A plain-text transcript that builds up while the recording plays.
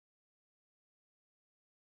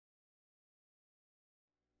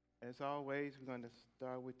As always, we're going to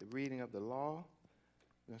start with the reading of the law.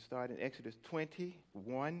 We're going to start in Exodus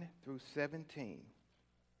 20:1 through 17.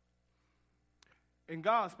 And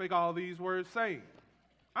God spake all these words, saying,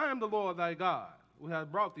 I am the Lord thy God, who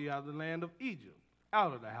hath brought thee out of the land of Egypt,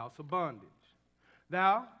 out of the house of bondage.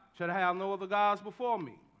 Thou shalt have no other gods before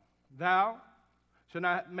me. Thou shalt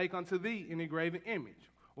not make unto thee any graven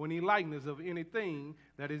image, or any likeness of anything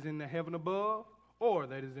that is in the heaven above, or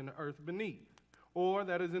that is in the earth beneath, or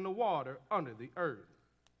that is in the water under the earth.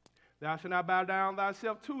 Thou shalt not bow down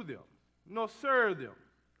thyself to them, nor serve them.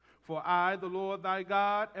 For I, the Lord thy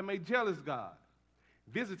God, am a jealous God,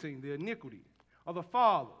 visiting the iniquity of the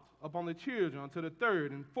fathers upon the children unto the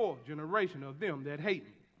third and fourth generation of them that hate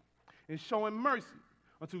me, and showing mercy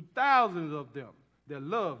unto thousands of them that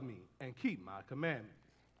love me and keep my commandments.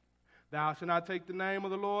 Thou shalt not take the name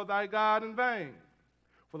of the Lord thy God in vain,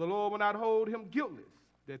 for the Lord will not hold him guiltless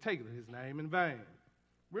that taketh his name in vain.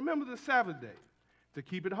 Remember the Sabbath day, to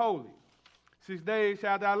keep it holy. 6 days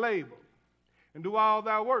shalt thou labor, and do all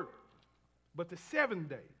thy work. But the seventh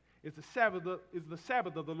day is the Sabbath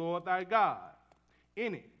of the Lord thy God.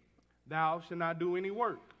 In it thou shalt not do any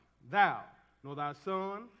work, thou, nor thy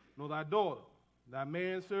son, nor thy daughter, thy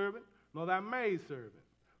manservant, nor thy maidservant,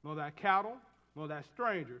 nor thy cattle, nor thy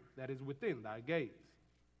stranger that is within thy gates.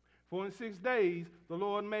 For in 6 days the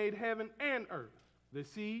Lord made heaven and earth, the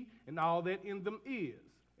sea, and all that in them is,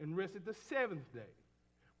 and rested the seventh day.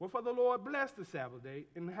 Wherefore the Lord blessed the Sabbath day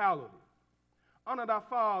and hallowed it. Honor thy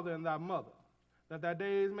father and thy mother, that thy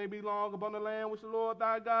days may be long upon the land which the Lord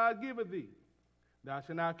thy God giveth thee. Thou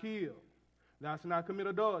shalt not kill. Thou shalt not commit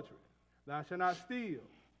adultery. Thou shalt not steal.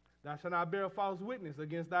 Thou shalt not bear false witness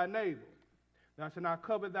against thy neighbor. Thou shalt not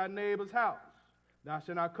covet thy neighbor's house. Thou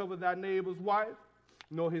shalt not covet thy neighbor's wife,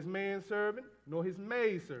 nor his manservant, nor his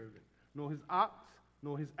maidservant, nor his ox,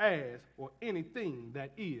 nor his ass, or anything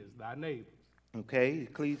that is thy neighbor's. Okay,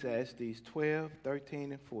 Ecclesiastes 12,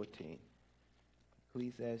 13, and 14.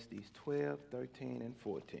 Ecclesiastes 12, 13, and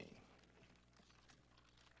 14.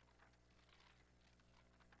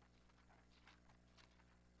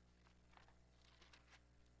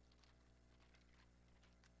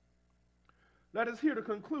 Let us hear the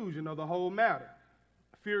conclusion of the whole matter.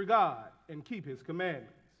 Fear God and keep his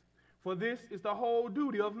commandments. For this is the whole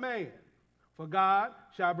duty of man. For God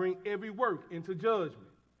shall bring every work into judgment,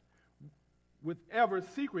 with every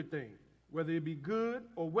secret thing, whether it be good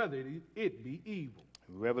or whether it be evil.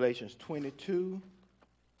 Revelations 22,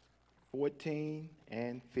 14,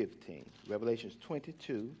 and 15. Revelations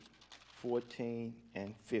 22, 14,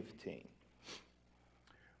 and 15.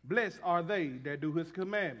 Blessed are they that do his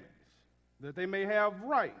commandments, that they may have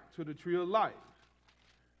right to the tree of life,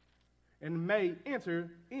 and may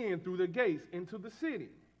enter in through the gates into the city.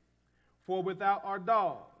 For without are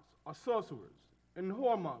dogs, are sorcerers, and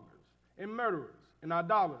whoremongers, and murderers, and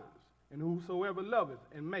idolaters, and whosoever loveth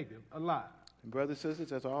and maketh a lie. And brothers and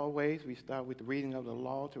sisters, as always, we start with the reading of the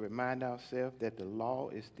law to remind ourselves that the law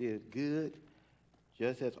is still good,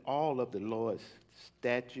 just as all of the Lord's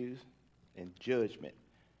statutes and judgment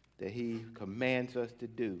that he commands us to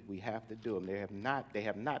do. We have to do them. They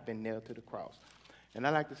have not been nailed to the cross. And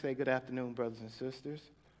I'd like to say good afternoon, brothers and sisters.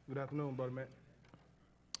 Good afternoon, Brother Matt.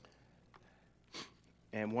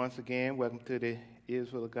 And once again, welcome to the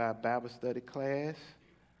Israel of God Bible study class,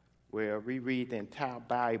 where we read the entire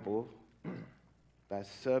Bible by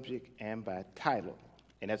subject and by title.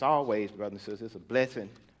 And as always, brothers and sisters, it's a blessing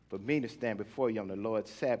for me to stand before you on the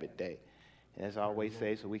Lord's Sabbath day. And as I always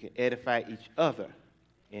say, so we can edify each other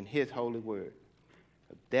in his holy word.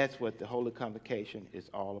 That's what the Holy Convocation is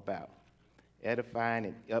all about, edifying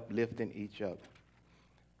and uplifting each other.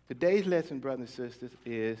 Today's lesson, brothers and sisters,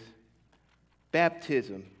 is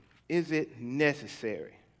baptism. Is it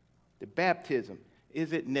necessary? The baptism,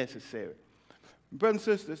 is it necessary? Brothers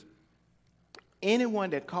and sisters,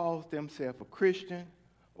 anyone that calls themselves a Christian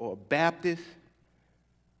or a Baptist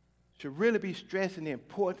should really be stressing the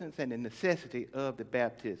importance and the necessity of the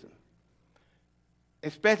baptism,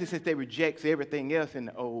 especially since they reject everything else in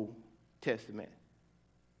the Old Testament.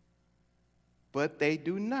 But they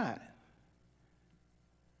do not.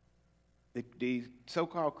 The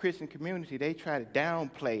so-called Christian community, they try to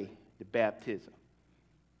downplay the baptism.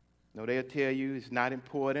 No, they'll tell you it's not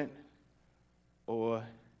important, or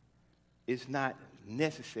it's not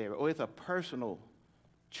necessary, or it's a personal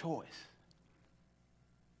choice.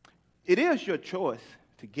 It is your choice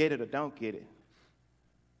to get it or don't get it.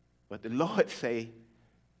 But the Lord say,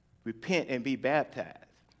 repent and be baptized.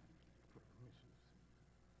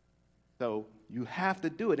 So you have to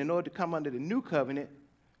do it in order to come under the new covenant.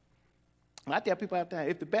 I tell people all the time,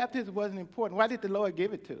 if the baptism wasn't important, why did the Lord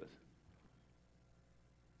give it to us?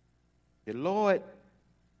 The Lord,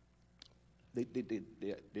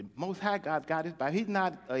 the Most High God is Bible. He's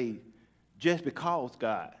not a just because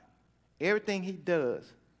God. Everything he does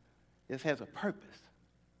just has a purpose.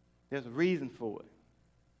 There's a reason for it.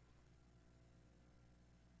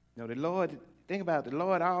 You know, the Lord, think about it, the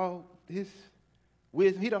Lord, all his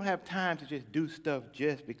wisdom, he don't have time to just do stuff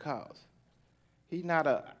just because. He's not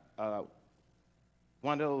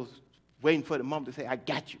one of those waiting for the moment to say, I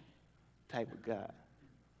got you type of God.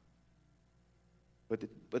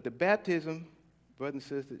 But the baptism, brothers and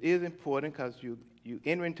sisters, is important because you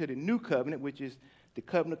enter into the new covenant, which is the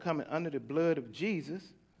covenant coming under the blood of Jesus.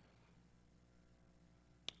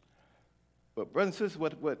 But brothers and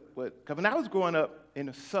sisters, because when I was growing up in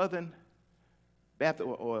a Southern Baptist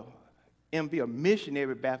or MB, a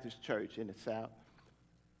missionary Baptist church in the South,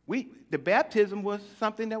 the baptism was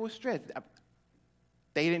something that was stressed.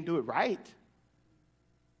 They didn't do it right,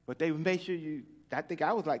 but they would make sure I think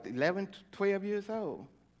I was like 11, 12 years old.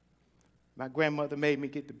 My grandmother made me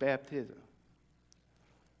get the baptism.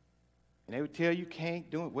 And they would tell you can't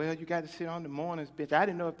do it. Well, you got to sit on the mourner's bench. I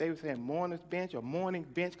didn't know if they were saying mourner's bench or morning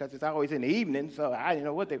bench because it's always in the evening, so I didn't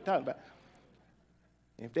know what they were talking about.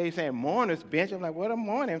 If they were saying mourner's bench, I'm like, what am I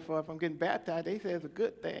mourning for if I'm getting baptized? They say it's a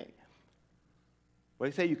good thing. Well,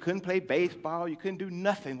 they say you couldn't play baseball, you couldn't do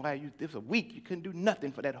nothing while it was a week. You couldn't do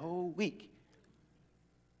nothing for that whole week.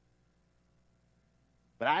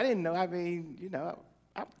 But I didn't know. I mean, you know,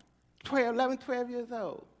 I'm 11, 12 years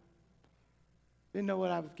old. Didn't know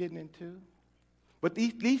what I was getting into. But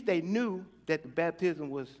at least they knew that the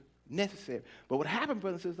baptism was necessary. But what happened,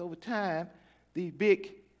 brothers and sisters, over time, these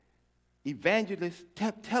big evangelist,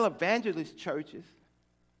 televangelist churches,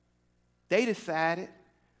 they decided,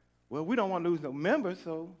 well, we don't want to lose no members,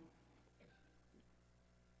 so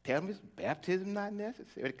tell them it's baptism not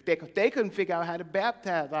necessary. They couldn't figure out how to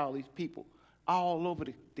baptize all these people all over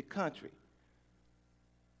the country.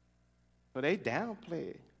 So they downplayed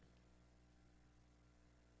it.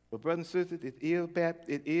 But brothers and sisters,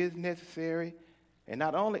 it is necessary. And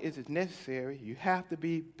not only is it necessary, you have to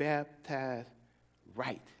be baptized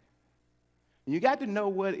right. And you got to know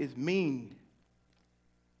what it means,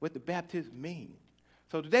 what the baptism means.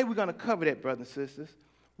 So today we're going to cover that, brothers and sisters.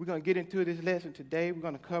 We're going to get into this lesson today. We're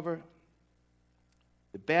going to cover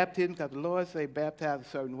the baptism, because the Lord say baptize a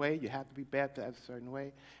certain way. You have to be baptized a certain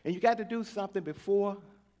way. And you got to do something before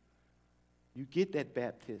you get that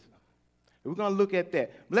baptism. And we're going to look at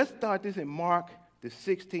that. Let's start this in Mark, the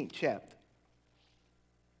 16th chapter.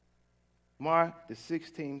 Mark, the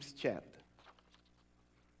 16th chapter.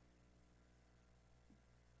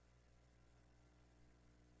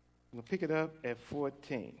 I'm going to pick it up at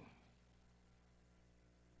 14.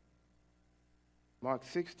 Mark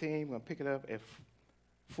 16, I'm going to pick it up at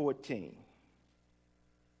 14.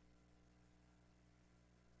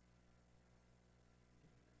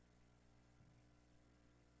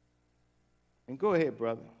 And go ahead,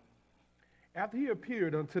 brother. After he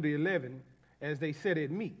appeared unto the 11, as they sat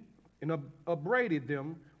at meat, and upbraided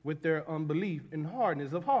them with their unbelief and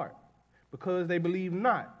hardness of heart, because they believed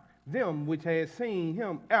not them which had seen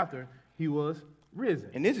him after he was risen.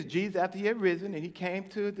 And this is Jesus after he had risen, and he came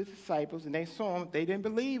to the disciples, and they saw him. They didn't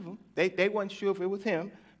believe him. They weren't sure if it was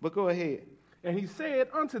him, but go ahead. And he said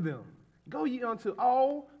unto them, Go ye unto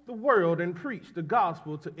all the world and preach the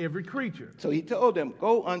gospel to every creature. So he told them,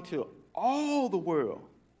 go unto all the world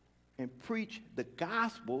and preach the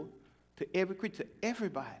gospel to every creature, to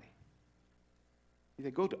everybody. He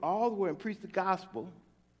said, go to all the world and preach the gospel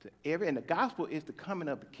to every, and the gospel is the coming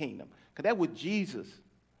of the kingdom. Because that's what Jesus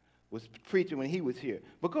was preaching when he was here.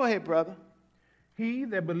 But go ahead, brother. He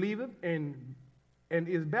that believeth and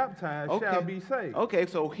is baptized shall be saved. Okay,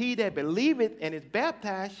 so he that believeth and is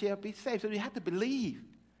baptized shall be saved. So you have to believe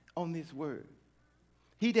on this word.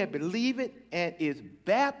 He that believeth and is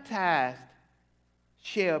baptized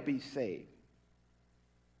shall be saved.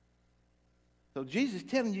 So Jesus is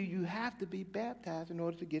telling you, you have to be baptized in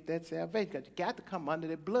order to get that salvation, because you got to come under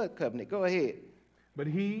the blood covenant. Go ahead. But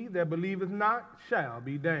he that believeth not shall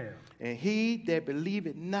be damned. And he that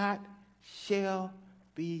believeth not shall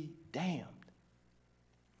be damned.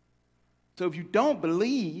 So if you don't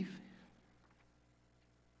believe,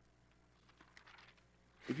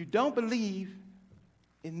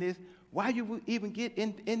 in this, why you even get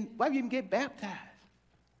why you even get baptized?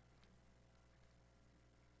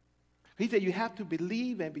 He said you have to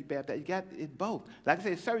believe and be baptized. You got it both. Like I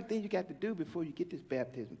said, certain things you got to do before you get this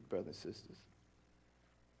baptism, brothers and sisters.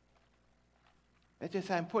 That's just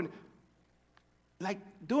how important. Like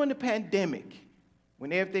during the pandemic,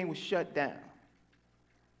 when everything was shut down,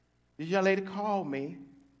 this young lady called me.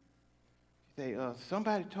 She say,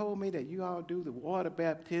 somebody told me that you all do the water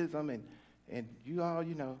baptism and you all,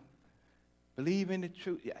 believe in the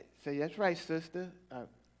truth. Yeah, I say, that's right, sister.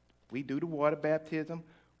 We do the water baptism.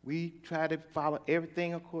 We try to follow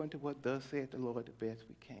everything according to what thus saith the Lord the best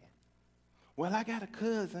we can. Well, I got a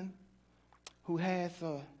cousin who has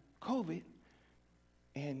COVID,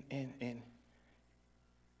 and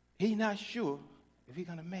he's not sure if he's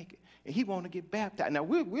going to make it. And he want to get baptized. Now,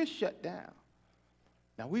 we're shut down.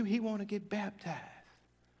 Now, he want to get baptized.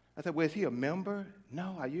 I said, well, is he a member?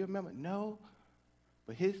 No. Are you a member? No.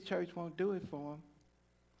 But his church won't do it for him.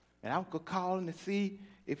 And I'm going to call him to see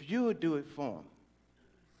if you'll do it for him.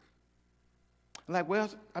 I'm like, well,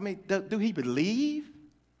 I mean, do he believe?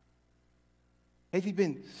 Has he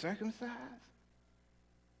been circumcised?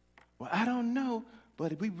 Well, I don't know,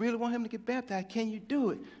 but if we really want him to get baptized, can you do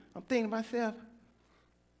it? I'm thinking to myself,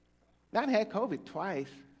 I had COVID twice.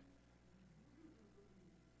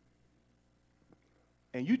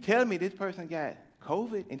 And you tell me this person got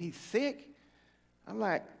COVID and he's sick? I'm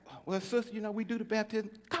like, well, sister, we do the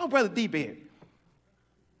baptism. Call Brother D-Bear.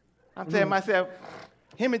 I'm telling myself,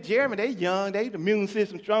 him and Jeremy, they young, they the immune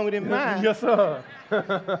system stronger than mine. Yes, sir.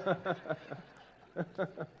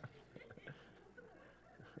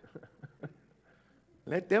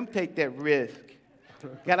 Let them take that risk.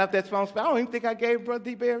 Got off that phone. I don't even think I gave Brother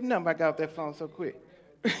D-Bear a number. I got off that phone so quick.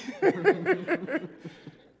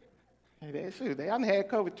 Hey, that's true. I done had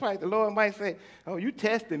COVID twice. The Lord might say, oh, you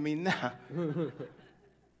testing me now.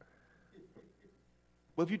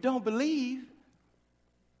 But if you don't believe,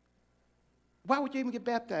 why would you even get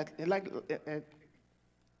baptized? I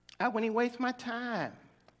wouldn't even waste my time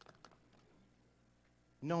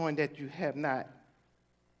knowing that you have not,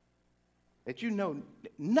 that you know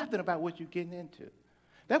nothing about what you're getting into.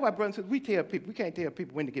 That's why, brothers and sisters, we tell people, we can't tell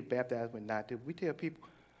people when to get baptized, when not to. We tell people,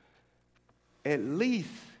 at least,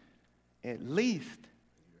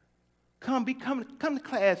 come to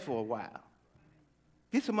class for a while.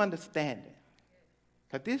 Get some understanding.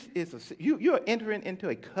 Because this is you're entering into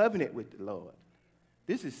a covenant with the Lord.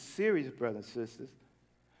 This is serious, brothers and sisters.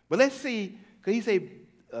 But let's see, because he said,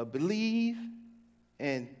 believe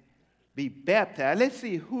and be baptized. Let's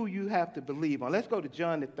see who you have to believe on. Let's go to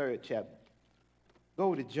John, the 3rd chapter.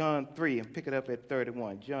 Go to John 3 and pick it up at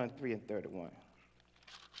 31. John 3 and 31.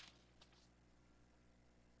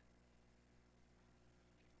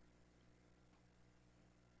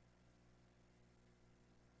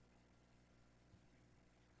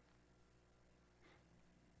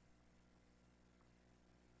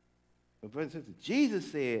 But brothers and sisters,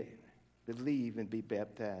 Jesus said, believe and be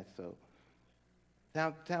baptized. So,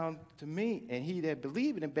 sound to me, and he that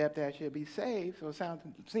believeth and baptized shall be saved. So it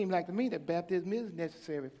seems like to me that baptism is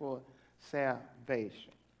necessary for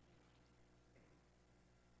salvation.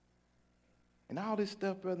 And all this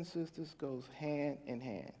stuff, brothers and sisters, goes hand in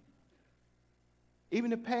hand.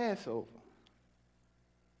 Even the Passover.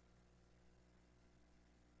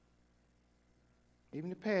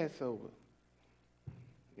 Even the Passover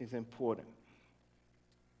is important.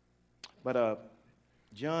 But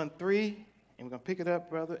John 3, and we're going to pick it up,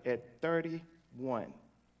 brother, at 31.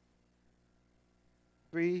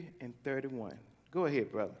 3 and 31. Go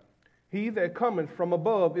ahead, brother. He that cometh from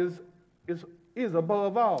above is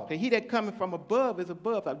above all. Okay, he that cometh from above is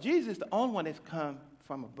above all. Jesus is the only one that's come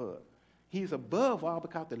from above. He's above all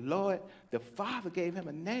because the Lord, the Father, gave him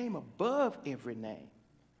a name above every name.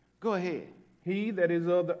 Go ahead. He that is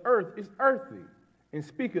of the earth is earthly, and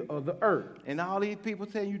speaketh of the earth. And all these people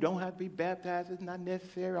saying you don't have to be baptized, it's not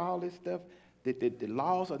necessary, all this stuff, the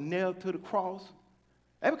laws are nailed to the cross.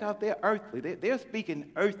 That's because they're earthly. They're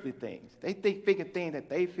speaking earthly things. They speaking things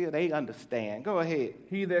that they feel they understand. Go ahead.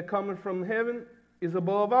 He that cometh from heaven is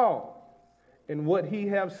above all, and what he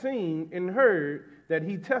have seen and heard, that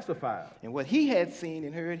he testified. And what he had seen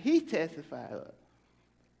and heard, he testified of.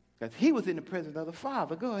 Because he was in the presence of the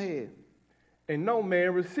Father. Go ahead. And no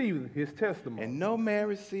man receiveth his testimony. And no man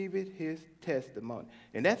receiveth his testimony.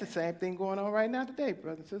 And that's the same thing going on right now today,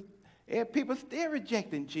 brothers and sisters. People still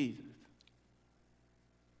rejecting Jesus.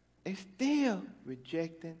 They still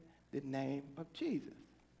rejecting the name of Jesus.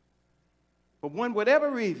 For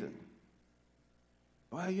whatever reason.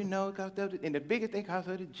 Well, and the biggest thing because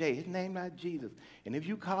of the J, his name not Jesus. And if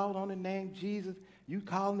you call on the name Jesus, you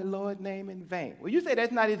calling the Lord's name in vain. Well, you say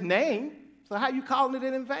that's not his name, so how you calling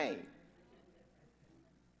it in vain?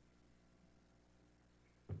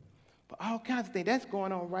 But all kinds of things, that's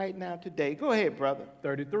going on right now today. Go ahead, brother.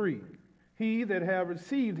 33. He that have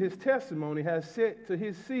received his testimony has set to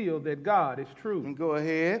his seal that God is true. And go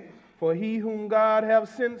ahead. For he whom God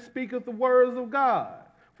hath sent speaketh the words of God.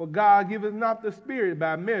 For God giveth not the Spirit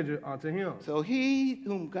by measure unto him. So he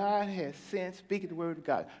whom God has sent speaketh the word of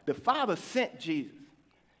God. The Father sent Jesus.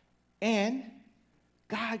 And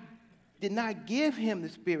God did not give him the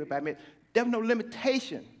Spirit by measure. There was no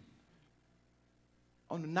limitation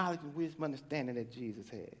on the knowledge and wisdom understanding that Jesus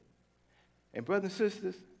had. And brothers and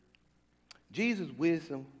sisters, Jesus'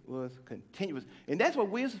 wisdom was continuous. And that's what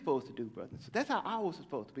we're supposed to do, brothers. So that's how ours is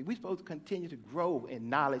supposed to be. We're supposed to continue to grow in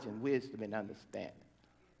knowledge and wisdom and understanding.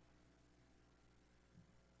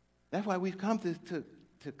 That's why we've come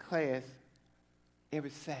to class every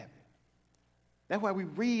Sabbath. That's why we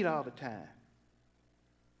read all the time,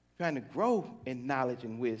 trying to grow in knowledge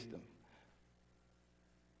and wisdom.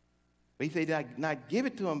 But he said, not give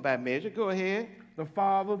it to him by measure. Go ahead. The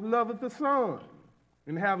Father loveth the Son,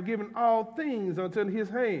 and have given all things unto his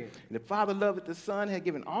hand. And the Father loveth the Son, had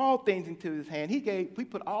given all things into his hand. We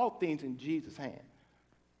put all things in Jesus' hand.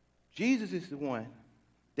 Jesus is the one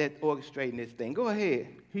that's orchestrating this thing. Go ahead.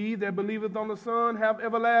 He that believeth on the Son have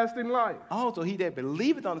everlasting life. Also, he that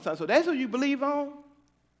believeth on the Son. So that's what you believe on?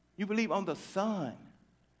 You believe on the Son.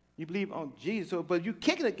 You believe on Jesus. So, but you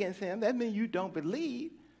kick it against him, that means you don't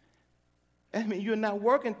believe. That means you're not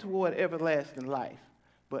working toward everlasting life,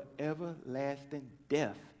 but everlasting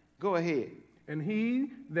death. Go ahead. And he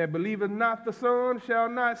that believeth not the Son shall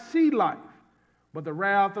not see life, but the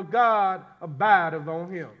wrath of God abideth on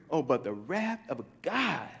him. Oh, but the wrath of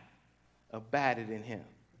God abideth in him,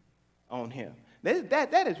 on him.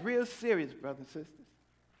 That is real serious, brothers and sisters.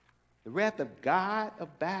 The wrath of God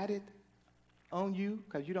abideth on you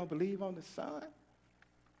because you don't believe on the Son.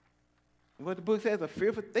 And what the book says, a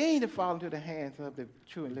fearful thing to fall into the hands of the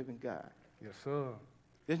true and living God. Yes, sir.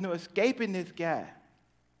 There's no escaping this guy.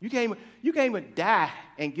 You can't even die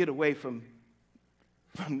and get away from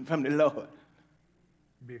the Lord.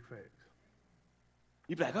 Big facts.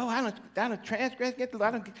 You be like, oh, I don't transgress against the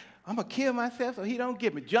Lord. I'm going to kill myself so he don't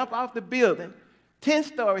get me. Jump off the building,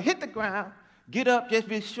 10-story, hit the ground, get up, just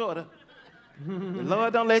be shorter. The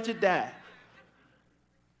Lord don't let you die.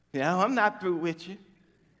 You know, I'm not through with you.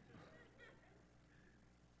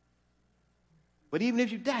 But even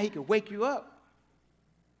if you die, he can wake you up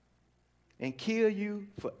and kill you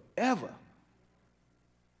forever.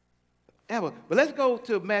 Ever. But let's go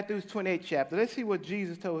to Matthew's 28th chapter. Let's see what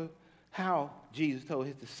how Jesus told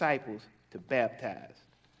his disciples to baptize.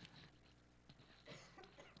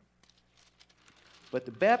 But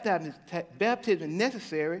the baptism is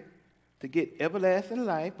necessary to get everlasting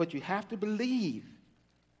life, but you have to believe.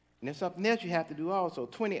 And there's something else you have to do also,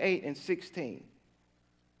 28 and 16.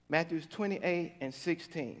 Matthew's 28 and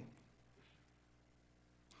 16.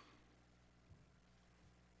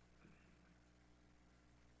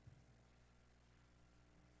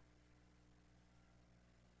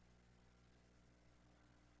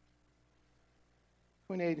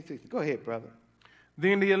 Go ahead, brother.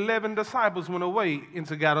 Then the 11 disciples went away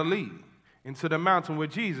into Galilee, into the mountain where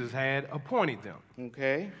Jesus had appointed them.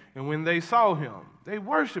 Okay. And when they saw him, they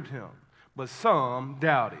worshiped him, but some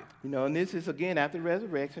doubted. You know, and this is again after the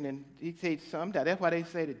resurrection, and he said some doubt. That's why they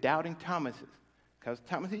say the doubting Thomases, because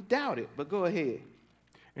Thomas, he doubted. But go ahead.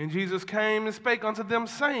 And Jesus came and spake unto them,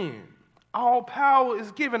 saying, all power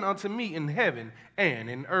is given unto me in heaven and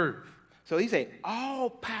in earth. So he said,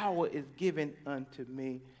 all power is given unto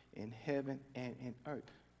me in heaven and in earth.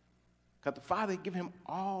 Because the Father gave him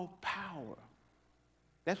all power.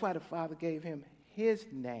 That's why the Father gave him his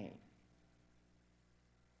name.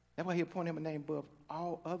 That's why he appointed him a name above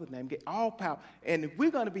all other names. Get all power. And if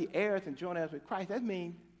we're going to be heirs and joint heirs with Christ, that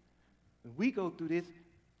means when we go through this,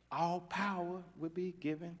 all power will be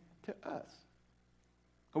given to us.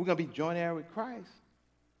 Because we're going to be joint heirs with Christ.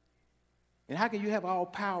 And how can you have all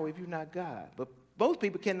power if you're not God? But most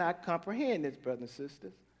people cannot comprehend this, brothers and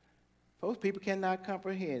sisters. Most people cannot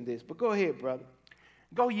comprehend this. But go ahead, brother.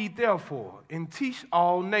 Go ye therefore and teach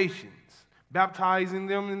all nations, baptizing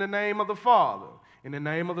them in the name of the Father, in the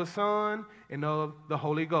name of the Son, and of the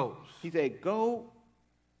Holy Ghost. He said, go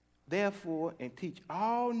therefore and teach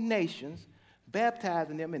all nations,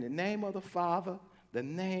 baptizing them in the name of the Father, the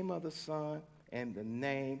name of the Son, and the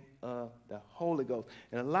name of the Holy Ghost.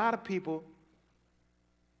 And a lot of people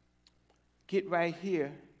get right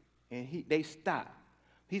here and they stop.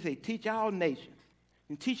 He said, teach all nations.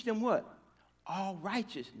 And teach them what? All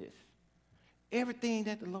righteousness. Everything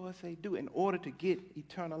that the Lord say do in order to get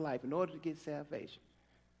eternal life, in order to get salvation.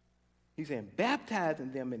 He's saying,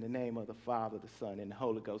 baptizing them in the name of the Father, the Son, and the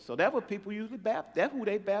Holy Ghost. So that's what people usually baptize. That's who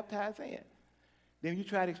they baptize in. Then you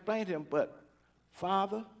try to explain to them, but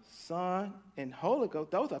Father, Son, and Holy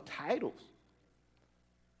Ghost, those are titles.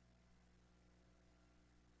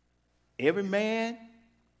 Every man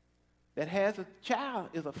that has a child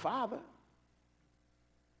is a father.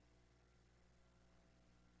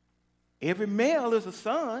 Every male is a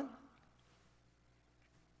son.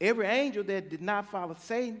 Every angel that did not follow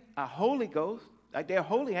Satan are Holy Ghosts, like they're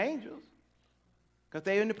holy angels, because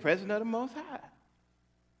they're in the presence of the Most High.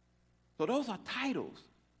 So those are titles.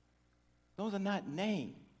 Those are not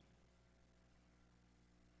names.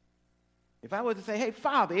 If I were to say, hey,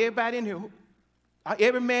 Father, everybody in here,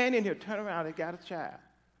 every man in here, turn around and got a child,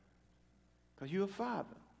 because you're a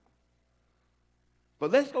father. But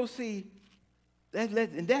let's go see,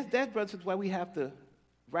 and that's, brothers, why we have to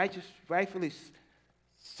rightfully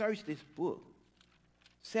search this book,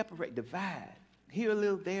 separate, divide, here a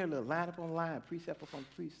little, there a little, line upon line, precept upon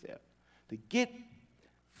precept, to get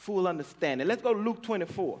full understanding. Let's go to Luke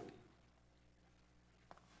 24.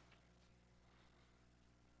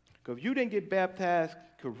 Because if you didn't get baptized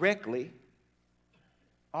correctly,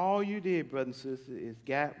 all you did, brothers and sisters, is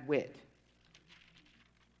got wet.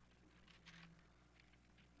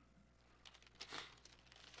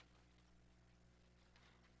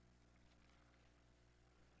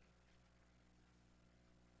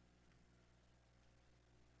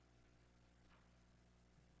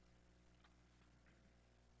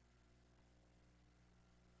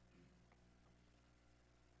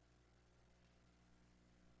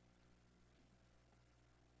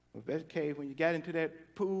 Best case, when you got into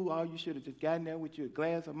that pool, all you should have just gotten there with your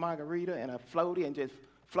glass of margarita and a floaty and just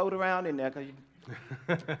float around in there, because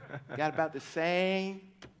you got about the same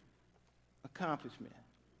accomplishment.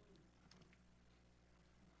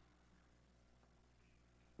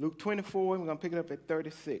 Luke 24, we're going to pick it up at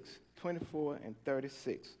 36. 24 and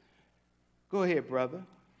 36. Go ahead, brother.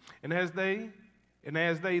 And as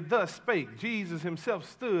they thus spake, Jesus himself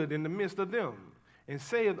stood in the midst of them and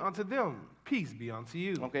said unto them, peace be unto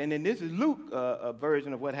you. Okay, and then this is Luke, a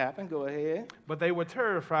version of what happened. Go ahead. But they were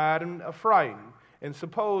terrified and affrighted, and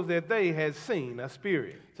supposed that they had seen a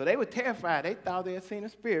spirit. So they were terrified. They thought they had seen a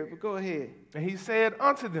spirit, but go ahead. And he said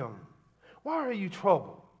unto them, why are you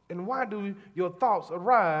troubled? And why do your thoughts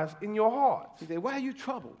arise in your hearts? He said, why are you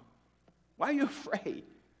troubled? Why are you afraid?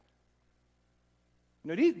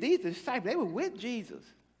 You know, these disciples, they were with Jesus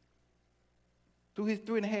through his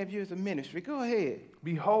 3.5 years of ministry. Go ahead.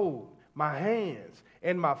 Behold, my hands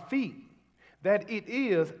and my feet, that it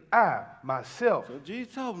is I myself. So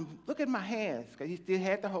Jesus told him, look at my hands, because he still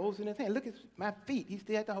had the holes in his hands. Look at my feet. He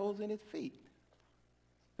still had the holes in his feet.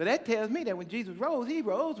 So that tells me that when Jesus rose, he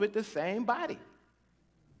rose with the same body.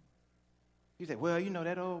 You say, well, you know,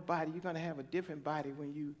 that old body, you're going to have a different body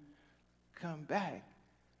when you come back.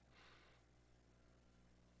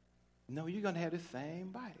 No, you're going to have the same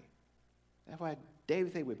body. That's why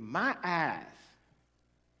David said, with my eyes.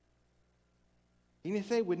 He didn't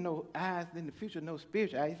say with no eyes in the future, no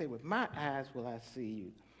spiritual eyes. He said, with my eyes will I see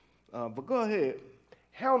you. But go ahead.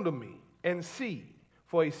 Handle me and see,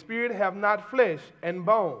 for a spirit have not flesh and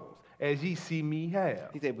bones, as ye see me have.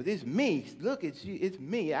 He said, but it's me. Look, it's you. It's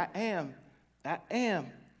me. I am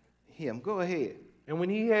him. Go ahead. And when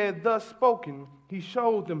he had thus spoken, he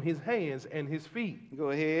showed them his hands and his feet.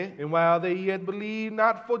 Go ahead. And while they yet believed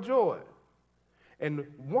not for joy, and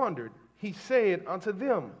wondered, he said unto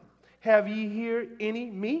them, have ye here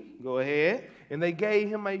any meat? Go ahead. And they gave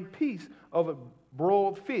him a piece of a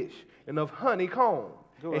broiled fish and of honeycomb.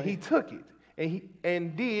 Go and ahead. he took it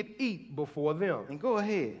and did eat before them. And go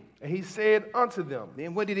ahead. And he said unto them,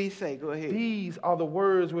 then what did he say? Go ahead. these are the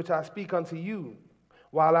words which I speak unto you,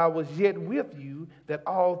 while I was yet with you, that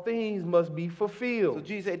all things must be fulfilled. So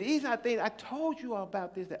Jesus said, these are things, I told you all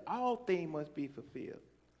about this, that all things must be fulfilled.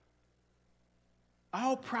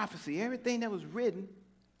 All prophecy, everything that was written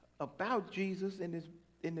about Jesus in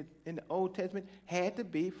the Old Testament had to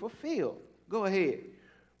be fulfilled. Go ahead.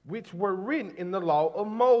 Which were written in the law of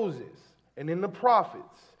Moses, and in the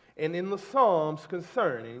prophets, and in the Psalms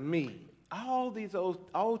concerning me. All these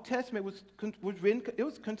Old Testament was written, it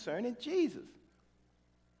was concerning Jesus.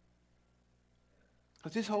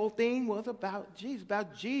 Because this whole thing was about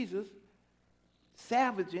Jesus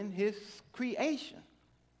savaging his creation,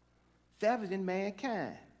 savaging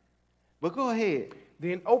mankind. But go ahead.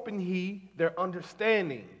 Then opened he their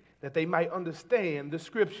understanding, that they might understand the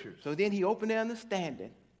scriptures. So then he opened their understanding,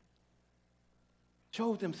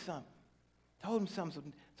 showed them something, told them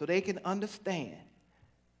something so they can understand.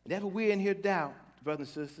 And that's what we're in here now,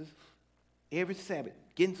 brothers and sisters, every Sabbath,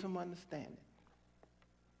 getting some understanding.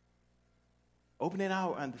 Opening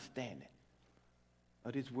our understanding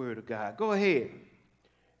of this word of God. Go ahead.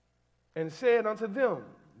 And said unto them,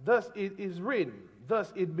 thus it is written,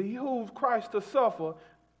 thus it behooves Christ to suffer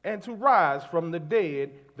and to rise from the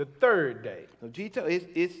dead the third day. So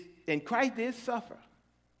Jesus, and Christ did suffer.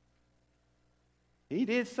 He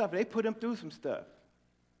did suffer. They put him through some stuff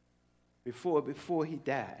before he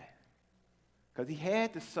died. Because he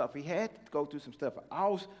had to suffer. He had to go through some stuff.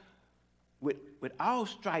 With all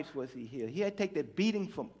stripes was he healed. He had to take that beating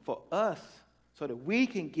for us so that we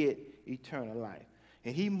can get eternal life.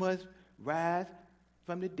 And he must rise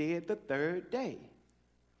from the dead the third day,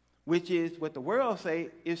 which is what the world say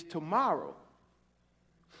is tomorrow.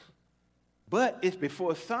 But it's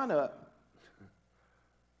before sunup.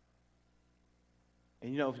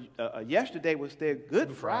 And you know, yesterday was their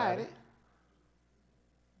Good Friday.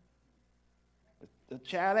 The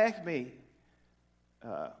child asked me,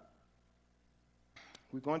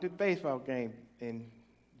 we're going to the baseball game, and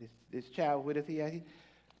this child with us, he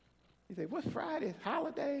said, what's Friday? It's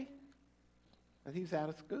holiday? Because he was out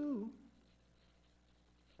of school.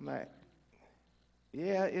 I'm like,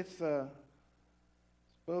 yeah, it's supposed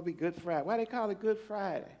to be Good Friday. Why they call it Good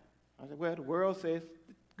Friday? I said, well, the world says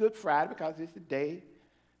Good Friday because it's the day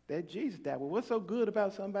that Jesus died. Well, what's so good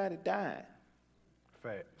about somebody dying?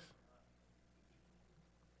 Facts.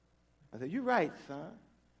 I said, you're right, son.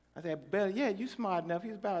 I said, better, yeah, you smart enough. He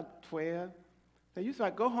was about 12. So you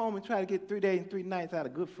start go home and try to get 3 days and 3 nights out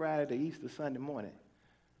of Good Friday to Easter Sunday morning.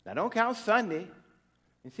 Now, don't count Sunday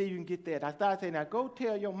and see if you can get that. I started saying, now, go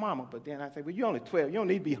tell your mama. But then I said, well, you're only 12. You don't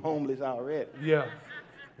need to be homeless already. Yeah.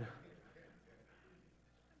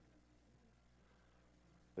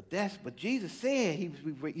 But Jesus said he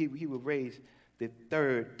would raise the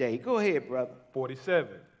third day. Go ahead, brother. 47.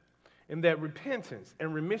 And that repentance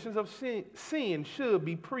and remissions of sin should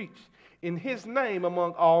be preached in his name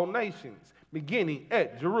among all nations, beginning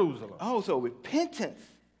at Jerusalem. Oh, so repentance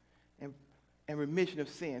and remission of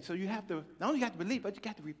sin. So you have to, not only you have to believe, but you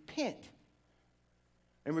got to repent.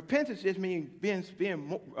 And repentance just means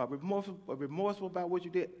being remorseful about what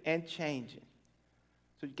you did and changing.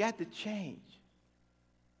 So you got to change.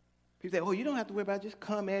 People say, oh, you don't have to worry about it, just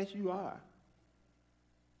come as you are.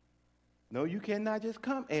 No, you cannot just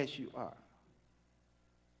come as you are.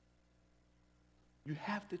 You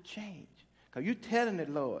have to change. Because you're telling the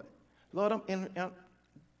Lord, Lord, I'm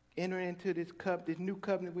entering into this new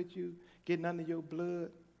covenant with you, getting under your blood,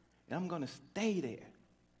 and I'm going to stay there.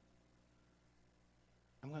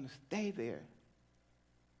 I'm going to stay there.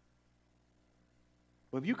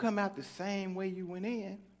 But if you come out the same way you went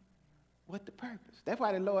in, what's the purpose? That's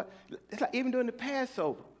why the Lord, it's like even during the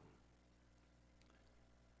Passover,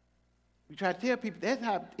 we try to tell people that's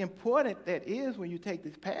how important that is when you take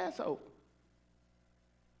this Passover.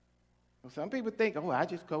 Well, some people think, oh, I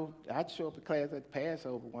show up to class at the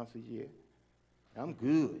Passover once a year. I'm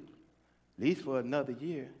good, at least for another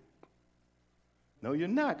year. No, you're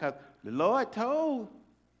not, because the Lord told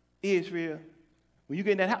Israel, when you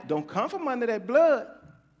get in that house, don't come from under that blood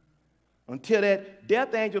until that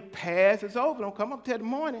death angel passes over. Don't come up till the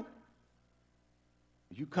morning.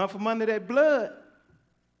 You come from under that blood.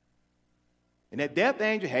 And that death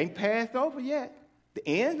angel ain't passed over yet. The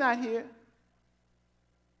end's not here.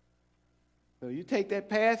 So you take that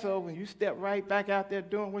Passover and you step right back out there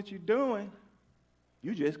doing what you're doing.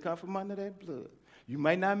 You just come from under that blood. You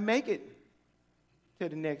might not make it to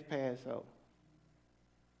the next Passover.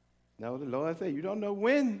 No, the Lord said, you don't know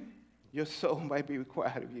when your soul might be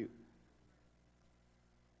required of you.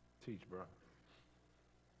 Teach, bro.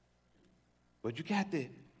 But you got to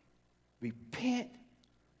repent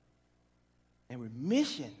and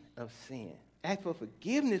remission of sin. Ask for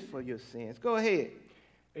forgiveness for your sins. Go ahead.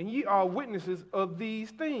 And ye are witnesses of these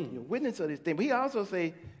things. You're witnesses of these things. But he also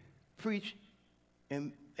say, preach,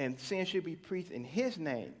 and sin should be preached in his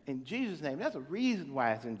name, in Jesus' name. That's a reason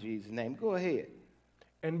why it's in Jesus' name. Go ahead.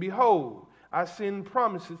 And behold, I send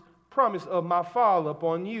promise of my Father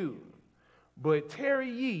upon you. But tarry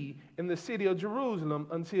ye in the city of Jerusalem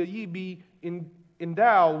until ye be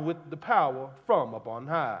endowed with the power from upon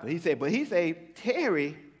high. But he said,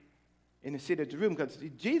 tarry in the city of Jerusalem, because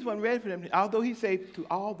Jesus wasn't ready for them. Although he said to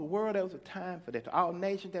all the world there was a time for that, to all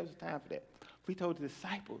nations there was a time for that. He told the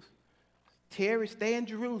disciples, tarry, stay in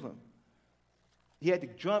Jerusalem. He had to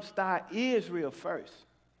jumpstart Israel first.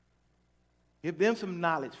 Give them some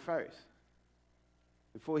knowledge first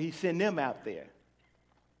before he sent them out there.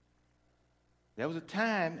 There was a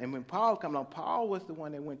time, and when Paul came along, Paul was the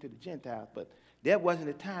one that went to the Gentiles, but there wasn't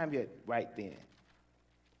a time yet right then.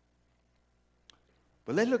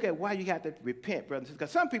 But let's look at why you got to repent, brothers and sisters.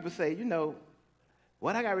 Because some people say, you know,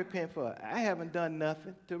 what I got to repent for? I haven't done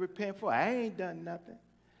nothing to repent for. I ain't done nothing.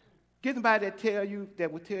 Get somebody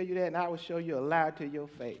that will tell you that, and I will show you a lie to your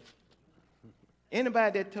face.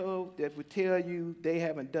 Anybody that would tell you they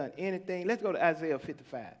haven't done anything, let's go to Isaiah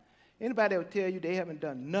 55. Anybody that would tell you they haven't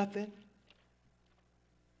done nothing,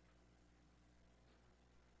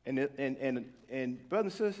 And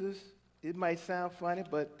brothers and sisters, it might sound funny,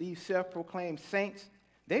 but these self-proclaimed saints,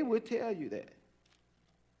 they would tell you that.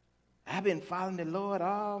 I've been following the Lord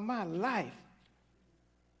all my life.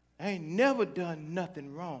 I ain't never done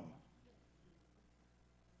nothing wrong.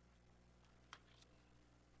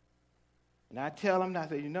 And I tell them, I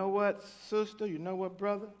say, you know what, sister, you know what,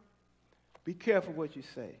 brother? Be careful what you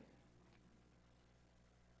say.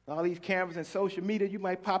 All these cameras and social media, you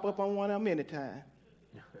might pop up on one of them anytime.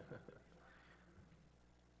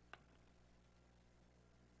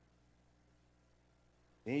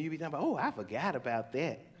 Then you be talking about, oh, I forgot about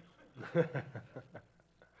that.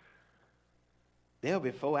 That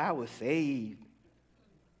was before I was saved.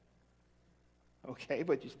 Okay,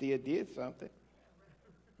 but you still did something.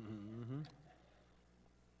 Mm-hmm.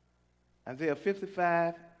 Isaiah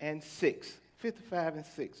 55 and 6. 55 and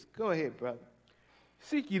 6. Go ahead, brother.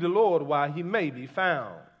 Seek ye the Lord while he may be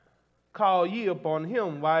found. Call ye upon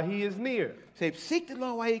him while he is near. Say, seek the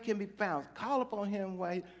Lord while he can be found. Call upon him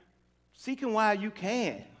seek him while you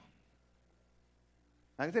can.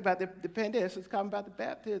 Like I said about the pandemic, it's talking about the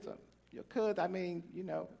baptism. Your cousin,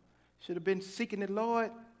 should have been seeking the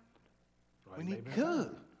Lord when he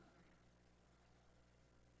could.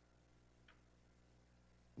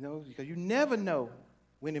 Because you never know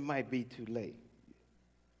when it might be too late.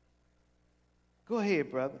 Go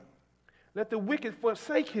ahead, brother. Let the wicked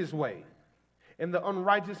forsake his way, and the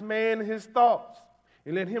unrighteous man his thoughts,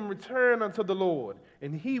 and let him return unto the Lord,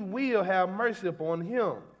 and he will have mercy upon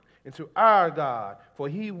him, and to our God, for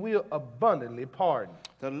he will abundantly pardon.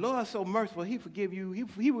 The Lord is so merciful, he forgive you.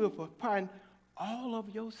 He will pardon all of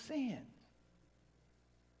your sins.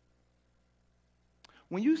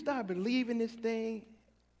 When you start believing this thing,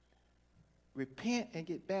 repent and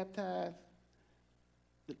get baptized,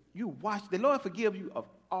 the Lord forgive you of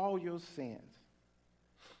all your sins.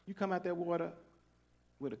 You come out that water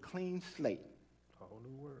with a clean slate. A whole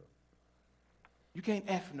new world. You can't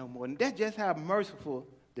ask for no more. And that's just how merciful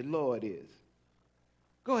the Lord is.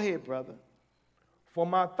 Go ahead, brother. For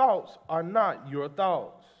my thoughts are not your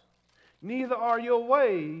thoughts, neither are your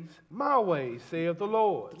ways my ways, saith the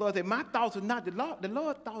Lord. The Lord said, my thoughts are not the Lord. The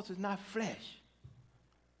Lord's thoughts is not flesh.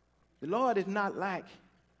 The Lord is not like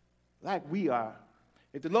we are.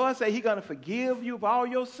 If the Lord say he's going to forgive you of all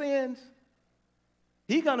your sins,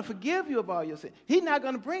 he's going to forgive you of all your sins. He's not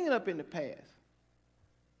going to bring it up in the past.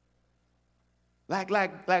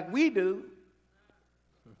 Like we do.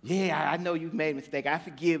 Yeah, I know you've made a mistake. I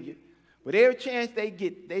forgive you. But every chance they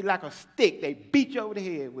get, they like a stick. They beat you over the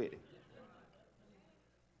head with it.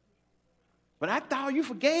 But I thought you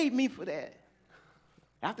forgave me for that.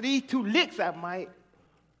 After these 2 licks, I might.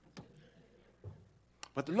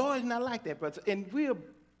 But the Lord is not like that, brother. And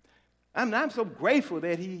I'm so grateful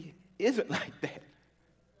that he isn't like that.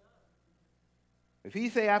 If he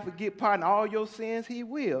say, I pardon all your sins, he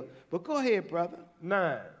will. But go ahead, brother.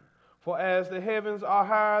 9. For as the heavens are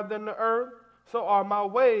higher than the earth, so are my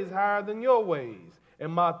ways higher than your ways,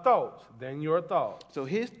 and my thoughts than your thoughts. So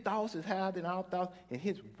his thoughts is higher than our thoughts, and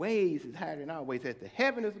his ways is higher than our ways. As the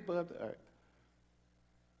heaven is above the earth.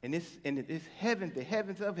 And this heaven, the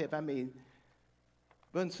heavens of heaven,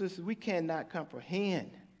 brothers and sisters, we cannot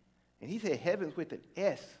comprehend. And he said heavens with an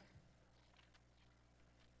S.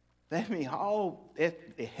 That means all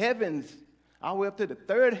the heavens, all the way up to the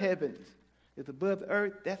third heavens, is above the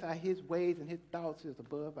earth. That's how his ways and his thoughts is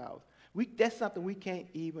above ours. That's something we can't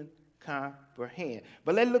even comprehend.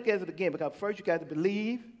 But let's look at it again, because first you got to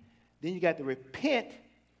believe, then you got to repent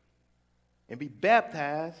and be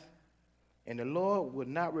baptized, and the Lord will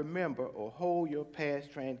not remember or hold your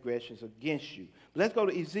past transgressions against you. But let's go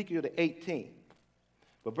to Ezekiel 18.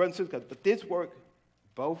 But brothers and sisters, but this works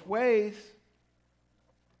both ways.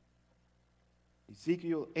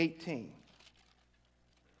 Ezekiel 18.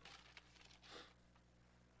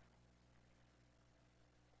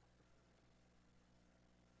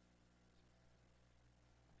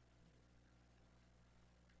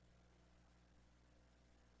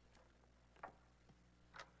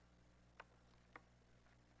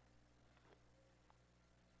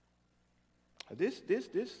 This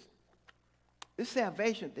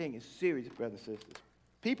salvation thing is serious, brothers and sisters.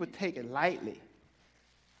 People take it lightly.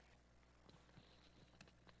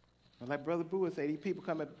 Like Brother Boer said, these people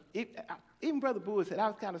come up, even Brother Boer said, I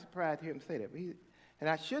was kind of surprised to hear him say that, and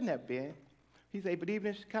I shouldn't have been. He said, but even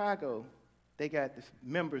in Chicago, they got this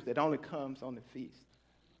members that only comes on the feast,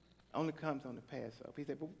 only comes on the Passover. He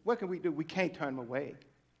said, but what can we do? We can't turn them away.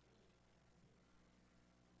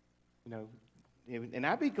 And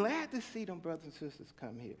I'd be glad to see them brothers and sisters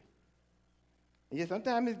come here. And yeah,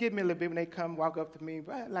 sometimes it gives me a little bit when they come walk up to me,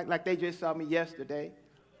 like they just saw me yesterday.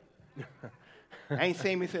 I ain't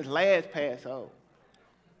seen me since last Passover.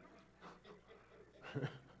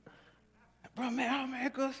 Bro, man, oh,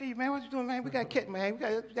 man, good to see you, man. What you doing, man? We got to catch, man.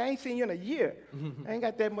 I ain't seen you in a year. I ain't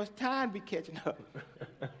got that much time to be catching up.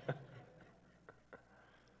 But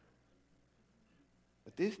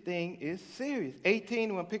this thing is serious. 18,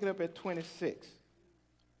 we're going to pick it up at 26.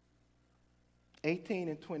 18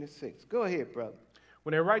 and 26. Go ahead, brother.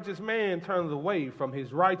 When a righteous man turns away from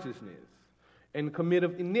his righteousness and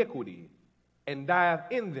committeth iniquity and dieth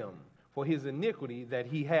in them, for his iniquity that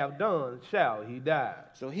he have done shall he die.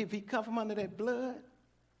 So if he come from under that blood,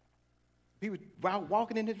 he was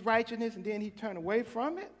walking in his righteousness and then he turned away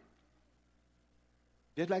from it,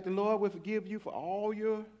 just like the Lord will forgive you for all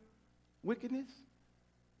your wickedness,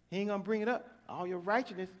 he ain't going to bring it up. All your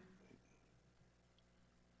righteousness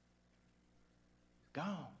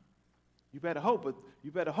gone. You better hope, but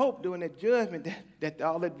you better hope during that judgment that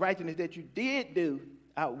all that righteousness that you did do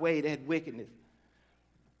outweigh that wickedness.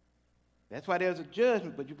 That's why there's a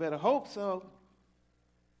judgment, but you better hope so.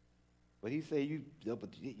 But he said,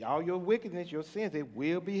 all your wickedness, your sins, it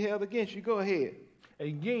will be held against you. Go ahead.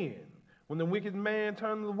 Again, when the wicked man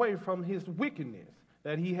turns away from his wickedness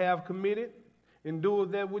that he have committed, and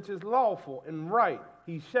doeth that which is lawful and right,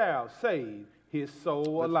 he shall save his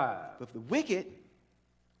soul alive. But if the wicked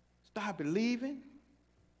start believing,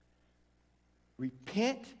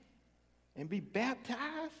 repent, and be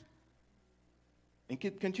baptized, and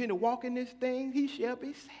continue to walk in this thing, he shall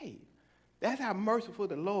be saved. That's how merciful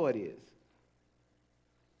the Lord is.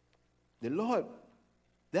 The Lord,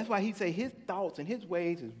 that's why he say his thoughts and his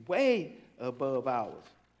ways is way above ours.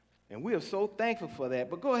 And we are so thankful for that.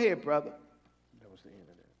 But go ahead, brother. That was the end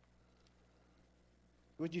of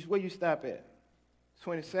that. Where you stop at?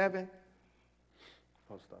 27?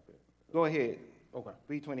 I'll stop it. Go ahead. Okay.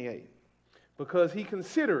 Read 28. Because he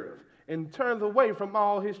considereth and turns away from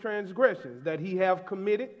all his transgressions that he have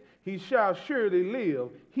committed, he shall surely live,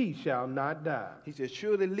 he shall not die. He says,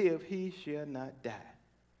 surely live, he shall not die.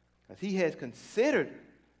 Because he has considered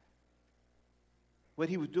what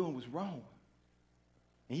he was doing was wrong.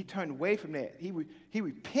 And he turned away from that. He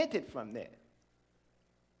repented from that.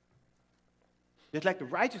 Just like the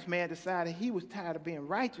righteous man decided he was tired of being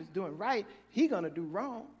righteous, doing right, he's going to do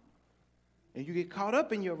wrong. And you get caught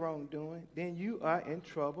up in your wrongdoing, then you are in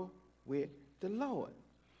trouble with the Lord.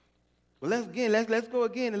 Well, let's go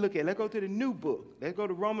again and look at it. Let's go to the new book. Let's go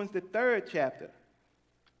to Romans, the 3rd chapter.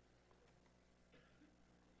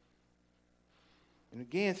 And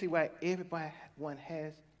again, see why everyone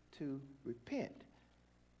has to repent.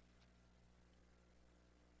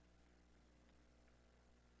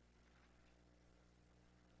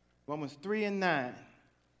 Romans 3 and 9.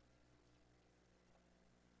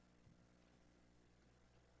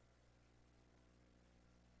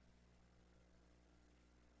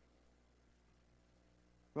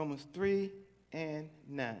 Romans 3 and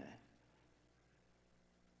 9.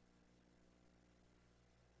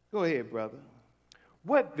 Go ahead, brother.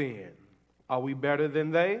 What then? Are we better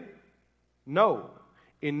than they? No,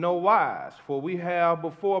 in no wise, for we have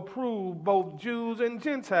before proved both Jews and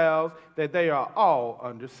Gentiles that they are all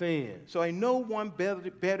under sin. So ain't no one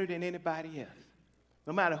better than anybody else,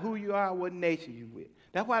 no matter who you are, what nation you with.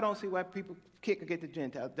 That's why I don't see why people kick against the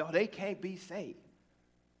Gentiles. No, they can't be saved.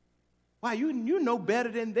 Why? You know better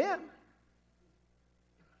than them.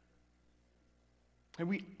 And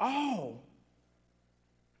we all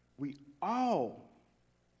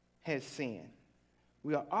has sin.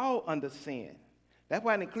 We are all under sin. That's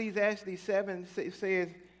why in Ecclesiastes 7 it says,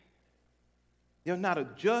 there's not a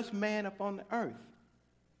just man upon the earth.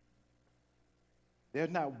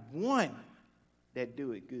 There's not one that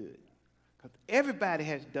do it good. Because everybody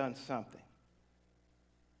has done something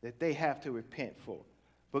that they have to repent for.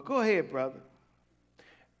 But go ahead, brother.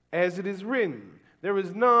 As it is written, there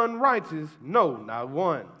is none righteous, no, not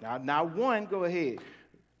one. Not one, go ahead.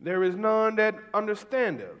 There is none that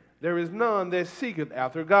understandeth. There is none that seeketh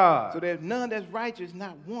after God. So there's none that's righteous,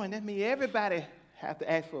 not one. That means everybody have to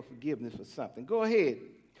ask for forgiveness for something. Go ahead.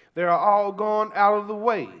 They are all gone out of the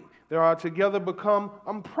way. They are together become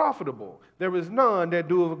unprofitable. There is none that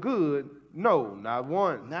doeth good, no, not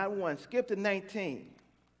one. Not one. Skip to 19.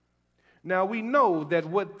 Now we know that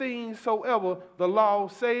what things soever the law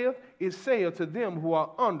saith, it saith to them who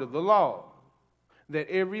are under the law, that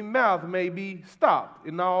every mouth may be stopped,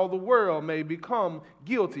 and all the world may become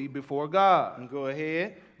guilty before God. And go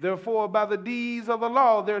ahead. Therefore, by the deeds of the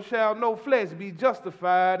law there shall no flesh be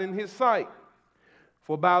justified in his sight.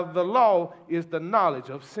 For by the law is the knowledge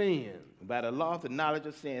of sin. By the law is the knowledge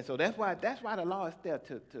of sin. So that's why the law is there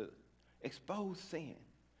to expose sin.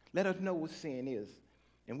 Let us know what sin is.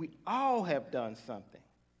 And we all have done something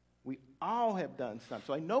We all have done something.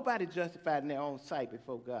 So ain't nobody justified in their own sight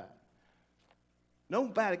before God.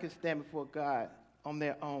 Nobody can stand before God on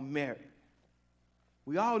their own merit.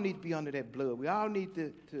 We all need to be under that blood. We all need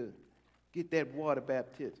to get that water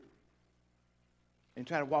baptism and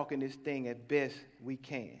try to walk in this thing as best we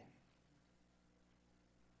can.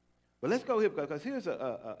 But let's go here, because here's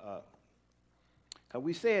because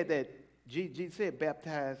we said that Jesus said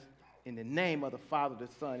baptize in the name of the Father, the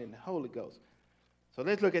Son, and the Holy Ghost. So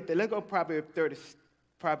let's look at that. Let's go Proverbs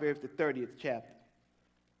the 30th chapter.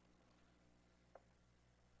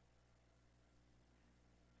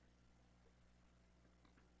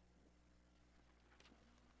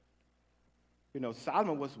 You know,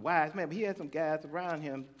 Solomon was wise man, but he had some guys around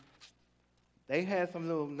him. They had some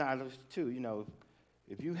little knowledge too. You know,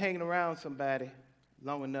 if you hanging around somebody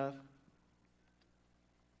long enough,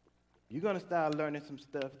 you're going to start learning some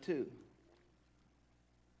stuff too.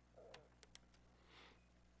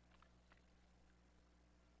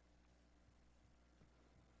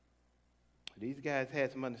 These guys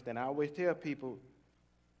had some understanding. I always tell people,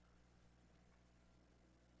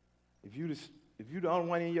 if you're the only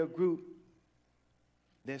one in your group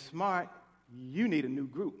that's smart, you need a new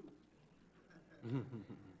group.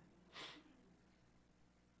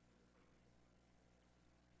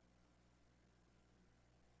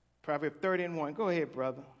 Proverbs 30:1. Go ahead,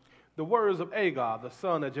 brother. The words of Agar, the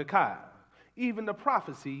son of Jekiah, even the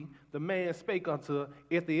prophecy the man spake unto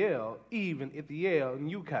Ithiel, even Ithiel and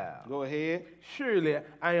Uchiel. Go ahead. Surely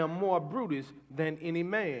I am more brutish than any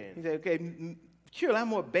man. He said, okay, surely I'm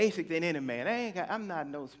more basic than any man. I'm not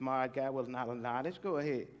no smart guy with not a knowledge. Go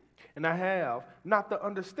ahead. And I have not the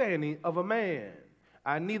understanding of a man.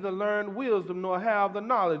 I neither learned wisdom nor have the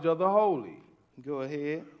knowledge of the holy. Go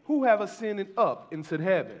ahead. Who have ascended up into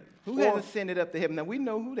heaven? Who has ascended up to heaven? Now, we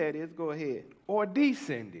know who that is. Go ahead. Or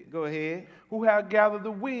descended? Go ahead. Who have gathered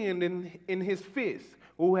the wind in his fist?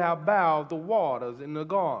 Who have bowed the waters in the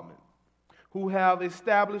garment? Who have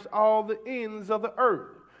established all the ends of the earth?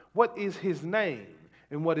 What is his name?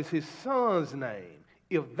 And what is his son's name,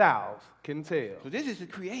 if thou can tell? So this is the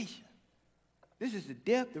creation. This is the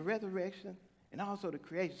death, the resurrection, and also the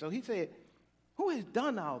creation. So he said, who has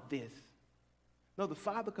done all this? No, the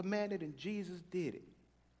Father commanded and Jesus did it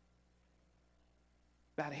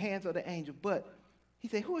by the hands of the angel. But he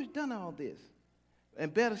said, who has done all this?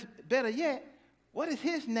 And better yet, what is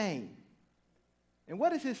his name? And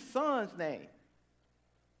what is his son's name?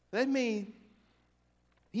 That means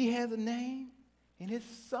he has a name and his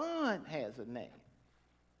son has a name.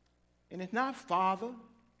 And it's not father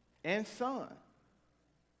and son.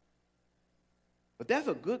 But that's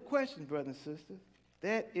a good question, brothers and sisters.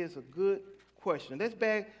 That is a good question. Let's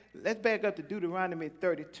back up to Deuteronomy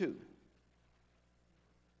 32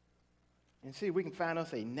 and see if we can find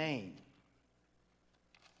us a name.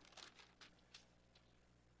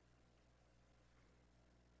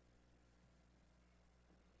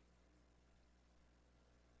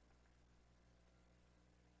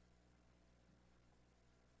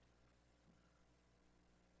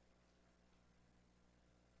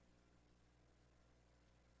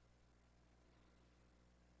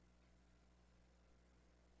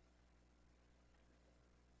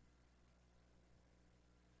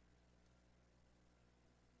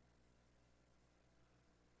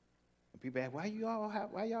 People ask, why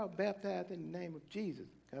y'all baptized in the name of Jesus?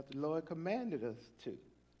 Because the Lord commanded us to.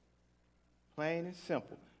 Plain and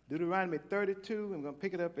simple. Deuteronomy 32, I'm going to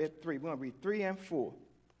pick it up at 3. We're going to read 3 and 4.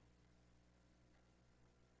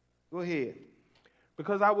 Go ahead.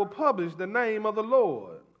 Because I will publish the name of the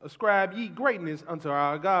Lord. Ascribe ye greatness unto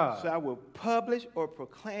our God. So I will publish or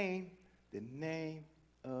proclaim the name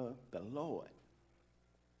of the Lord.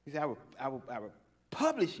 He said, I will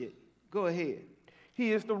publish it. Go ahead.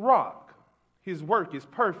 He is the rock. His work is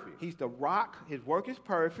perfect. He's the rock. His work is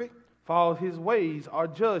perfect. For all his ways are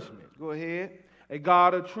judgment. Go ahead. A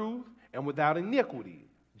God of truth and without iniquity.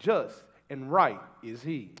 Just and right is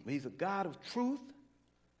he. He's a God of truth,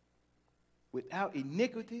 without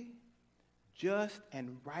iniquity. Just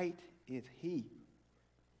and right is he.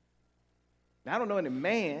 Now, I don't know any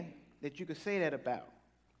man that you could say that about.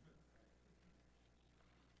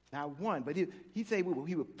 Not one, but he said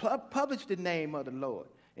he would publish the name of the Lord.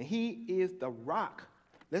 And he is the rock.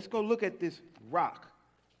 Let's go look at this rock.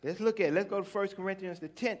 Let's go to 1 Corinthians, the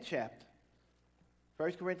 10th chapter.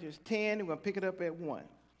 1 Corinthians 10, we're going to pick it up at 1.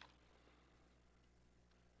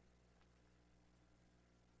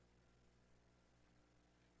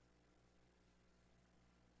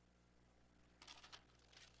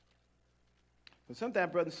 But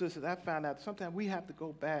sometimes, brothers and sisters, I found out sometimes we have to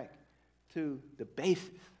go back to the basis.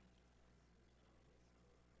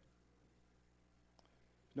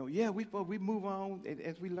 No, yeah, we move on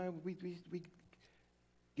as we learn. We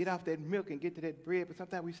get off that milk and get to that bread, but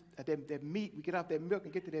sometimes that meat, we get off that milk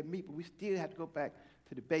and get to that meat, but we still have to go back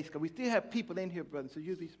to the basics. We still have people in here, brothers, so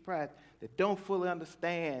you'll be surprised, that don't fully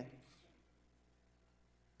understand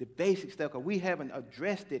the basic stuff because we haven't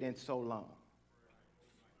addressed it in so long.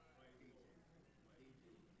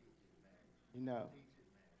 You know,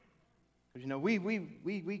 because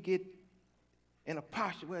we get in a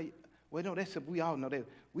posture where, well, no, that's we all know that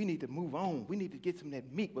we need to move on. We need to get some of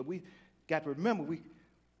that meat, but we got to remember we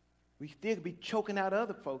still be choking out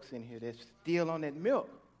other folks in here that's still on that milk.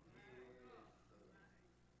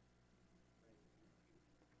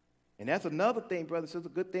 And that's another thing, brothers. It's a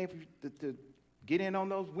good thing for you to get in on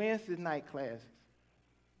those Wednesday night classes.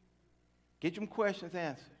 Get your questions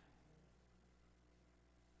answered.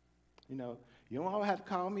 You know, you don't always have to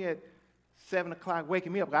call me at 7 o'clock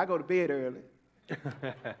waking me up. I go to bed early.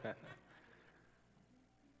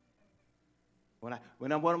 What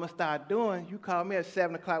I'm going to start doing, you call me at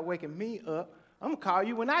 7 o'clock waking me up, I'm going to call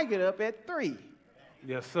you when I get up at 3.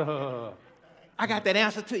 Yes, sir. I got that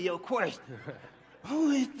answer to your question.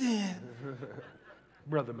 Who is this?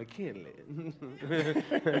 Brother McKinley.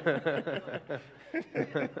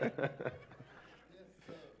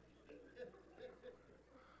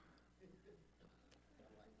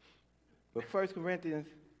 But 1 Corinthians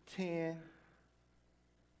 10,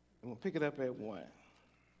 I'm going to pick it up at 1.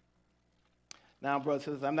 Now, brothers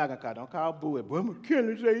and sisters, I'm not going to call. Don't call Boo. Brother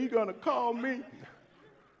McKinley say he's going to call me.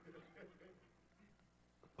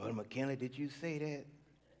 Brother McKinley, did you say that?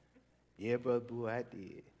 Yeah, Brother Boo, I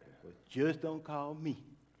did. But just don't call me.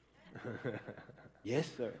 Yes,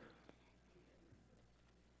 sir.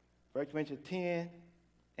 1 Corinthians 10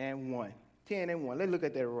 and 1. 10 and 1. Let's look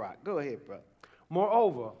at that rock. Go ahead, brother.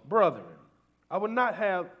 Moreover, brethren, I would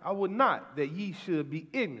not that ye should be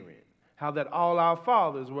ignorant, how that all our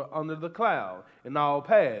fathers were under the cloud, and all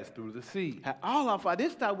passed through the sea. All our fathers.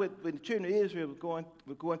 This started when the children of Israel were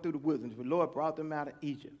going through the wilderness. The Lord brought them out of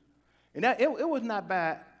Egypt. And it was not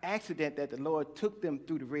by accident that the Lord took them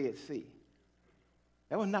through the Red Sea.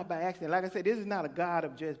 That was not by accident. Like I said, this is not a God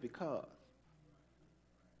of just because.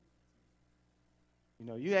 You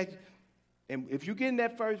know, and if you get in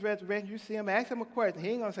that first resurrection, you see him, ask him a question. He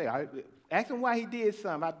ain't going to say, ask him why he did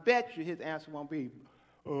something. I bet you his answer won't be,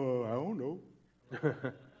 I don't know.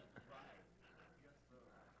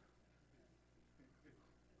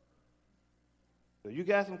 So you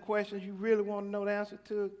got some questions you really want to know the answer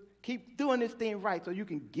to? Keep doing this thing right so you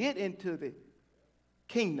can get into the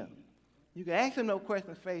kingdom. You can ask him no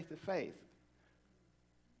questions face to face.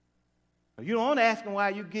 You don't want to ask him why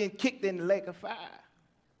you're getting kicked in the lake of fire.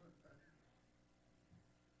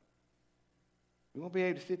 You won't be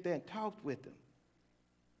able to sit there and talk with them.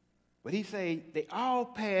 But he said they all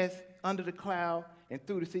passed under the cloud and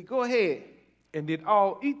through the sea. Go ahead. And did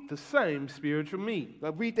all eat the same spiritual meat.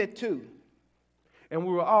 But read that too. And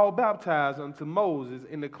we were all baptized unto Moses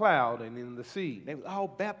in the cloud and in the sea. They were all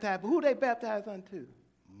baptized. But who they baptized unto?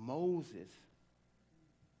 Moses.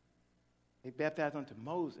 They baptized unto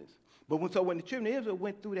Moses. But when the children of Israel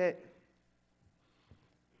went through that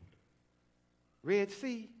Red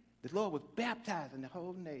Sea, the Lord was baptizing the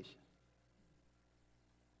whole nation.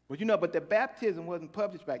 But the baptism wasn't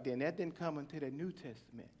published back then. That didn't come until the New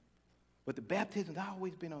Testament. But the baptism's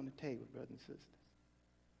always been on the table, brothers and sisters.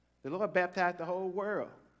 The Lord baptized the whole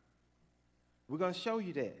world. We're going to show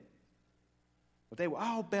you that. But they were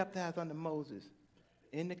all baptized under Moses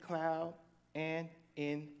in the cloud and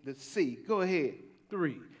in the sea. Go ahead.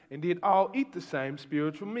 3. And did all eat the same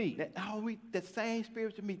spiritual meat. They all eat the same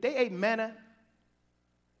spiritual meat. They ate manna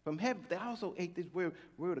from heaven. They also ate this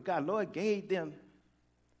word of God. Lord gave them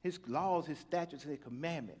his laws, his statutes, and his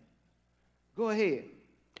commandments. Go ahead.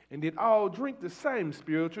 And did all drink the same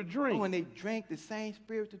spiritual drink. Oh, and they drank the same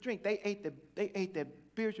spiritual drink. They ate that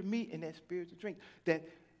spiritual meat and that spiritual drink. That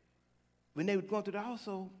when they were going through the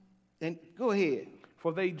also, and go ahead.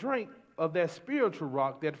 For they drank of that spiritual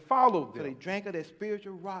rock that followed them. So they drank of that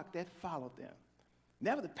spiritual rock that followed them.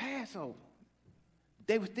 That was the Passover.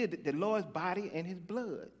 They were still the Lord's body and his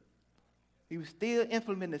blood. He was still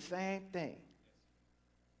implementing the same thing.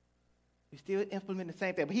 He still implementing the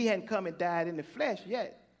same thing. But he hadn't come and died in the flesh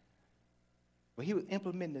yet. But he was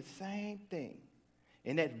implementing the same thing.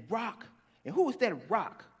 And that rock, and who was that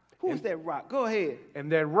rock? Who was that rock? Go ahead. And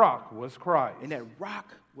that rock was Christ. And that rock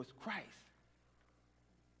was Christ.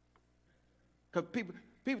 Because people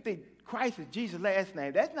think Christ is Jesus' last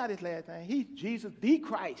name. That's not his last name. He's Jesus, the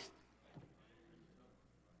Christ.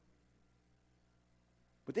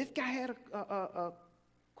 But this guy had a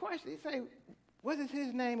question. He said, what is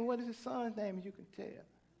his name and what is his son's name, as you can tell?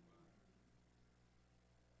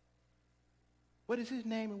 What is his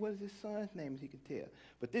name and what is his son's name, as he could tell.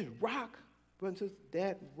 But this rock, brothers and sisters,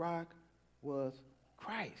 that rock was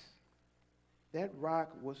Christ. That rock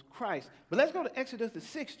was Christ. But let's go to Exodus, the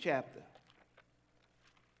 6th chapter.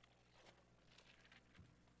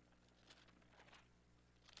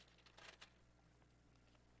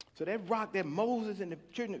 So that rock that Moses and the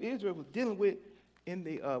children of Israel was dealing with in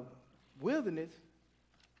the wilderness,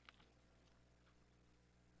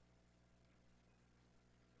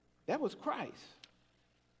 that was Christ.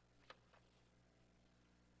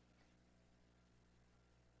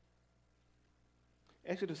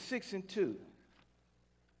 Exodus 6 and 2.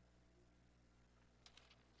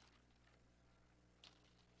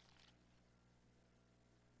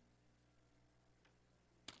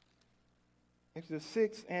 Exodus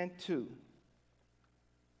 6 and 2.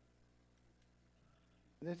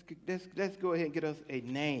 Let's go ahead and get us a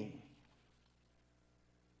name.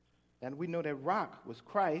 And we know that rock was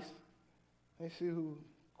Christ. Let's see who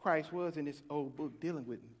Christ was in this old book dealing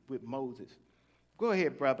with Moses. Go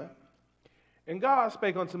ahead, brother. And God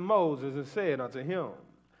spake unto Moses and said unto him,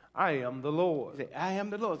 I am the Lord. He said, I am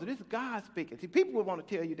the Lord. So this is God speaking. See, people would want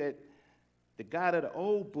to tell you that the God of the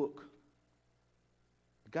old book,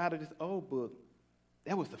 the God of this old book,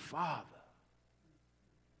 that was the Father.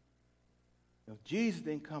 You know, Jesus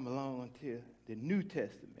didn't come along until the New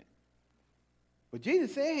Testament. But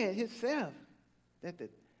Jesus said himself that the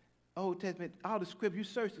Old Testament, all the scriptures, you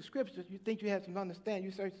search the scriptures, you think you have some understanding,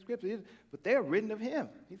 you search the scriptures, but they're written of him.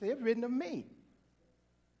 He said, it's written of me.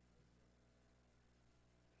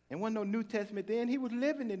 And wasn't no New Testament then. He was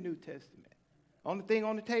living the New Testament. Only thing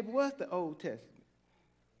on the table was the Old Testament.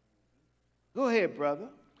 Go ahead, brother.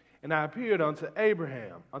 And I appeared unto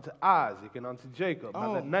Abraham, unto Isaac, and unto Jacob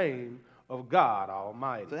by the name of God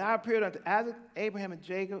Almighty. So I appeared unto Isaac, Abraham, and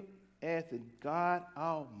Jacob as the God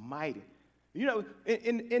Almighty. You know,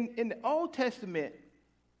 in the Old Testament,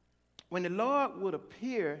 when the Lord would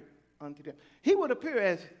appear unto them, he would appear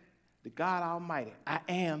as the God Almighty. I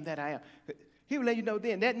am that I am. He would let you know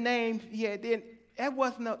then, that name he had then, that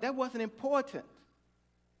wasn't important.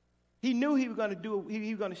 He knew he was going to do it,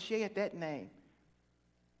 he was going to share that name.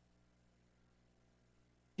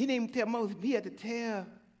 He didn't even tell Moses, he had to tell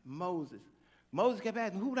Moses. Moses kept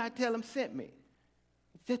asking, who did I tell him sent me?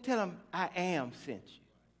 Just tell him, I am sent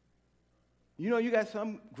you. You know, you got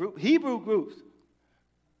some Hebrew groups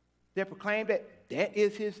that proclaim that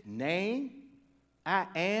is his name, I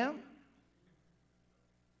am.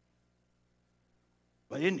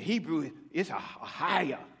 But in Hebrew, it's a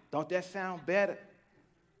higher. Don't that sound better?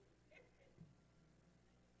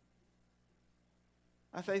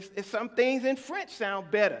 I say, some things in French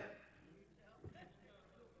sound better.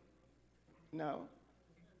 No.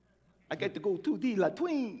 I get to go to the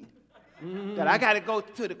latrine. That I got to go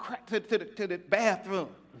to the bathroom.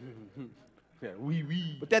 Yeah, oui,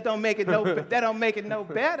 oui. But that don't make it no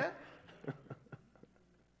better.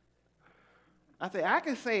 I say, I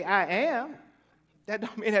can say I am. That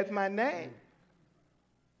don't mean that's my name.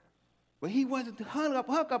 But he wasn't hung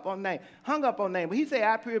up on name. But he said,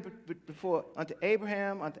 I appeared before unto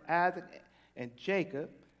Abraham, unto Isaac, and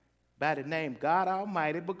Jacob by the name God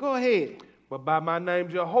Almighty. But go ahead. But by my name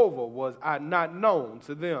Jehovah was I not known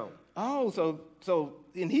to them. Oh, so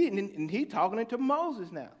he talking to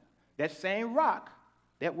Moses now. That same rock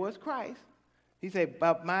that was Christ. He said,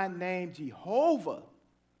 by my name Jehovah,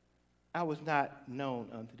 I was not known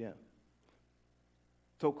unto them.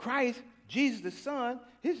 So Christ, Jesus the Son,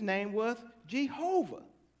 his name was Jehovah.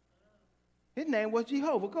 His name was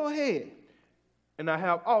Jehovah. Go ahead. And I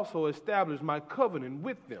have also established my covenant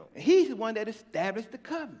with them. And he's the one that established the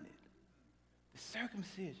covenant. The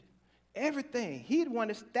circumcision. Everything. He's the one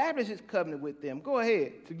that established his covenant with them. Go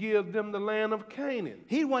ahead. To give them the land of Canaan.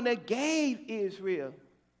 He's the one that gave Israel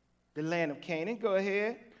the land of Canaan. Go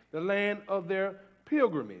ahead. The land of their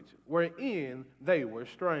pilgrimage, wherein they were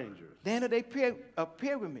strangers. Land of their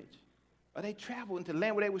pilgrimage. Or they traveled into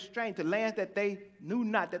land where they were strangers, to lands that they knew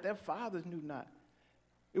not, that their fathers knew not.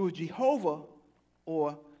 It was Jehovah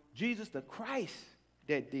or Jesus the Christ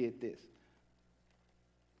that did this.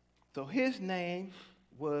 So his name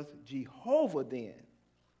was Jehovah then.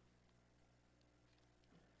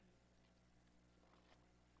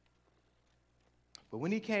 But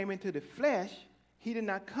when he came into the flesh, he did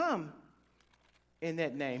not come in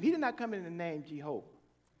that name. He did not come in the name Jehovah.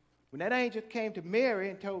 When that angel came to Mary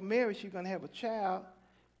and told Mary she was going to have a child,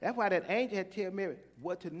 that's why that angel had to tell Mary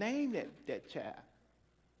what to name that child.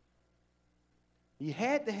 He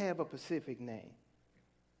had to have a specific name.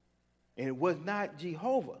 And it was not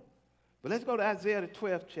Jehovah. But let's go to Isaiah the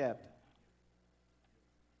 12th chapter.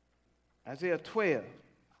 Isaiah 12.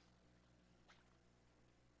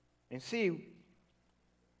 And see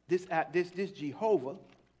this Jehovah,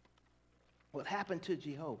 what happened to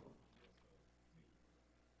Jehovah?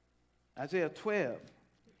 Isaiah 12.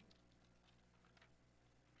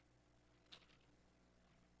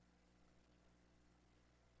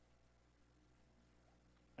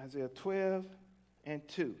 Isaiah 12 and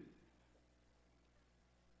 2.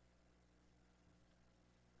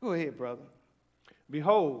 Go ahead, brother.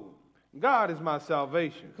 Behold, God is my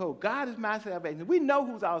salvation. Behold, God is my salvation. We know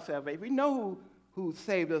who's our salvation. We know who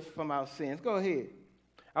saved us from our sins. Go ahead.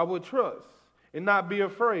 I will trust and not be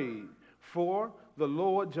afraid, for the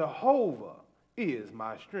Lord Jehovah is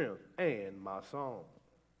my strength and my song.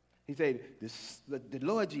 He said, the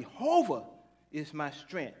Lord Jehovah is my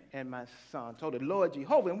strength and my song. So the Lord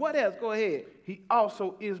Jehovah. And what else? Go ahead. He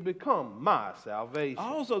also is become my salvation.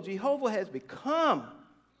 Also, Jehovah has become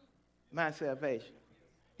my salvation.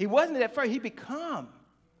 He wasn't at first. He become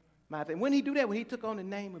my salvation. When he do that? When he took on the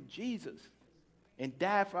name of Jesus and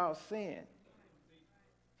died for our sin.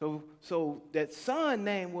 So that son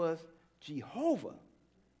name was Jehovah.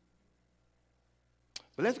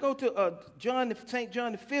 But let's go to St.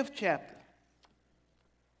 John, the 5th chapter.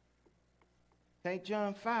 St.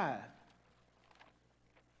 John 5.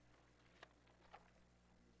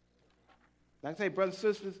 Like I say, brothers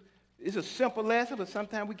and sisters, it's a simple lesson, but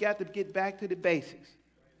sometimes we got to get back to the basics.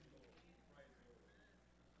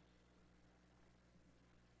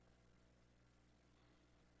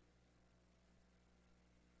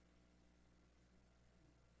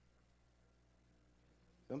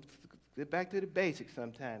 Get back to the basics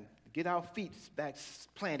sometimes. Get our feet back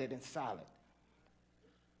planted and solid.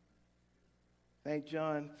 St.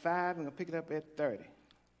 John 5, I'm going to pick it up at 30.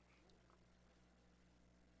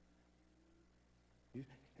 And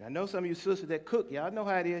I know some of you sisters that cook, y'all know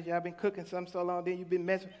how it is. Y'all been cooking something so long, then you've been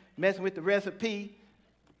messing with the recipe.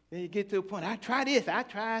 Then you get to a point, I try this, I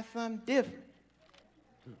try something different.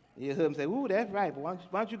 You hear them say, ooh, that's right, but why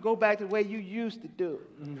don't you go back to the way you used to do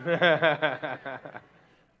it?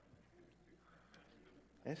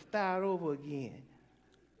 And start over again.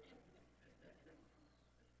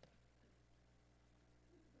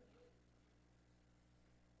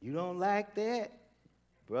 You don't like that,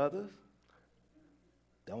 brothers?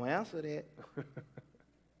 Don't answer that.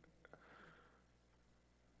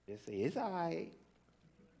 Just say, it's all right.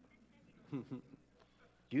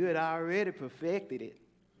 You had already perfected it.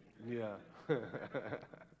 Yeah.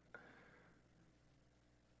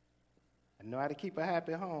 I know how to keep a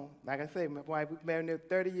happy home. Like I say, my wife, we've been married nearly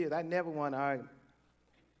 30 years. I never want to argue.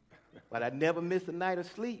 But I never miss a night of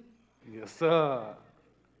sleep. Yes, sir.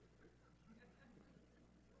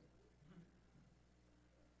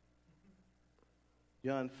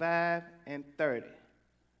 John 5 and 30.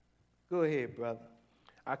 Go ahead, brother.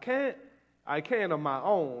 I can't of my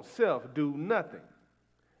own self do nothing.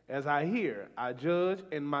 As I hear, I judge,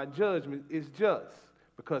 and my judgment is just,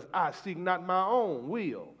 because I seek not my own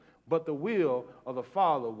will, but the will of the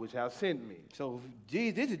Father which has sent me. So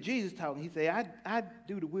this is Jesus talking. He said, I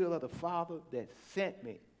do the will of the Father that sent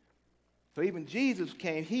me. So even Jesus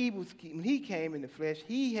came, when he came in the flesh,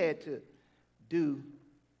 he had to do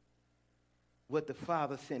what the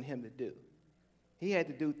Father sent him to do. He had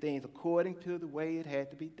to do things according to the way it had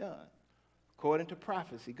to be done, according to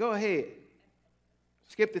prophecy. Go ahead.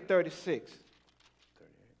 Skip to 36.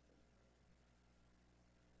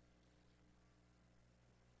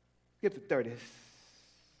 Skip to 30.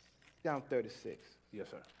 Down 36. Yes,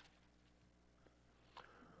 sir.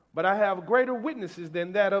 But I have greater witnesses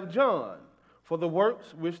than that of John, for the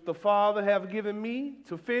works which the Father hath given me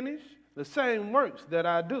to finish, the same works that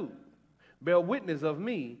I do, bear witness of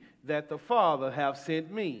me that the Father hath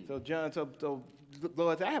sent me. So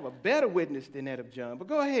Lord, I have a better witness than that of John, but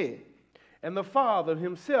go ahead. And the Father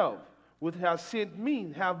himself, which hath sent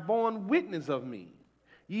me, hath borne witness of me.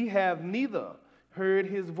 Ye have neither heard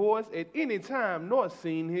his voice at any time, nor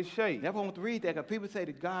seen his shape. Never want to read that, because people say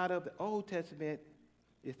the God of the Old Testament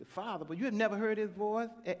is the Father, but you have never heard his voice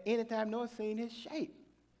at any time, nor seen his shape.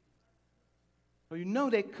 So you know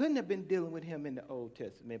they couldn't have been dealing with him in the Old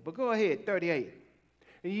Testament. But go ahead, 38.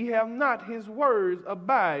 And ye have not his words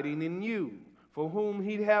abiding in you, for whom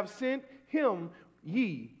he hath sent him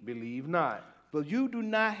ye believe not. But you do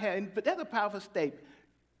not have, but that's a powerful statement.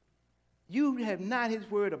 You have not his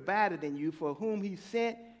word abided in you, for whom he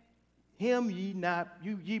sent him ye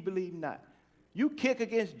believe not. You kick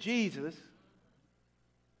against Jesus.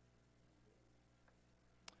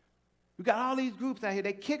 We got all these groups out here,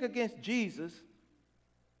 they kick against Jesus.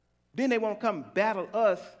 Then they want to come battle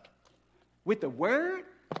us with the word.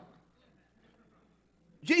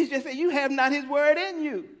 Jesus just said, you have not his word in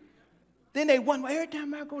you. Then they wonder, every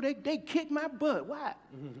time I go, they kick my butt. Why?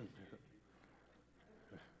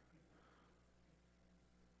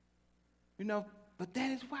 But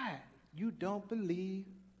that is why you don't believe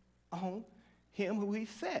on him who he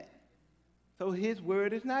sent. So his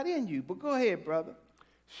word is not in you. But go ahead, brother.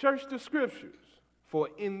 Search the scriptures, for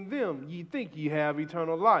in them ye think ye have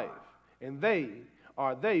eternal life, and they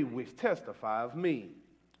are they which testify of me.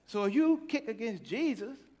 So if you kick against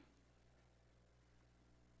Jesus,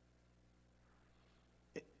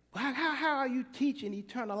 how are you teaching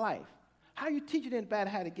eternal life? How are you teaching anybody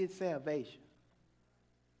how to get salvation?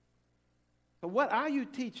 So what are you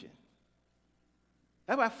teaching?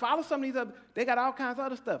 That's why I follow some of these other, they got all kinds of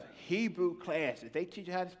other stuff. Hebrew classes. They teach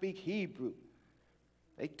you how to speak Hebrew.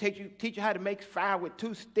 They teach you how to make fire with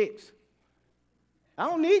 2 sticks. I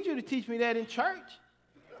don't need you to teach me that in church.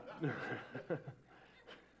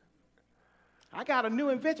 I got a new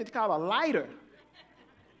invention. It's called a lighter.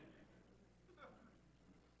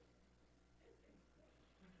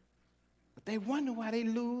 But they wonder why they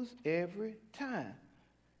lose every time.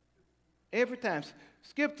 Every time.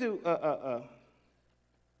 Skip to,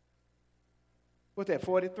 what's that,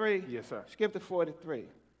 43? Yes, sir. Skip to 43.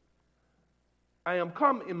 I am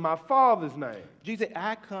come in my Father's name. Jesus said,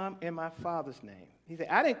 I come in my Father's name. He said,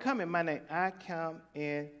 I didn't come in my name. I come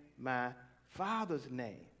in my Father's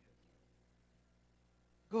name.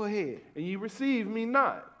 Go ahead. And ye receive me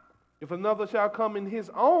not. If another shall come in his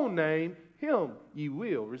own name, him ye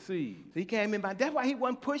will receive. So he came in by, that's why he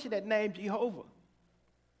wasn't pushing that name Jehovah.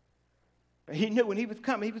 He knew when he was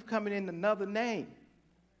coming in another name.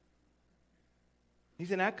 He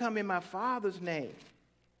said, I come in my Father's name.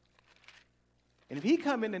 And if he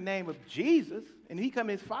come in the name of Jesus, and he come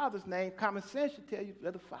in his Father's name, common sense should tell you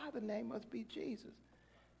that the Father's name must be Jesus.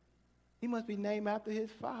 He must be named after his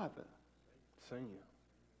Father. Senior.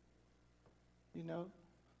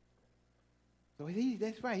 So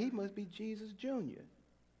that's right, he must be Jesus Jr.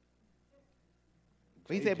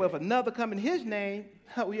 But he said, but if another come in his name,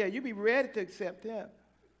 oh yeah, you be ready to accept him.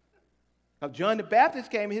 Now John the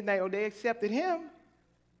Baptist came in his name, they accepted him.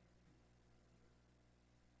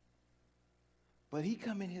 But he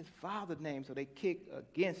come in his Father's name, so they kick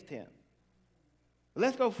against him.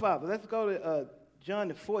 Let's go further. Let's go to John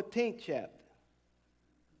the 14th chapter.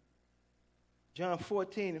 John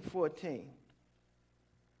 14 and 14.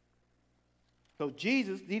 So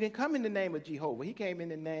Jesus, he didn't come in the name of Jehovah. He came in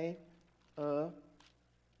the name of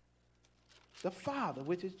the Father,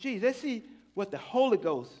 which is Jesus. Let's see what the Holy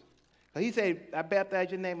Ghost. He said, I baptize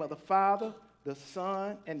you in the name of the Father, the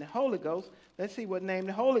Son, and the Holy Ghost. Let's see what name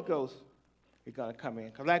the Holy Ghost is going to come in.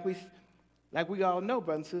 Because like we all know,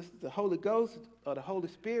 brothers and sisters, the Holy Ghost or the Holy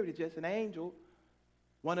Spirit is just an angel,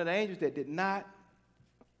 one of the angels that did not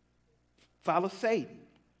follow Satan.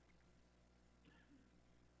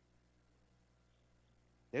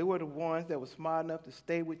 They were the ones that were smart enough to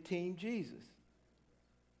stay with Team Jesus.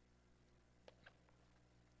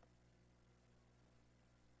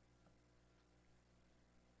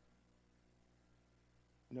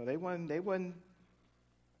 They wasn't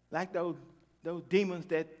like those demons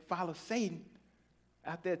that follow Satan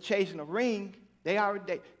out there chasing a ring. They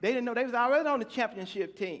didn't know they was already on the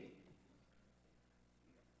championship team.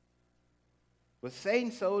 But Satan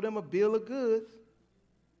sold them a bill of goods.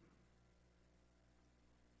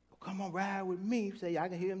 Come on, ride with me. Say, I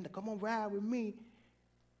can hear him. Come on, ride with me.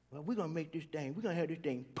 Well, we're going to make this thing. We're going to have this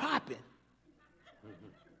thing popping.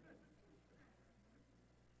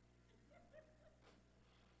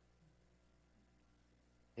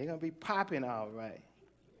 They're going to be popping all right.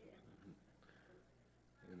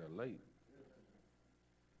 In the late.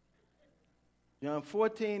 John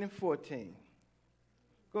 14 and 14.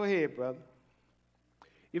 Go ahead, brother.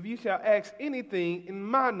 If you shall ask anything in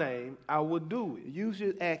my name, I will do it. You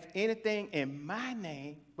should ask anything in my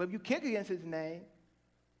name, but if you kick against his name,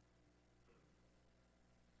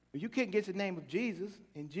 if you kick against the name of Jesus,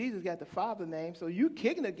 and Jesus got the Father's name, so you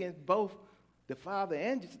kicking against both the Father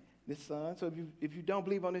and the Son. So if you don't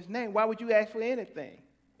believe on his name, why would you ask for anything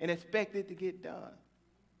and expect it to get done?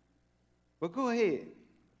 But go ahead.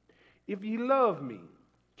 If you love me,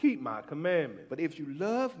 keep my commandments. But if you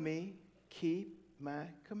love me, keep my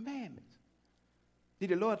commandments. See,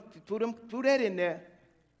 the Lord threw that in there.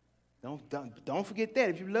 Don't forget that.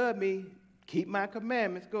 If you love me, keep my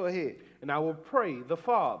commandments. Go ahead. And I will pray the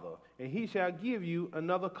Father, and he shall give you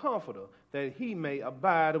another comforter, that he may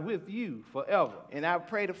abide with you forever. And I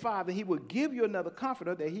pray the Father, he will give you another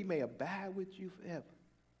comforter, that he may abide with you forever.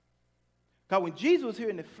 Because when Jesus was here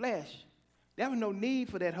in the flesh, there was no need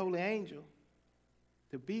for that holy angel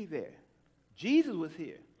to be there. Jesus was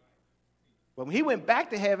here. But when he went back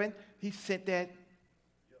to heaven, he sent that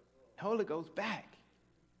Holy Ghost back.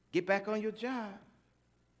 Get back on your job.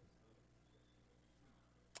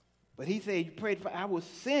 But he said, you prayed for, I was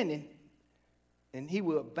sending and he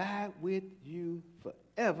will abide with you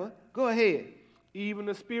forever. Go ahead. Even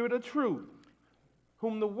the Spirit of truth,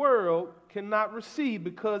 whom the world cannot receive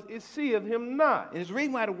because it seeth him not. And it's the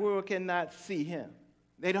reason why the world cannot see him.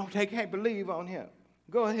 They can't believe on him.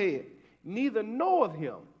 Go ahead. Neither knoweth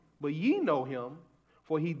him, but ye know him,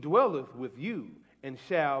 for he dwelleth with you and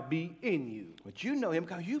shall be in you. But you know him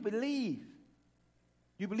because you believe.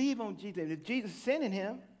 You believe on Jesus. If Jesus is sending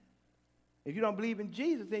him, if you don't believe in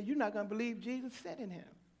Jesus, then you're not going to believe Jesus sending him.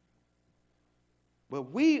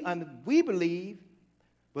 But we believe,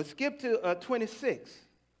 but skip to 26.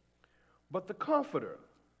 But the Comforter,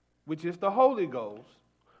 which is the Holy Ghost,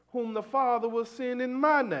 whom the Father will send in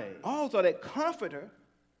my name. Also, that Comforter,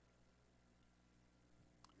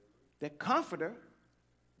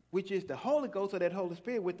 which is the Holy Ghost or that Holy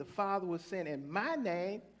Spirit, which the Father will send in my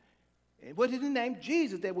name. And what is the name?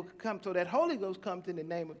 Jesus, that will come. So that Holy Ghost comes in the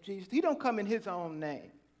name of Jesus. He don't come in his own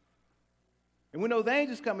name. And when those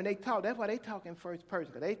angels come and they talk, that's why they talk in first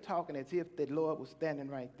person, because they talking as if the Lord was standing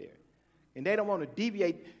right there. And they don't want to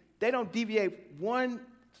deviate. They don't deviate one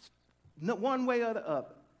way or the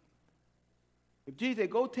other. If Jesus said,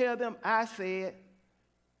 go tell them I said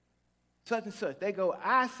such and such. They go,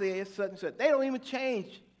 I said such and such. They don't even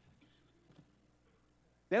change.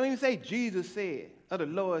 They don't even say Jesus said or the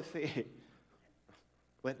Lord said.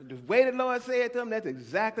 But the way the Lord said to them, that's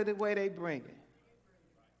exactly the way they bring it.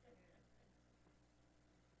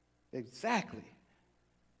 Exactly.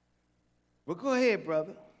 Well, go ahead,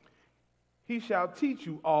 brother. He shall teach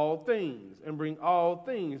you all things and bring all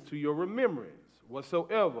things to your remembrance,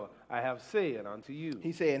 whatsoever I have said unto you.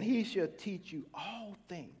 He said, and he shall teach you all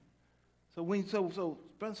things. So brothers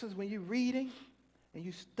and sisters, when you're reading and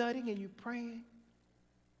you're studying and you're praying,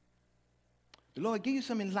 the Lord give you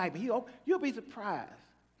some enlightenment. You'll be surprised.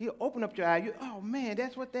 He'll open up your eyes. Oh man,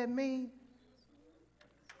 that's what that means.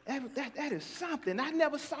 That is something. I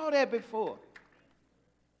never saw that before.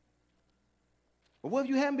 But what if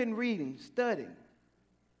you haven't been reading, studying?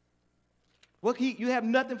 You have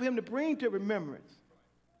nothing for him to bring to remembrance.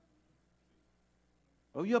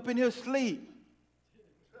 Or you up in here asleep.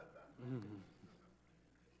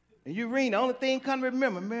 And you read, the only thing come to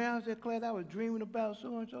remember, man, I was at class, I was dreaming about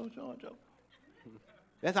so-and-so, so-and-so.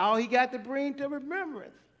 That's all he got to bring to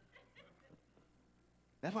remembrance.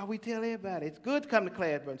 That's why we tell everybody, it's good to come to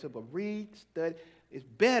class, brother, but read, study. It's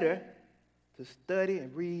better to study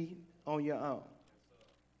and read on your own.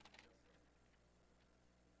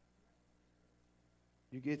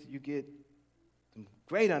 You get some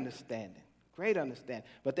great understanding.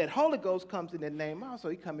 But that Holy Ghost comes in the name also.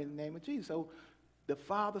 He comes in the name of Jesus. So the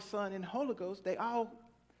Father, Son, and Holy Ghost, they all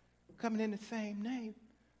coming in the same name.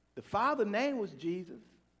 The Father's name was Jesus.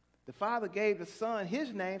 The Father gave the Son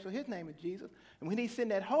his name, so his name is Jesus. And when he sent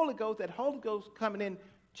that Holy Ghost coming in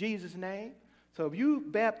Jesus' name. So if you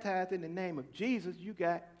baptized in the name of Jesus, you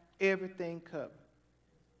got everything covered.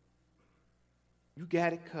 You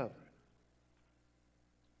got it covered.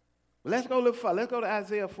 Well, let's go a little far. Let's go to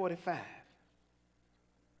Isaiah 45.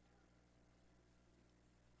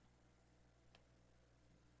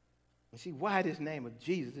 And see why this name of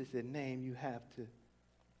Jesus is the name you have to.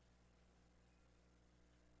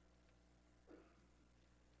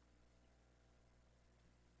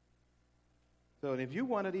 So if you're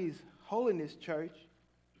one of these holiness church,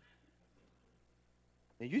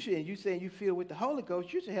 and you saying you feel with the Holy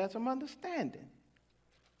Ghost, you should have some understanding.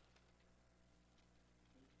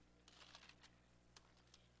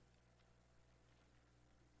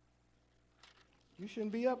 You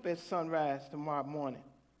shouldn't be up at sunrise tomorrow morning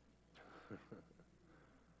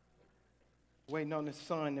waiting on the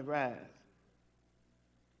sun to rise.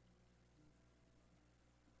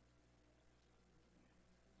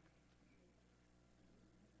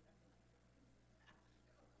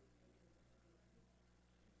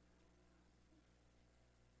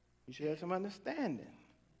 You should have some understanding.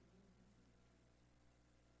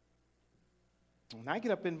 When I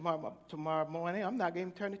get up tomorrow morning, I'm not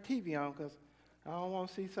going to turn the TV on because I don't want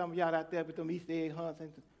to see some of y'all out there with them Easter egg hunts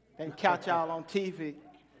and catch y'all on TV.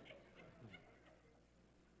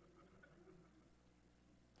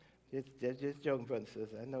 Just joking, brothers and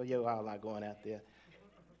sisters. I know you all are going out there.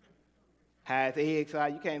 Hide the eggs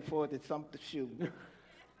out. You can't afford to something to shoot.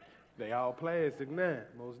 They all plastic now,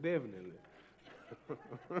 most definitely.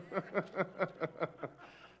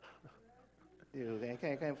 They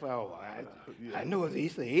can't afford. I know it's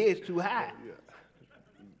Easter eggs too high. Yeah.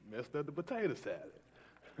 Messed up the potato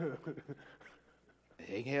salad.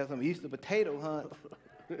 They can have some Easter potato hunts.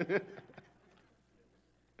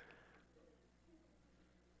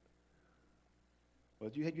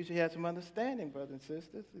 But you should have some understanding, brothers and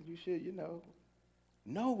sisters. You should,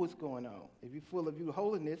 know what's going on. If you're full of your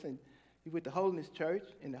holiness and you're with the holiness church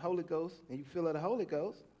and the Holy Ghost and you feel of the Holy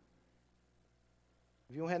Ghost,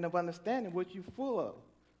 if you don't have no understanding what you're full of.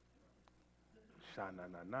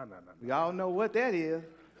 We all know what that is.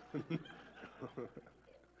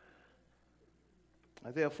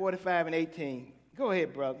 Isaiah 45:18. Go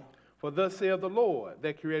ahead, brother. For thus saith the Lord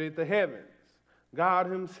that created the heavens, God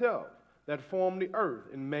himself that formed the earth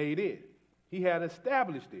and made it. He had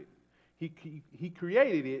established it. He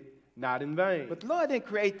created it not in vain. But the Lord didn't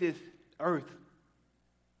create this earth.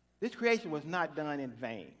 This creation was not done in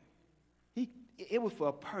vain. It was for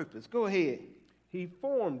a purpose. Go ahead. He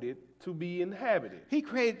formed it to be inhabited. He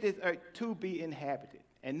created this earth to be inhabited,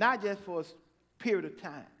 and not just for a period of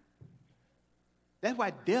time. That's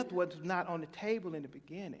why death was not on the table in the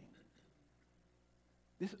beginning.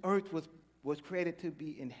 This earth was created to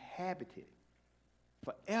be inhabited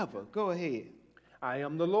forever. Go ahead. I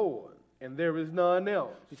am the Lord, and there is none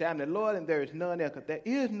else. He said, I'm the Lord, and there is none else, because there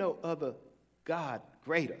is no other God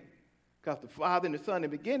greater. Because the Father and the Son in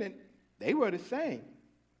the beginning, they were the same.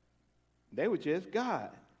 They were just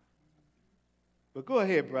God. But go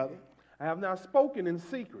ahead, brother. I have not spoken in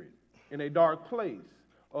secret in a dark place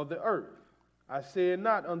of the earth. I said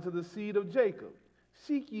not unto the seed of Jacob,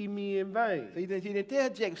 seek ye me in vain. So he didn't tell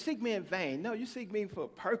Jacob, seek me in vain. No, you seek me for a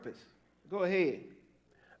purpose. Go ahead.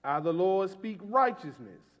 I, the Lord, speak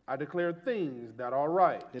righteousness. I declare things that are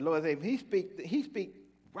right. The Lord said, he speak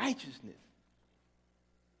righteousness.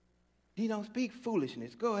 He don't speak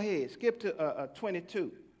foolishness. Go ahead. Skip to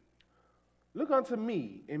 22. Look unto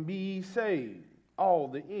me and be ye saved, all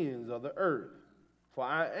the ends of the earth. For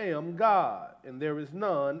I am God, and there is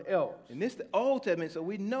none else. And this is the Old Testament, so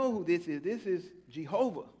we know who this is. This is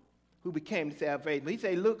Jehovah who became the salvation. But he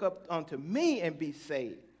said, look up unto me and be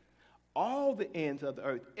saved, all the ends of the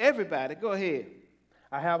earth. Everybody, go ahead.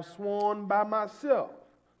 I have sworn by myself.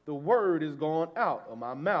 The word is gone out of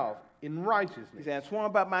my mouth in righteousness. He said, I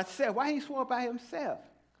sworn by myself. Why he swore by himself?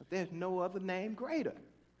 Because there's no other name greater.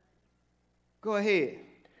 Go ahead.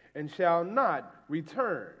 And shall not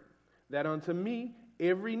return, that unto me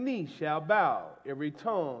every knee shall bow, every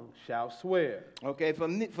tongue shall swear. Okay,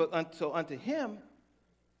 so unto him,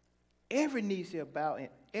 every knee shall bow, and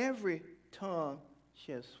every tongue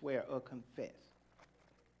shall swear or confess.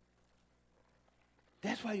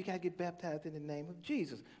 That's why you got to get baptized in the name of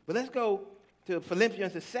Jesus. But let's go to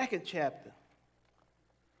Philippians, the 2nd chapter.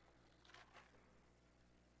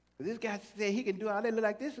 This guy said he can do all that. Look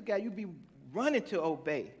like this guy you be running to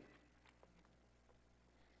obey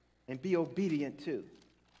and be obedient to.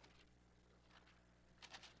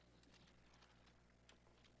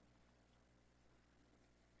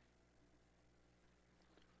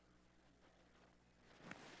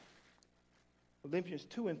 Philippians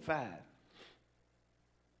 2 and 5.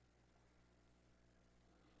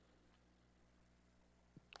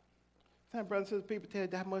 Some brothers and sisters, people tell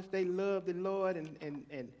you how much they love the Lord and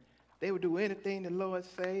they would do anything the Lord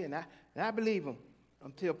say, and I believe them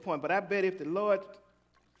until a point. But I bet if the Lord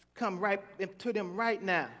come right to them right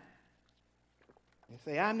now and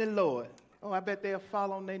say, I'm the Lord, oh, I bet they'll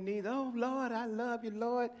fall on their knees. Oh, Lord, I love you,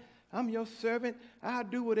 Lord. I'm your servant. I'll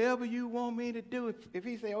do whatever you want me to do. If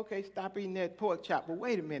he say, okay, stop eating that pork chop. Well,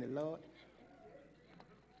 wait a minute, Lord.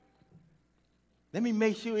 Let me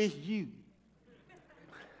make sure it's you.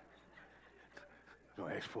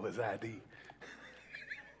 Don't ask for his ID.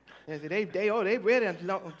 They ready as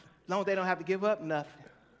long as they don't have to give up nothing.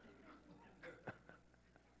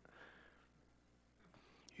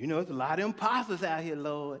 You know, there's a lot of imposters out here,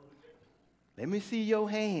 Lord. Let me see your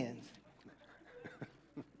hands.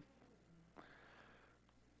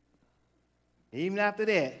 Even after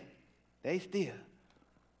that, they still.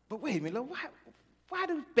 But wait a minute, Lord, why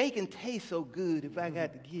does bacon taste so good if I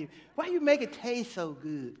got to give? Why you make it taste so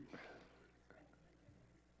good?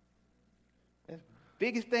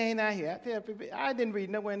 Biggest thing out here. I tell people, I didn't read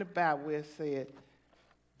nowhere in the Bible where it said,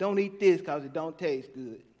 don't eat this because it don't taste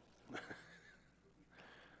good.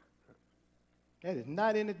 That is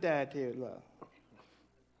not in the dietary law.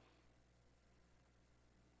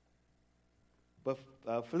 But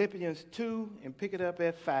Philippians 2, and pick it up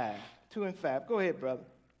at 5. 2 and 5. Go ahead, brother.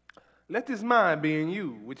 Let this mind be in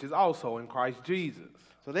you, which is also in Christ Jesus.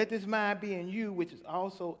 So let this mind be in you, which is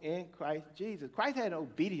also in Christ Jesus. Christ had an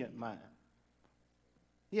obedient mind.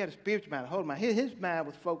 He had a spiritual mind, a holy mind. His mind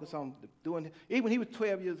was focused on doing, even when he was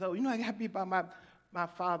 12 years old, you know, I got to be about my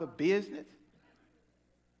father's business.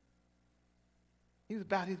 He was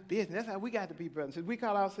about his business. That's how we got to be, brothers. If we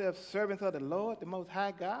call ourselves servants of the Lord, the Most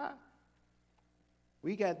High God,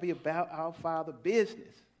 we got to be about our Father's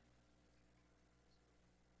business.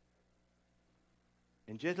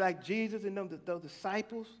 And just like Jesus and those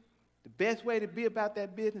disciples, the best way to be about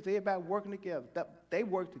that business is about working together. They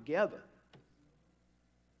work together.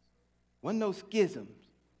 Wasn't no schisms.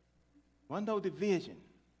 Wasn't no division.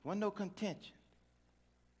 Wasn't no contention.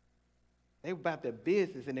 They were about their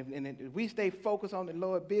business. And if we stay focused on the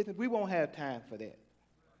Lord's business, we won't have time for that.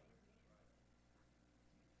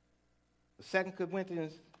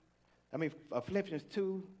 Philippians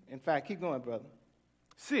 2, in fact, keep going, brother.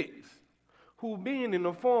 6, who being in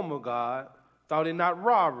the form of God, thought it not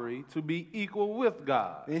robbery to be equal with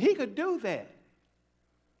God. And he could do that.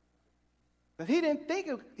 But he didn't think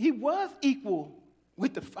he was equal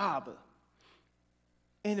with the Father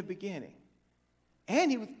in the beginning.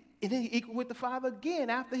 And then he equal with the Father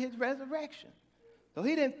again after his resurrection. So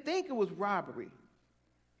he didn't think it was robbery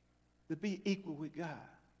to be equal with God.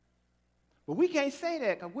 But we can't say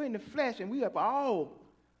that because we're in the flesh and we have all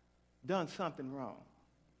done something wrong.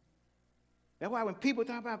 That's why when people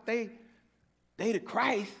talk about they the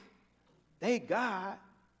Christ, they God,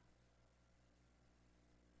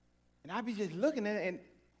 and I be just looking at it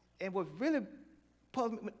and what's really,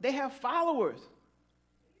 they have followers.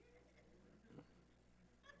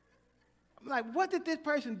 I'm like, what did this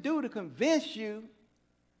person do to convince you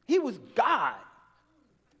he was God?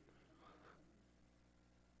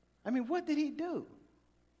 I mean, what did he do?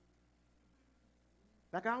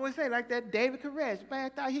 Like I always say, like that David Koresh, man, I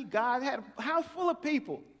thought God had a house full of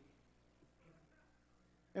people.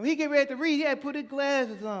 And when he get ready to read, he had to put his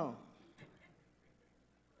glasses on.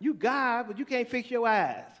 You God, but you can't fix your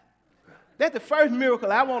eyes. That's the first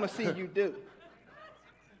miracle I want to see you do.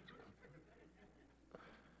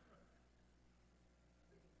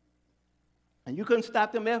 And you couldn't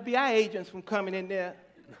stop them FBI agents from coming in there.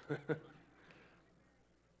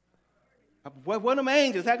 What them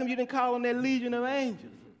angels? How come you didn't call them that legion of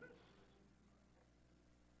angels?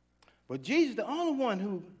 But Jesus, the only one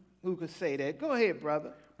who could say that. Go ahead,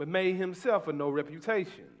 brother. But made himself of no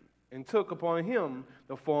reputation, and took upon him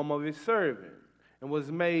the form of his servant, and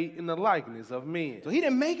was made in the likeness of men. So he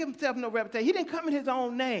didn't make himself no reputation. He didn't come in his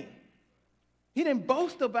own name. He didn't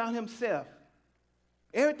boast about himself.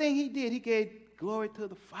 Everything he did, he gave glory to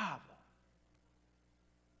the Father.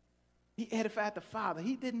 He edified the Father.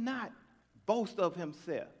 He did not boast of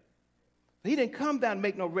himself. He didn't come down and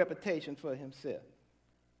make no reputation for himself.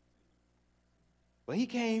 But he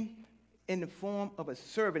came in the form of a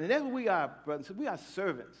servant. And that's what we are, brothers. We are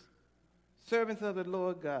servants. Servants of the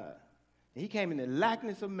Lord God. And he came in the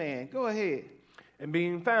likeness of man. Go ahead. And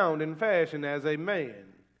being found in fashion as a man,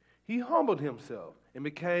 he humbled himself and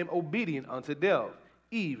became obedient unto death,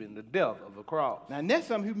 even the death of the cross. Now, and that's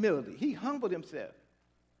some humility. He humbled himself.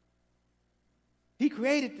 He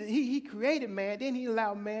created man, then he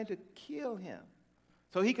allowed man to kill him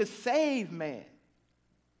so he could save man.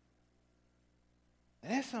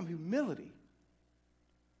 And that's some humility.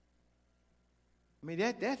 I mean,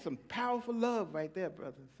 that's some powerful love right there,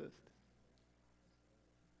 brothers and sisters.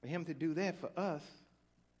 For him to do that for us.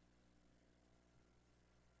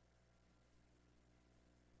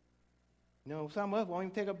 You know, some of us won't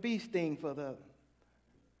even take a bee sting for the other.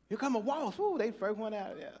 Here come a wasp. Ooh, they first one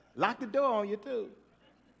out of there. Lock the door on you, too.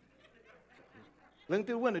 Looking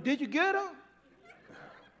through the window. Did you get him?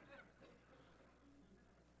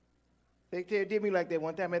 They did me like that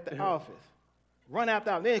one time at the office. Run out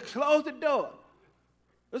the office. Then close the door.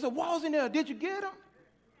 There's a wasp in there. Did you get him?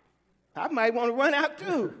 I might want to run out,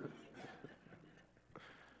 too.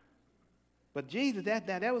 But Jesus,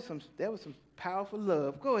 that was some powerful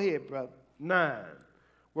love. Go ahead, brother. 9.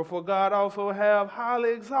 Wherefore God also have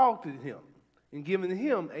highly exalted him, and given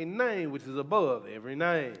him a name which is above every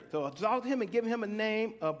name. So exalt him and give him a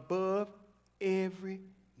name above every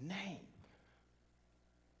name.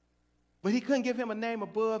 But he couldn't give him a name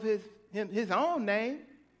above his own name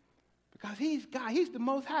because he's God. He's the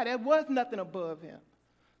Most High. There was nothing above him.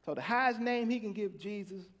 So the highest name he can give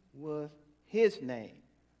Jesus was his name.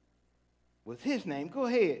 Was his name. Go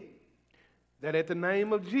ahead. That at the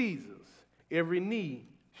name of Jesus, every knee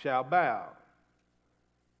shall bow.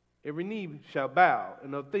 Every knee shall bow,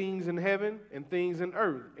 and of things in heaven, and things in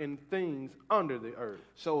earth, and things under the earth.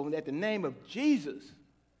 So at the name of Jesus,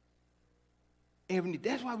 every knee,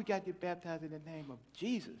 that's why we got to get baptized in the name of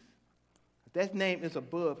Jesus. That name is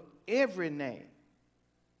above every name.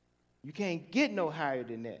 You can't get no higher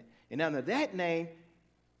than that. And under that name,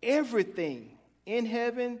 everything in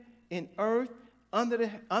heaven, in earth, under the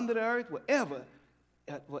earth, whatever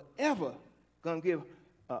going to give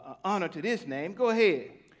honor to this name. Go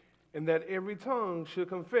ahead. And that every tongue should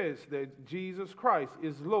confess that Jesus Christ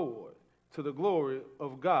is Lord, to the glory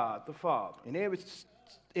of God the Father. And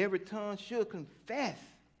every tongue should confess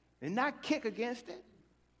and not kick against it.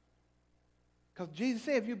 Because Jesus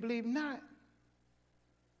said, if you believe not,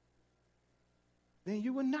 then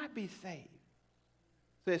you will not be saved.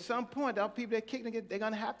 So at some point, all people that kick, they're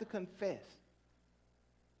going to have to confess.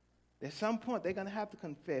 At some point, they're going to have to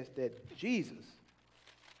confess that Jesus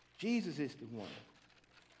is the one.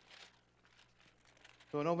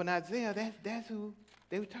 So over in Isaiah, that's who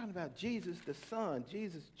they were talking about, Jesus the Son,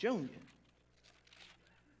 Jesus Jr.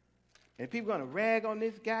 And people are going to rag on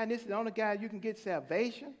this guy, and this is the only guy you can get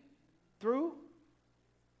salvation through.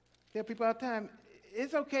 Tell people all the time,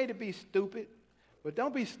 it's okay to be stupid, but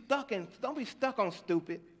don't be stuck on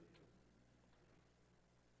stupid.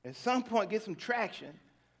 At some point, get some traction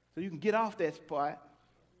so you can get off that spot.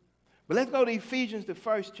 But let's go to Ephesians, the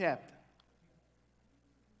 1st chapter.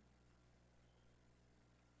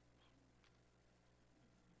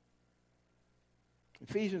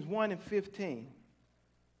 Ephesians 1 and 15.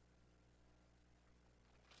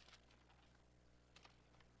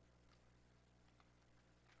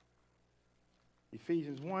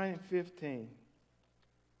 Ephesians 1 and 15.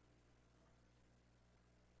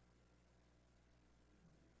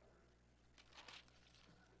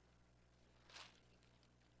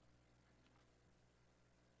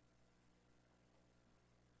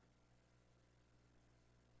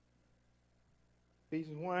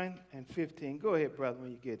 Ephesians 1 and 15. Go ahead, brother,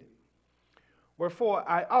 when you get it. Wherefore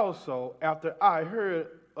I also, after I heard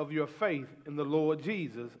of your faith in the Lord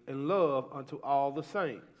Jesus and love unto all the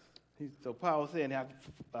saints. So Paul saying,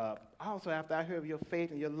 also after I heard of your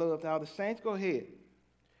faith and your love to all the saints, go ahead.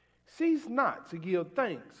 Cease not to give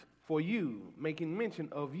thanks for you, making mention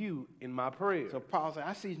of you in my prayer. So Paul said,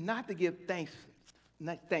 I cease not to give thanks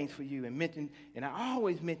for you, and I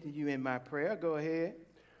always mention you in my prayer. Go ahead.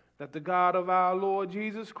 That the God of our Lord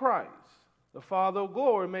Jesus Christ, the Father of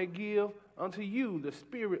glory, may give unto you the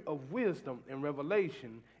spirit of wisdom and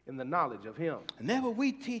revelation in the knowledge of him. And that's what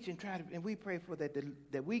we teach and we pray for,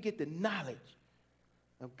 that we get the knowledge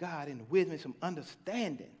of God and wisdom and some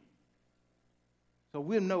understanding. So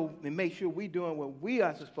we'll know and make sure we're doing what we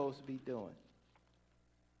are supposed to be doing.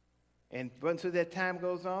 And until that time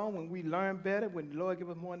goes on, when we learn better, when the Lord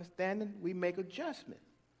gives us more understanding, we make adjustments.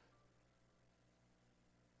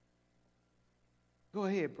 Go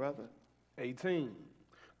ahead, brother. 18.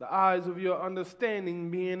 The eyes of your understanding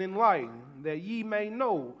being enlightened, that ye may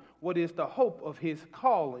know what is the hope of his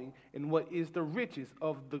calling, and what is the riches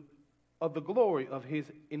of the glory of his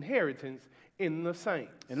inheritance in the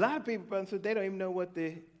saints. And a lot of people, brother, they don't even know what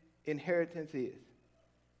the inheritance is,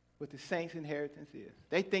 what the saints' inheritance is.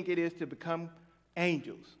 They think it is to become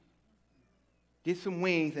angels, get some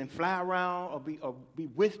wings and fly around, or be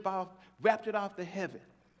whisked off, raptured off to heaven.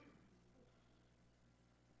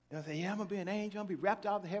 And I say, yeah, I'm going to be an angel. I'm going to be wrapped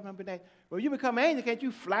out of heaven. I'm going to be well, you become an angel, can't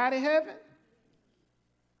you fly to heaven?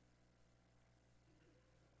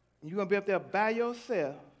 And you're going to be up there by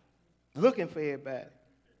yourself looking for everybody.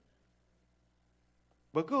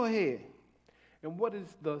 But go ahead. And what is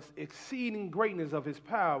the exceeding greatness of his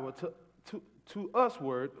power to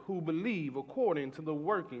usward who believe according to the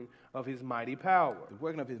working of his mighty power? The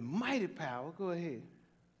working of his mighty power. Go ahead.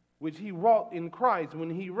 Which he wrought in Christ when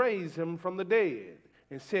he raised him from the dead,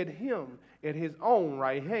 and set him at his own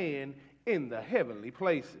right hand in the heavenly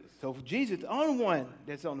places. So Jesus is the only one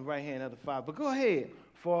that's on the right hand of the Father. But go ahead.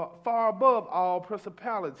 For far above all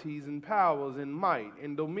principalities and powers and might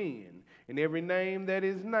and dominion, and every name that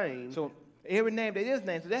is named. So every name that is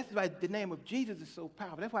named. So that's why the name of Jesus is so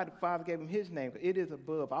powerful. That's why the Father gave him his name. It is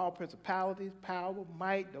above all principalities, power,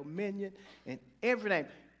 might, dominion, and every name.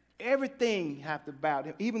 Everything have to bow to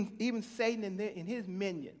him. Even Satan and his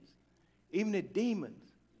minions. Even the demons.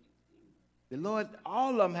 The Lord,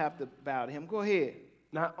 all of them have to bow to him. Go ahead.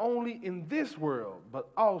 Not only in this world, but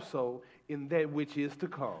also in that which is to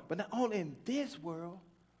come. But not only in this world,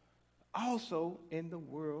 also in the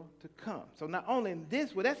world to come. So not only in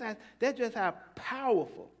this world, that's just how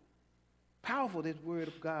powerful this word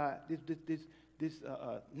of God, this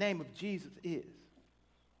name of Jesus is.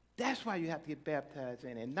 That's why you have to get baptized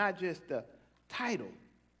in it, and not just the title.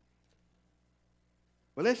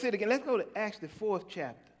 But let's say it again. Let's go to Acts, the 4th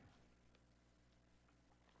chapter.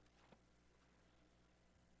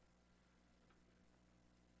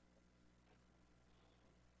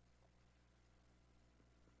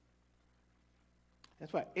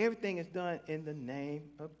 That's why everything is done in the name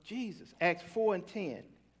of Jesus. Acts 4 and 10.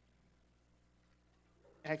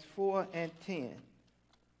 Acts 4 and 10.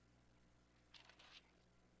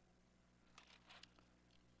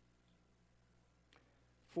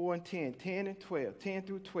 (4 and 10), 10 and 12, 10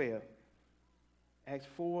 through 12. Acts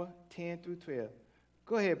 4, 10 through 12.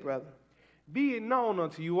 Go ahead, brother. Be it known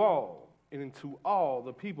unto you all, and unto all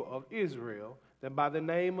the people of Israel, that by the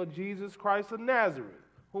name of Jesus Christ of Nazareth,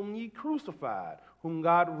 whom ye crucified, whom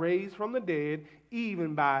God raised from the dead,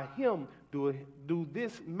 even by him do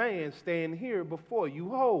this man stand here before you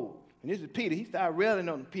whole. And this is Peter. He started railing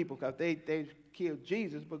on the people because they killed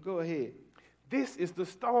Jesus, but go ahead. This is the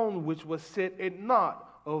stone which was set at naught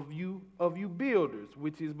of you builders,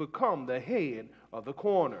 which is become the head of the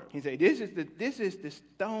corner. He said, this is the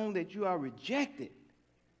stone that you are rejected.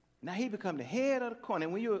 Now he become the head of the corner.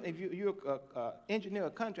 And when you're an engineer or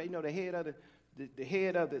contractor, you know the head of the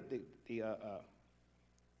head of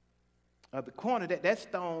the corner. That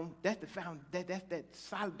stone, that's the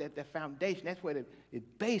foundation. That's what it's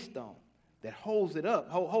based on. That holds it up,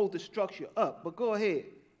 holds the structure up. But go ahead.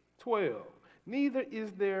 12. Neither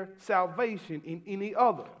is there salvation in any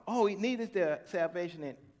other. Oh, neither is there salvation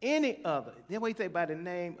in any other. Then what he say, by the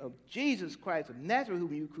name of Jesus Christ of Nazareth,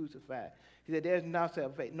 whom you crucified. He said, there's no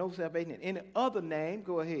salvation in any other name.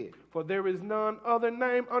 Go ahead. For there is none other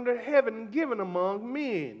name under heaven given among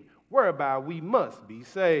men, whereby we must be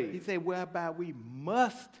saved. He said, whereby we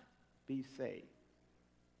must be saved.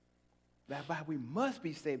 Whereby we must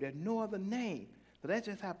be saved. There's no other name. So that's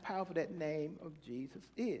just how powerful that name of Jesus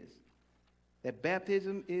is. That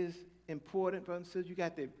baptism is important, brothers and sisters. You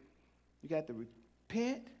got to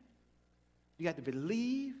repent, you got to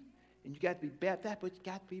believe, and you got to be baptized, but you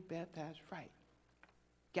got to be baptized right.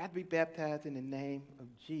 Got to be baptized in the name of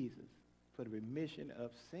Jesus for the remission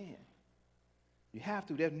of sin. You have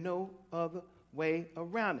to. There's no other way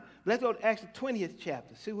around it. Let's go to Acts the 20th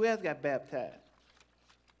chapter. See who else got baptized.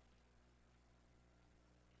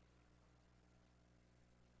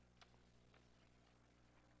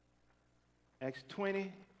 Acts 20, we're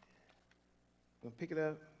going to pick it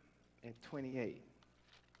up at 28.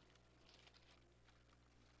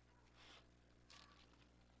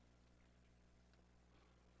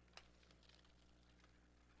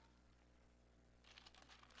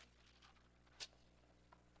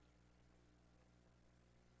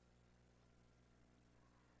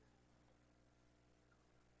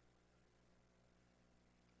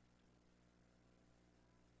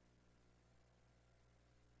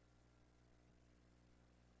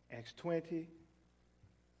 Acts 20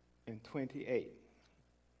 and 28.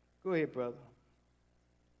 Go ahead, brother.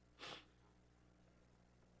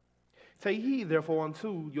 Say ye therefore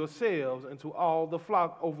unto yourselves and to all the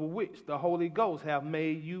flock over which the Holy Ghost hath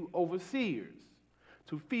made you overseers,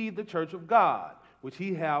 to feed the church of God, which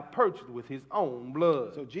he hath purchased with his own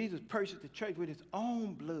blood. So Jesus purchased the church with his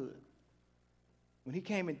own blood. When he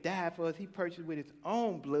came and died for us, he purchased with his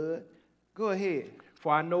own blood. Go ahead.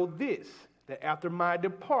 For I know this, that after my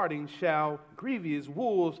departing shall grievous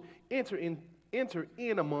wolves enter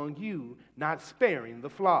in among you, not sparing the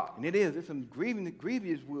flock. And it's some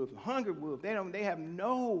grievous wolves, hungry wolves. They have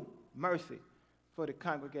no mercy for the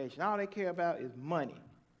congregation. All they care about is money.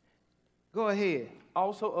 Go ahead.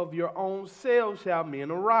 Also of your own selves shall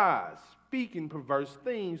men arise, speaking perverse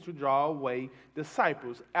things to draw away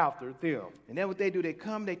disciples after them. And then what they do, they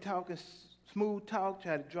come, they talk and smooth talk,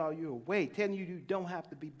 try to draw you away, telling you you don't have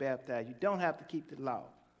to be baptized. You don't have to keep the law.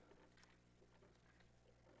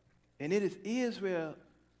 And it is Israel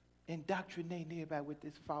indoctrinating everybody with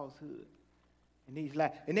this falsehood and these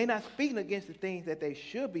lies. And they're not speaking against the things that they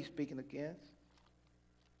should be speaking against.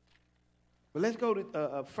 But let's go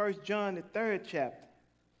to 1 John, the 3rd chapter.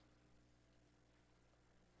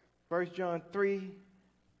 1 John 3, and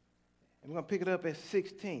we're going to pick it up at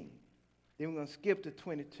 16. Then we're going to skip to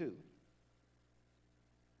 22.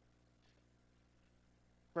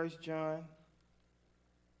 1 John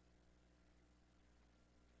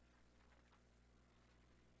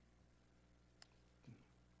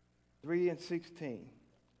 3 and 16.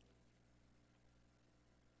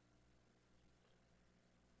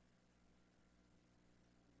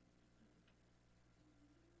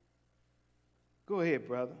 Go ahead,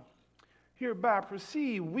 brother. Hereby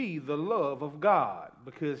perceive we the love of God,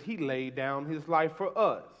 because he laid down his life for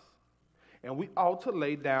us, and we ought to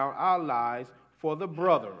lay down our lives for the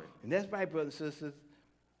brethren. And that's right, brothers and sisters.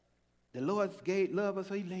 The Lord loved us,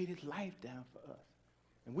 so he laid his life down for us.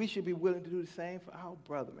 And we should be willing to do the same for our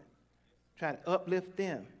brethren. Try to uplift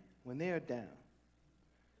them when they're down.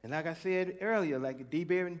 And like I said earlier, like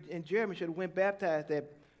D-Bear and Jeremy should have went baptized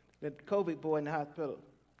that COVID boy in the hospital.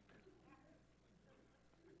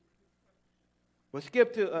 We'll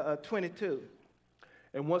skip to 22.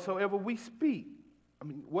 And whatsoever we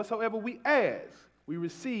whatsoever we ask, we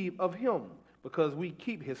receive of him, because we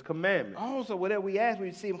keep his commandments. Also, whatever we ask, we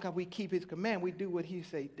receive him because we keep his command. We do what he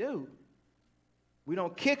say do. We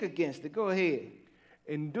don't kick against it. Go ahead.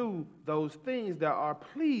 and do those things that are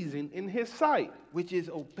pleasing in his sight. Which is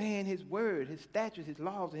obeying his word, his statutes, his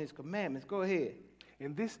laws, and his commandments. Go ahead.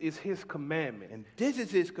 And this is his commandment, And this is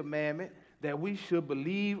his commandment, that we should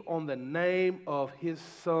believe on the name of his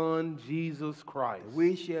Son, Jesus Christ.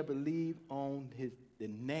 we shall believe on the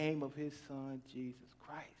name of his Son, Jesus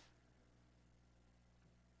Christ.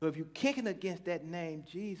 So if you're kicking against that name,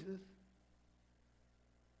 Jesus,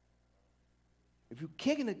 if you're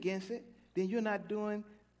kicking against it, then you're not doing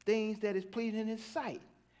things that is pleasing in his sight.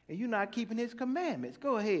 And you're not keeping his commandments.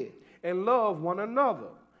 Go ahead. And love one another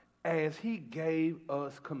as he gave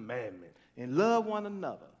us commandments. And love one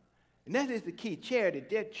another. And that is the key. Charity,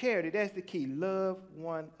 that's the key. Love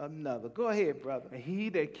one another. Go ahead, brother. And he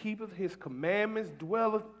that keepeth his commandments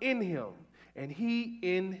dwelleth in him, and he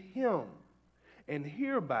in him. And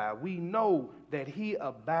hereby we know that he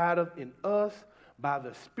abideth in us by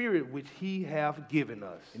the Spirit which he hath given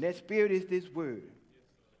us. And that Spirit is this word.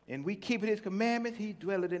 And we keep his commandments, he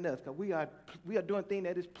dwelleth in us. Because we are doing things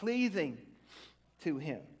that is pleasing to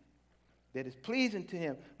him. That is pleasing to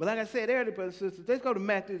him. But like I said earlier, brothers and sisters, let's go to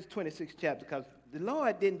Matthew's 26th chapter. Because the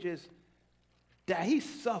Lord didn't just die. He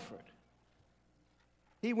suffered.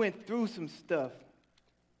 He went through some stuff.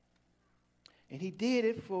 And he did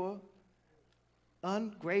it for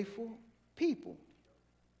ungrateful people.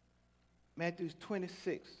 Matthew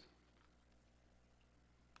 26.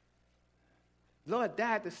 The Lord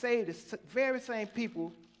died to save the very same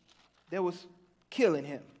people that was killing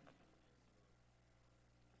him.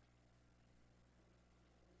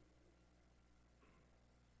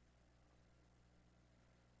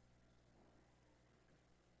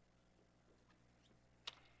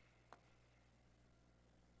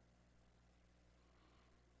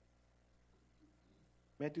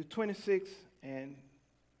 Matthew 26 and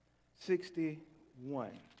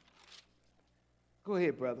 61. Go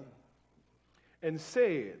ahead, brother. And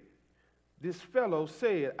said, this fellow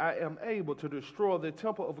said, I am able to destroy the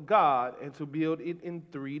temple of God and to build it in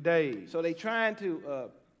 3 days. So they trying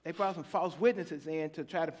to, they brought some false witnesses in to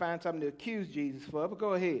try to find something to accuse Jesus for, but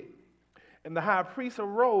go ahead. And the high priest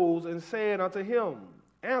arose and said unto him,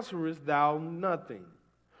 answerest thou nothing?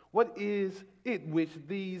 What is it which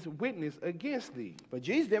these witness against thee? But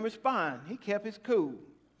Jesus didn't respond. He kept his cool.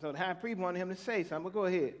 So the high priest wanted him to say something, but go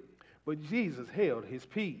ahead. But Jesus held his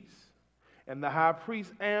peace. And the high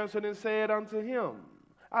priest answered and said unto him,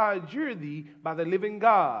 I adjure thee by the living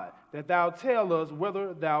God, that thou tell us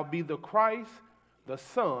whether thou be the Christ, the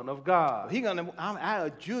Son of God. I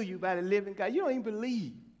adjure you by the living God. You don't even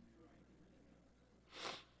believe.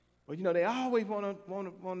 But you know, they always want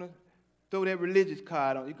to throw that religious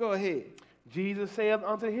card on you. Go ahead. Jesus saith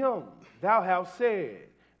unto him, thou hast said,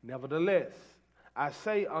 nevertheless, I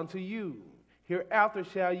say unto you, hereafter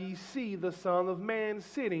shall ye see the Son of Man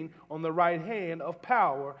sitting on the right hand of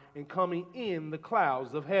power and coming in the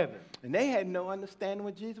clouds of heaven. And they had no understanding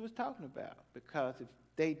what Jesus was talking about because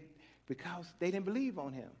they didn't believe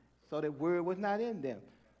on him. So the word was not in them.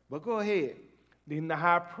 But go ahead. Then the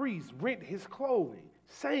high priest rent his clothing,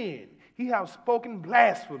 saying, he hath spoken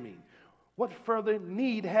blasphemy. What further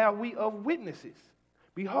need have we of witnesses?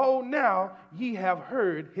 Behold, now ye have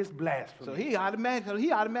heard his blasphemy. So he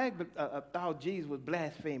automatically thought Jesus was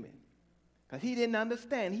blaspheming. Because he didn't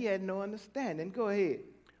understand. He had no understanding. Go ahead.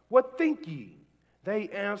 What think ye? They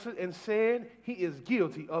answered and said, he is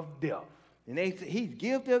guilty of death. And they said, he's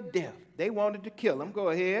guilty of death. They wanted to kill him. Go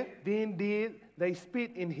ahead. Then did they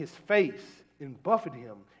spit in his face and buffeted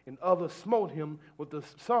him, and others smote him with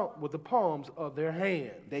the palms of their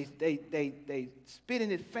hands. They spit in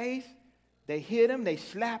his face. They hit him, they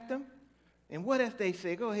slapped him. And what else they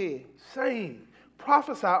say? Go ahead. Saying,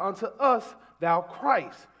 prophesy unto us, thou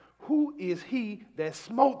Christ. Who is he that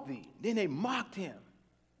smote thee? Then they mocked him.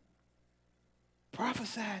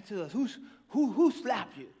 Prophesy to us. Who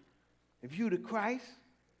slapped you? If you the Christ.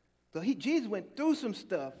 So Jesus went through some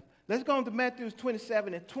stuff. Let's go on to Matthew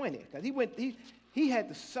 27 and 20. Because he had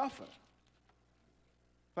to suffer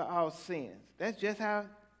for our sins. That's just how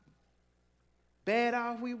bad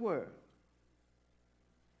off we were.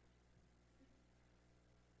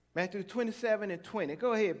 Matthew 27 and 20.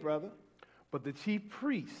 Go ahead, brother. But the chief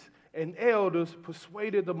priests and elders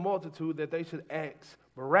persuaded the multitude that they should axe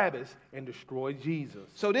Barabbas and destroy Jesus.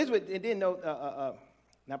 So this was, it didn't know,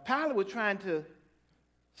 now Pilate was trying to,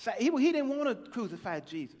 he didn't want to crucify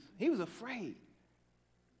Jesus. He was afraid.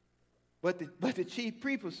 But the chief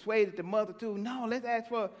priest persuaded the multitude, no, let's ask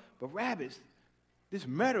for Barabbas, this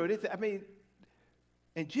murderer.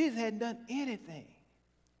 And Jesus hadn't done anything.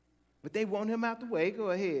 But they want him out the way. Go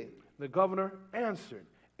ahead. The governor answered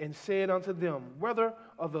and said unto them, whether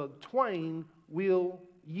of the twain will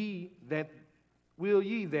ye will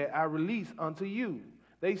ye that I release unto you?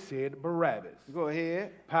 They said, Barabbas. Go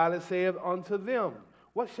ahead. Pilate said unto them,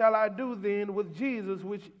 What shall I do then with Jesus,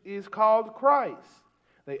 which is called Christ?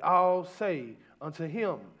 They all say unto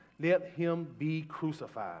him, Let him be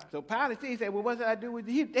crucified. So Pilate said, well, what should I do with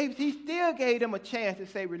you? He still gave them a chance to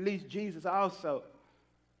say, release Jesus also.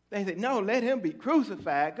 They said, no, let him be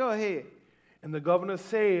crucified. Go ahead. And the governor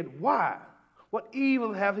said, Why? What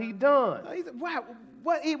evil have he done? He said, why?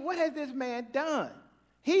 What has this man done?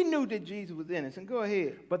 He knew that Jesus was innocent. Go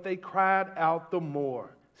ahead. But they cried out the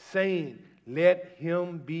more, saying, Let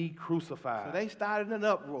him be crucified. So they started an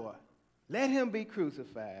uproar. Let him be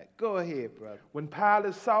crucified. Go ahead, brother. When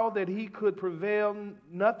Pilate saw that he could prevail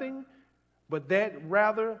nothing, but that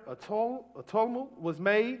rather a tumult was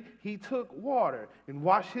made, he took water and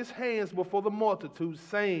washed his hands before the multitude,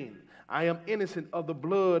 saying, I am innocent of the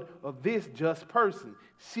blood of this just person.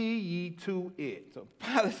 See ye to it. So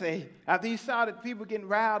Pilate said, after he saw that people getting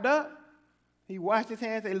riled up, he washed his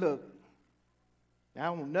hands and said, look, I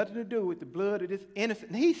don't want nothing to do with the blood of this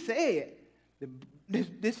innocent. And he said,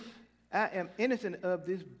 I am innocent of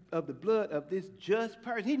the blood of this just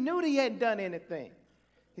person. He knew that he hadn't done anything.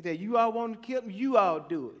 He said, you all want to kill me? You all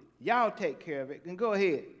do it. Y'all take care of it. And go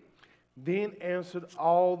ahead. Then answered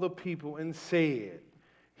all the people and said,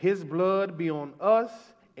 His blood be on us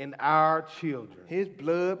and our children. His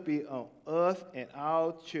blood be on us and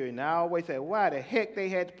our children. I always say, why the heck they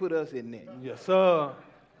had to put us in there? Yes, sir.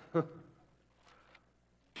 You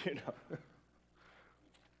know.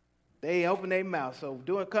 They open their mouth. So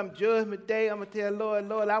come judgment day, I'm gonna tell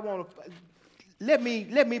Lord, I want to let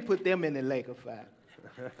me put them in the lake of fire.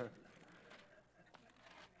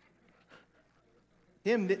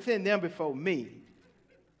 Send them before me.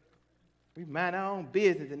 We mind our own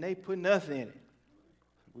business and they putting us in it.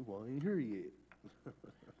 We weren't here yet.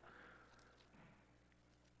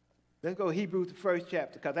 Let's go to Hebrews, the first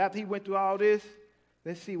chapter, because after he went through all this,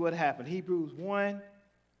 let's see what happened. Hebrews 1:1.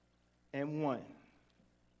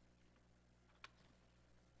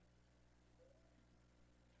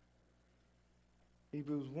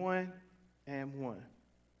 Hebrews 1:1.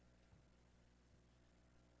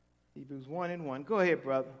 Hebrews 1:1. Go ahead,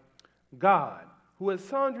 brother. God, who at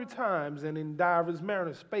sundry times and in divers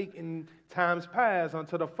manners spake in times past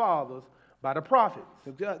unto the fathers by the prophets.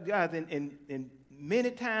 So God, in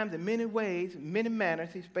many times, in many ways, in many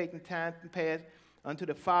manners, he spake in times past unto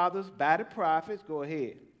the fathers by the prophets. Go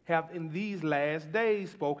ahead. Have in these last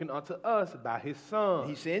days spoken unto us by his Son.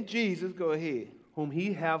 He sent Jesus. Go ahead. Whom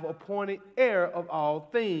he have appointed heir of all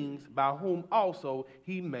things, by whom also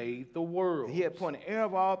he made the world. He appointed heir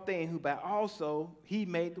of all things, who by also he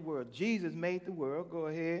made the world. Jesus made the world. Go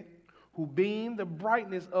ahead. Who being the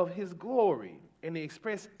brightness of his glory and the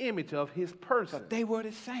express image of his person. But they were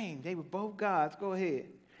the same. They were both gods. Go ahead.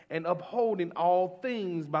 And upholding all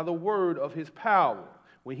things by the word of his power,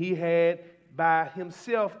 when he had by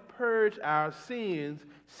himself purged our sins,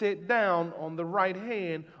 sat down on the right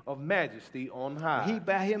hand of majesty on high. He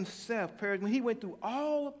by himself purged. When he went through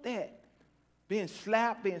all of that, being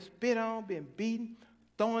slapped, being spit on, being beaten,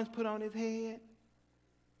 thorns put on his head,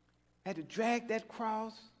 had to drag that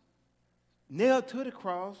cross, nailed to the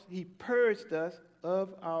cross, he purged us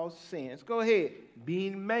of our sins. Go ahead.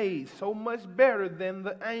 Being made so much better than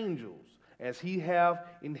the angels, as he have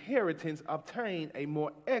inheritance obtained a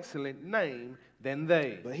more excellent name than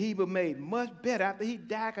they. But he was made much better after he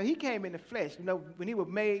died, because he came in the flesh. You know, when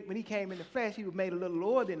he came in the flesh, he was made a little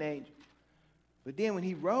lower than angels. But then when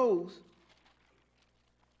he rose,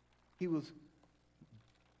 he was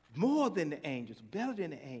more than the angels, better than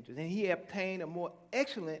the angels. And he obtained a more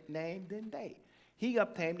excellent name than they. He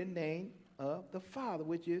obtained the name of the Father,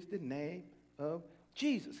 which is the name of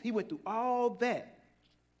Jesus. He went through all that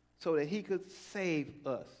so that he could save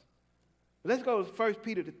us. Let's go to 1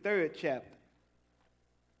 Peter, the 3rd chapter.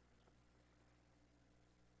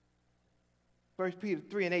 1 Peter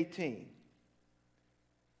 3:18.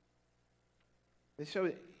 It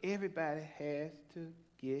shows that everybody has to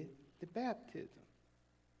get the baptism.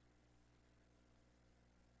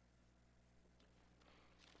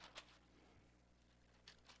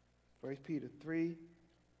 First Peter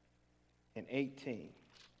 3:18.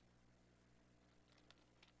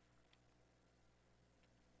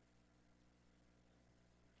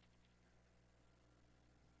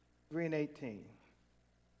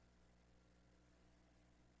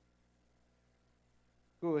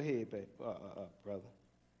 Go ahead, babe. Brother.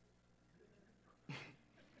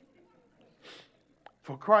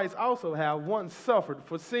 For Christ also have once suffered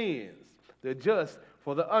for sins, the just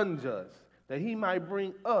for the unjust, that he might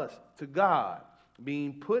bring us to God,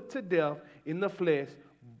 being put to death in the flesh,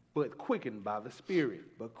 but quickened by the Spirit.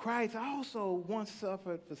 But Christ also once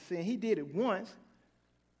suffered for sin. He did it once,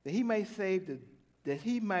 that he might save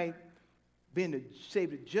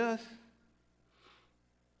save the just.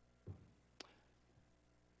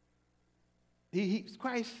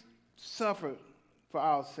 Christ suffered for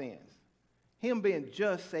our sins. Him being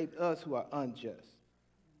just saved us who are unjust,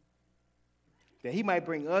 that he might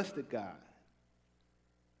bring us to God.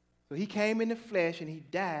 So he came in the flesh and he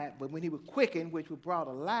died, but when he was quickened, which was brought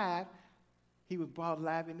alive, he was brought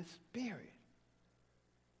alive in the Spirit.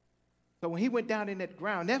 So when he went down in that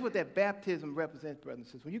ground, that's what that baptism represents, brothers and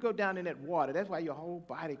sisters. When you go down in that water, that's why your whole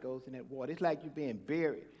body goes in that water. It's like you're being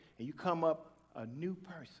buried, and you come up a new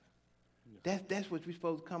person. That's what we're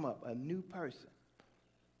supposed to come up, a new person.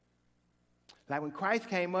 Like when Christ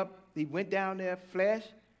came up, he went down there flesh,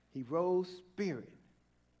 he rose spirit.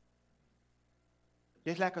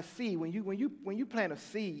 Just like a seed, when you plant a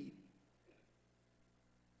seed,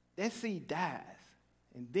 that seed dies,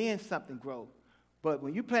 and then something grows. But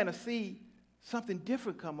when you plant a seed, something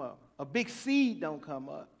different come up. A big seed don't come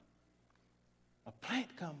up. A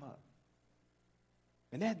plant come up.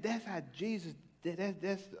 And that's how Jesus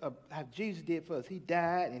how Jesus did for us. He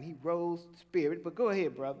died and he rose spirit. But go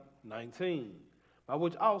ahead, brother. 19. By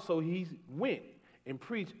which also he went and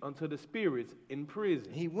preached unto the spirits in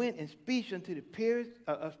prison. He went and speech unto the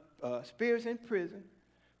spirits in prison.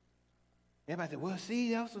 Everybody said, well, see,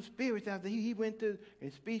 there were some spirits out there. He went to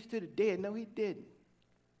and speech to the dead. No, he didn't.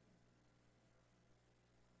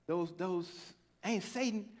 Those ain't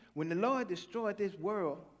Satan. When the Lord destroyed this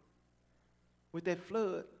world with that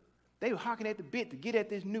flood, they were harking at the bit to get at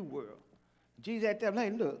this new world. Jesus had to tell them,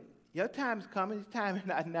 hey, look, your time is coming. This time is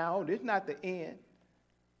not now. It's not the end.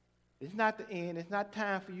 It's not the end. It's not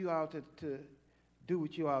time for you all to do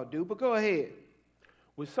what you all do. But go ahead.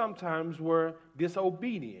 Which sometimes were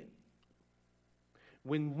disobedient.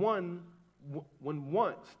 When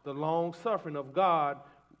once the long suffering of God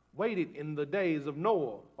waited in the days of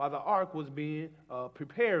Noah while the ark was being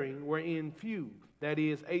preparing, wherein few, that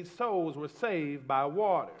is, 8 souls were saved by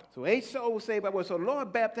water. So 8 souls were saved by water. So the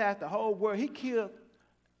Lord baptized the whole world. He killed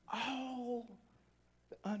all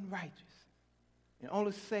the unrighteous and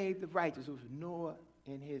only saved the righteous, who was Noah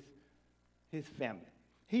and his family.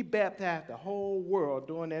 He baptized the whole world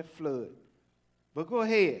during that flood. But go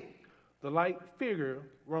ahead. The like figure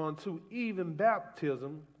run to even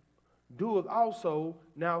baptism doeth also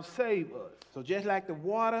now save us. So just like the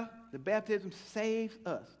water, the baptism saves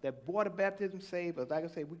us. That water baptism saves us. Like I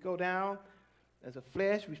say, we go down as a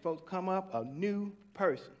flesh, we're supposed to come up a new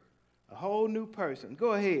person. A whole new person.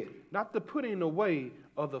 Go ahead. Not the putting away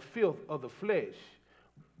of the filth of the flesh,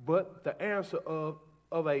 but the answer of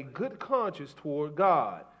a good conscience toward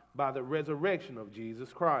God by the resurrection of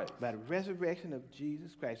Jesus Christ. By the resurrection of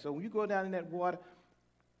Jesus Christ. So when you go down in that water,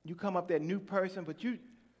 you come up that new person, but you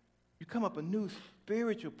come up a new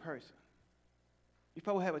spiritual person. You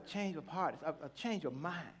probably have a change of heart, a change of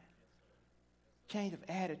mind, change of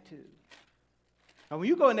attitude. Now when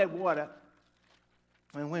you go in that water,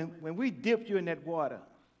 when we dip you in that water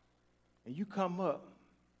and you come up,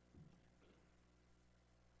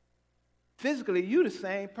 physically, you're the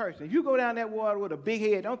same person. If you go down that water with a big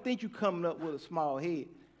head, don't think you're coming up with a small head.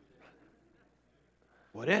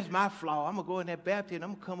 Well, that's my flaw. I'm going to go in that baptism. I'm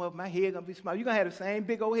going to come up, my head going to be small. You're going to have the same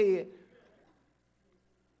big old head.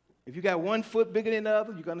 If you got 1 foot bigger than the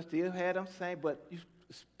other, you're going to still have them same. But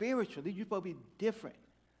spiritually, you're supposed to be different.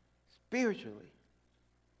 Spiritually.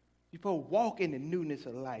 You're supposed to walk in the newness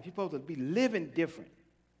of life. You're supposed to be living different.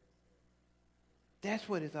 That's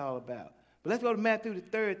what it's all about. But let's go to Matthew, the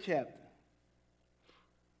 3rd chapter.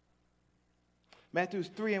 Matthew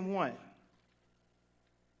 3:1.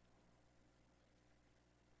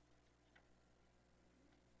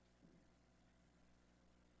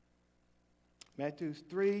 Matthew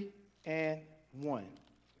 3:1.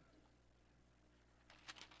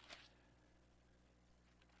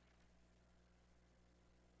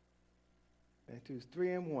 Matthew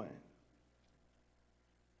 3:1.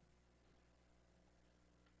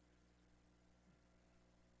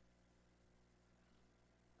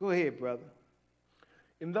 Go ahead, brother.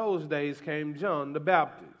 In those days came John the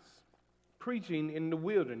Baptist, preaching in the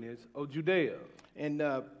wilderness of Judea. In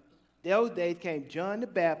those days came John the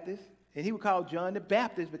Baptist, and he was called John the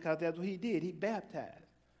Baptist because that's what he did. He baptized.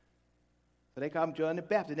 So they called him John the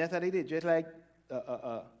Baptist. That's how they did. Just like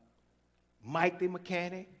Mike the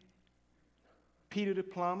mechanic, Peter the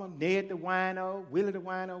plumber, Ned the wino, Willie the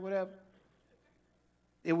wino, whatever.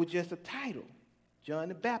 It was just a title. John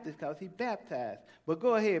the Baptist because he baptized. But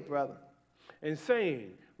go ahead, brother. And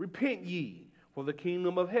saying, repent ye, for the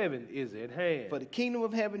kingdom of heaven is at hand. For the kingdom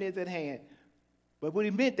of heaven is at hand. But what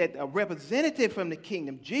he meant that a representative from the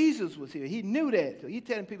kingdom, Jesus, was here. He knew that. So he's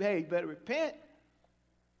telling people, hey, you better repent.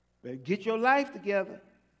 Better get your life together.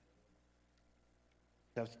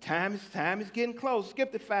 Because time is getting close.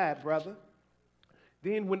 Skip to 5, brother.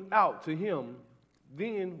 Then went out to him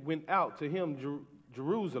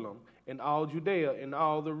Jerusalem and all Judea and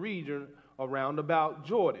all the region around about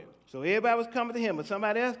Jordan. So everybody was coming to him, but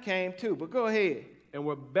somebody else came too. But go ahead. And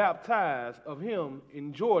were baptized of him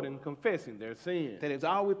in Jordan, confessing their sins. That is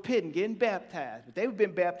all repenting, getting baptized. But they've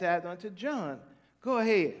been baptized unto John. Go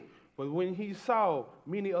ahead. But when he saw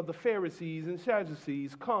many of the Pharisees and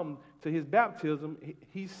Sadducees come to his baptism,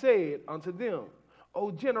 he said unto them, O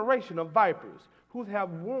generation of vipers, who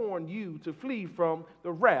have warned you to flee from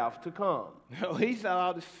the wrath to come. He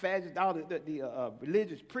saw all the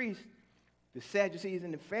religious priests, the Sadducees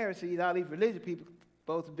and the Pharisees, all these religious people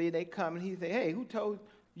supposed to be, they come and he said, hey, who told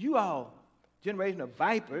you all, generation of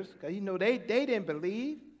vipers? Because you know they didn't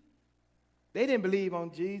believe. They didn't believe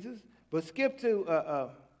on Jesus. But skip to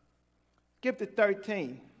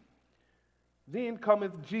 13. Then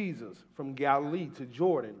cometh Jesus from Galilee to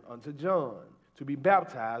Jordan unto John to be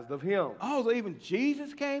baptized of him. Oh, so even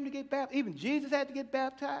Jesus came to get baptized? Even Jesus had to get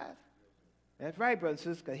baptized? That's right, brothers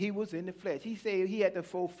and sisters, because he was in the flesh. He said he had to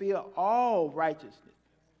fulfill all righteousness.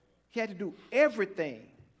 He had to do everything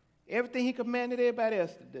he commanded everybody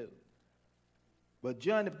else to do. But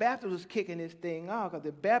John the Baptist was kicking this thing off because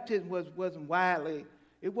the baptism wasn't widely,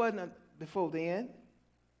 it wasn't before then.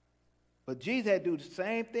 But Jesus had to do the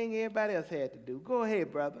same thing everybody else had to do. Go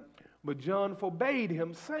ahead, brother. But John forbade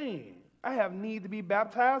him, saying, I have need to be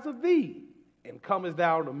baptized of thee, and comest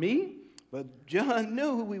thou to me? But John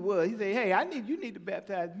knew who he was. He said, hey, you need to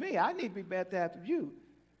baptize me. I need to be baptized of you.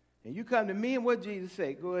 And you come to me, and what Jesus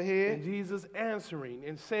said? Go ahead. And Jesus answering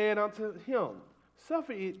and said unto him,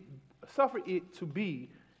 Suffer it to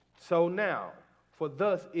be so now, for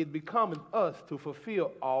thus it becometh us to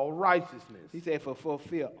fulfill all righteousness. He said, for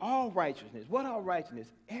fulfill all righteousness. What all righteousness?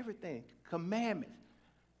 Everything. Commandments,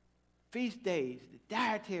 feast days, the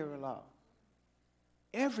dietary law,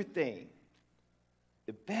 everything.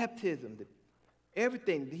 The baptism,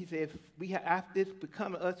 everything. He said, after this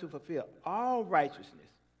becoming us to fulfill all righteousness.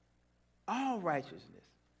 All righteousness.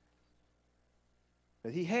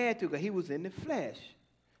 But he had to, because he was in the flesh.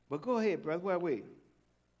 But go ahead, brother. Where are we?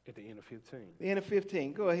 At the end of 15. The end of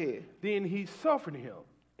 15. Go ahead. Then he suffered him.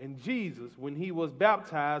 And Jesus, when he was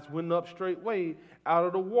baptized, went up straightway out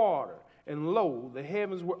of the water. And lo, the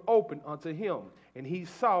heavens were opened unto him. And he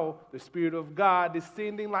saw the Spirit of God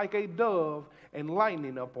descending like a dove and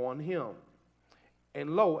lightning upon him.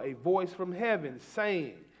 And lo, a voice from heaven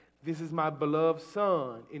saying, This is my beloved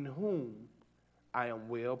Son, in whom I am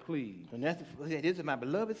well pleased. And this is my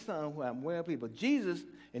beloved Son, who I am well pleased. But Jesus,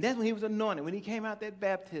 and that's when he was anointed, when he came out that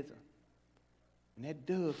baptism. And that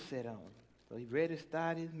dove sat on him. So he ready to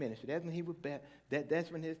start his ministry. That's when he was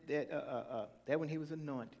that's when he was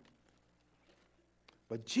anointed.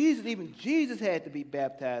 But even Jesus had to be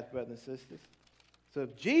baptized, brothers and sisters. So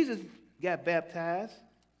if Jesus got baptized,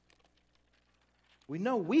 we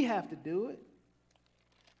know we have to do it.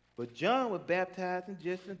 But John was baptizing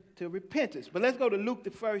just to repentance. But let's go to Luke, the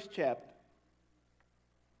 1st chapter.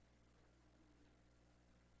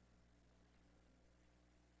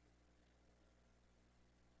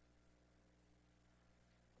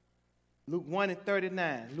 Luke 1 and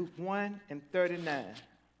 39. Luke 1 and 39.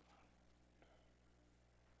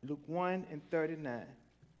 Luke 1 and 39.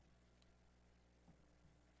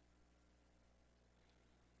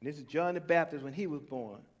 This is John the Baptist when he was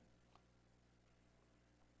born.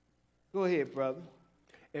 Go ahead, brother.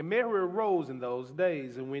 And Mary arose in those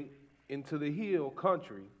days and went into the hill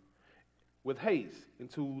country with haste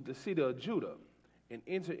into the city of Judah, and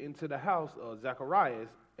entered into the house of Zacharias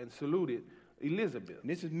and saluted Elizabeth. And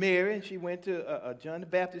this is Mary, and she went to John the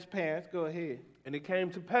Baptist's parents. Go ahead. And it came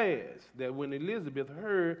to pass that when Elizabeth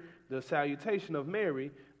heard the salutation of Mary,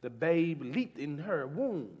 the babe leaped in her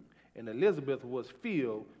womb, and Elizabeth was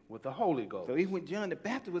filled with the Holy Ghost. So even when John the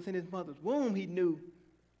Baptist was in his mother's womb, he knew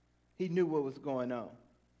what was going on.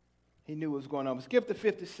 He knew what was going on. But skip to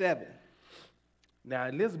 57. Now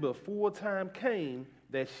Elizabeth full time came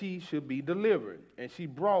that she should be delivered, and she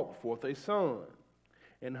brought forth a son.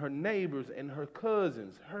 And her neighbors and her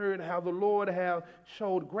cousins heard how the Lord had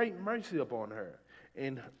showed great mercy upon her,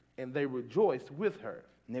 and they rejoiced with her.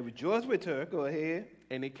 And they rejoiced with her. Go ahead.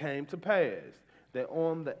 And it came to pass that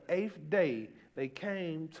on the 8th day they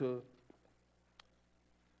came to,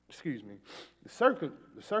 the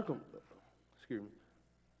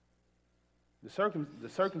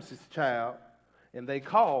circumcised child, and they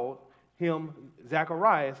called him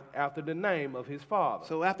Zacharias after the name of his father.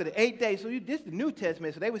 So after the 8 days, this is the New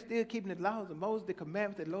Testament, so they were still keeping the laws of Moses, the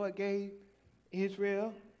commandments that the Lord gave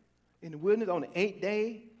Israel in the wilderness. On the 8th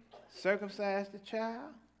day, circumcised the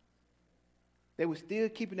child. They were still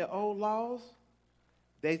keeping the old laws.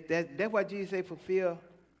 That's why Jesus said, fulfill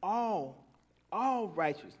all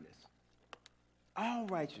righteousness. All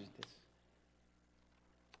righteousness.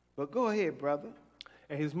 But go ahead, brother.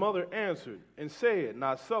 And his mother answered and said,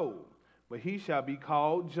 not so, but he shall be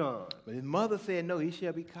called John. But his mother said, no, he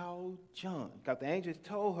shall be called John. Because the angels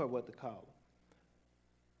told her what to call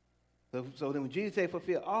him. So then when Jesus said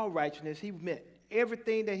fulfill all righteousness, he meant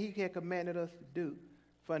everything that he had commanded us to do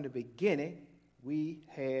from the beginning, we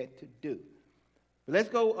had to do. But let's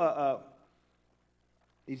go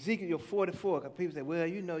Ezekiel 44, because people say, well,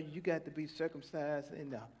 you got to be circumcised in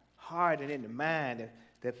the heart and in the mind.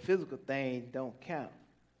 That physical things don't count.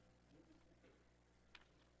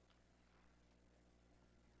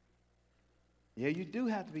 Yeah, you do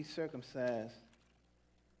have to be circumcised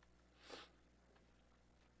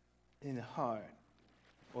in the heart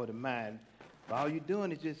or the mind. But all you're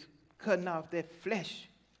doing is just cutting off that flesh,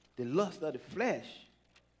 the lust of the flesh.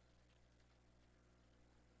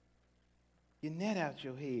 Getting that out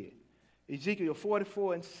your head. Ezekiel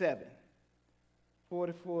 44 and 7.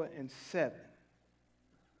 44 and 7.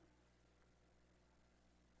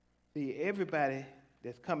 See, everybody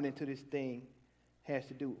that's coming into this thing has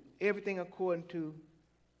to do everything according to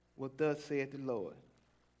what thus saith the Lord.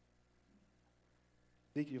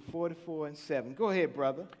 Ezekiel 44 and 7. Go ahead,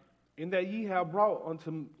 brother. In that ye have brought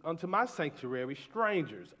unto my sanctuary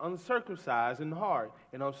strangers, uncircumcised in heart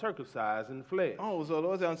and uncircumcised in flesh. Oh, so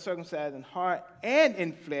those are uncircumcised in heart and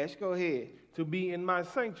in flesh. Go ahead. To be in my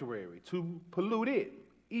sanctuary, to pollute it,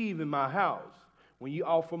 even my house. When ye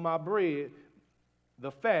offer my bread,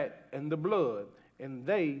 the fat and the blood, and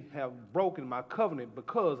they have broken my covenant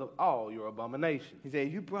because of all your abominations. He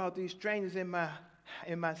said, you brought these strangers in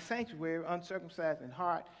my sanctuary, uncircumcised in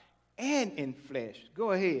heart and in flesh.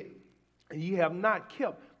 Go ahead. And ye have not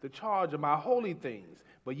kept the charge of my holy things,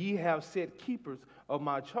 but ye have set keepers of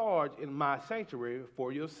my charge in my sanctuary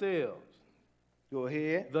for yourselves. Go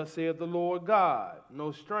ahead. Thus saith the Lord God,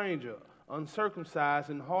 no stranger, uncircumcised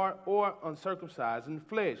in heart or uncircumcised in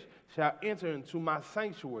flesh, shall enter into my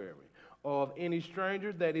sanctuary, or of any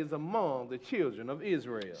stranger that is among the children of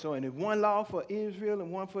Israel. So, and there's one law for Israel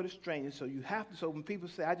and one for the stranger. So you have to. So when people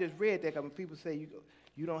say, I just read that, because when people say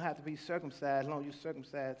you don't have to be circumcised as long as you're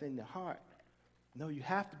circumcised in the heart. No, you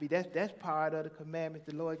have to be. That's part of the commandment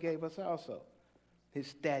the Lord gave us also. His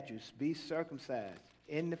statutes, be circumcised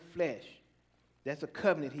in the flesh. That's a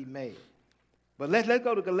covenant he made. But let's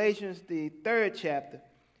go to Galatians, the 3rd chapter.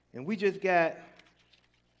 And we just got,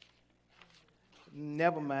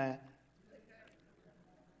 never mind.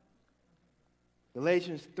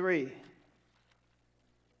 Galatians 3.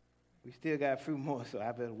 We still got a few more, so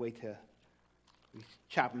I better wait till we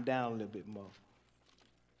chop them down a little bit more.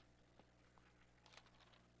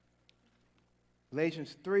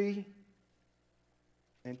 Galatians 3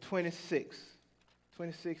 and 26.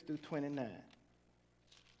 26 through 29.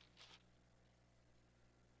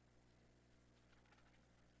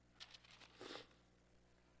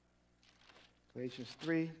 Galatians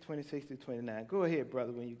 3, 26 through 29. Go ahead,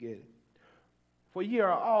 brother, when you get it. For ye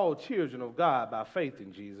are all children of God by faith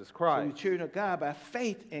in Jesus Christ. So you're children of God by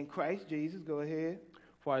faith in Christ Jesus. Go ahead.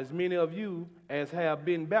 For as many of you as have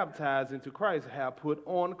been baptized into Christ have put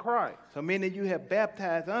on Christ. So many of you have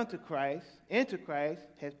baptized into Christ,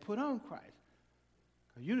 has put on Christ.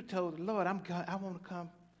 You told the Lord, I want to come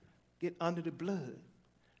get under the blood,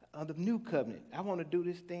 under the new covenant. I want to do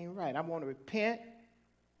this thing right. I want to repent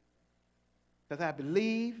because I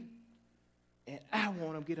believe, and I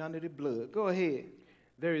want to get under the blood. Go ahead.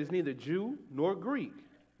 There is neither Jew nor Greek.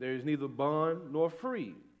 There is neither bond nor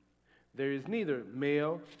free. There is neither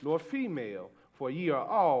male nor female, for ye are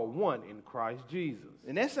all one in Christ Jesus.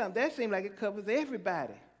 And that's something that seems like it covers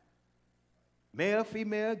everybody. Male,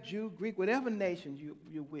 female, Jew, Greek, whatever nation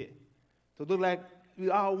you're with. So it look like we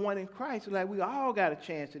all one in Christ. So like we all got a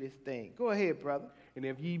chance to this thing. Go ahead, brother. And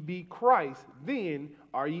if ye be Christ, then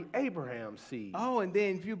are ye Abraham's seed. Oh, and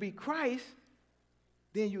then if you be Christ,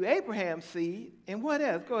 then you Abraham's seed. And what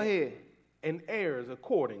else? Go ahead. And heirs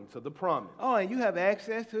according to the promise. Oh, and you have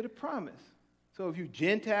access to the promise. So if you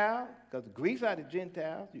Gentile, because the Greeks are the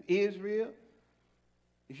Gentiles, you Israel,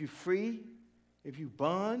 if you free, if you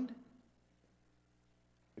bond,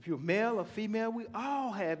 if you're male or female, we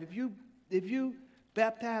all have. If you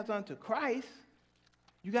baptize unto Christ,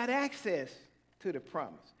 you got access to the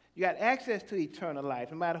promise. You got access to eternal life,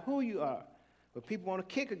 no matter who you are. But people want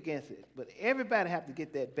to kick against it. But everybody have to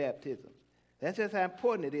get that baptism. That's just how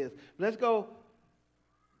important it is. Let's go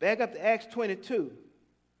back up to Acts 22.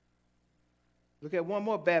 Look at one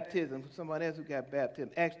more baptism for somebody else who got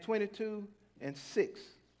baptism. Acts 22 and 6.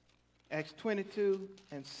 Acts 22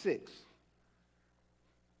 and 6.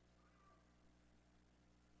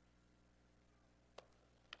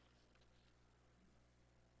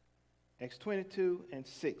 Acts 22 and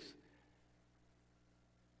 6.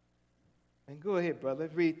 And go ahead, brother.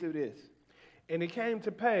 Let's read through this. And it came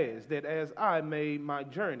to pass that as I made my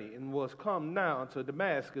journey and was come now unto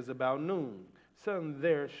Damascus about noon, suddenly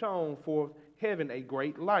there shone forth heaven a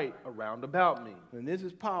great light around about me. And this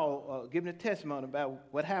is Paul giving a testimony about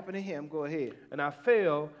what happened to him. Go ahead. And I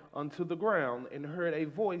fell unto the ground and heard a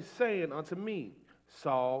voice saying unto me,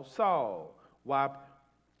 Saul, Saul, why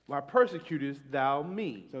persecutest thou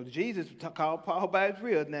me? So Jesus called Paul by his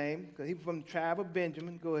real name because he was from the tribe of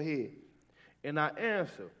Benjamin. Go ahead. And I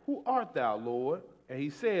answered, Who art thou, Lord? And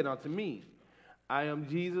he said unto me, I am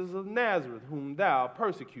Jesus of Nazareth, whom thou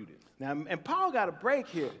persecutest. Now, and Paul got a break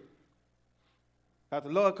here. Because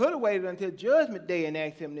the Lord could have waited until Judgment Day and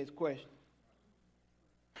asked him this question.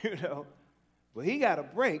 You know, but he got a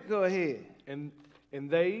break. Go ahead. And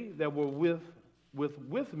they that were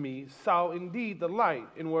with me saw indeed the light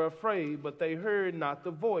and were afraid, but they heard not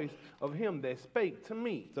the voice of him that spake to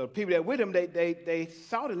me. So the people that were with him, they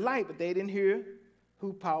saw the light, but they didn't hear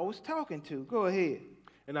who Paul was talking to. Go ahead.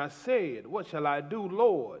 And I said, What shall I do,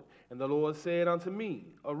 Lord? And the Lord said unto me,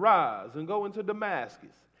 Arise and go into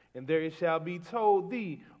Damascus, and there it shall be told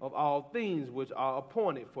thee of all things which are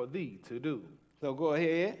appointed for thee to do. So go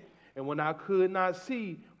ahead. And when I could not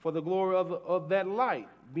see for the glory of that light,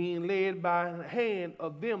 being led by the hand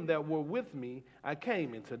of them that were with me, I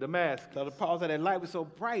came into Damascus. So the Paul said that light was so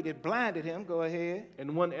bright it blinded him. Go ahead.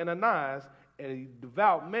 And one Ananias, a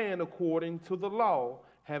devout man according to the law,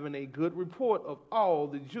 having a good report of all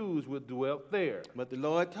the Jews which dwelt there. But the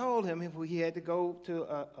Lord told him if he had to go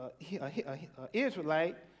to an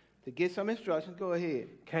Israelite to get some instructions. Go ahead.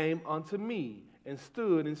 Came unto me and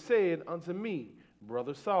stood and said unto me,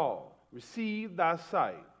 Brother Saul, receive thy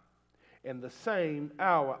sight. And the same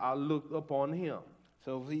hour I looked upon him.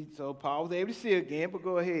 So Paul was able to see again, but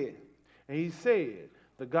go ahead. And he said,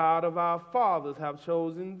 The God of our fathers have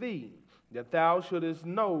chosen thee, that thou shouldest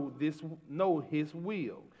know his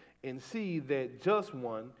will, and see that just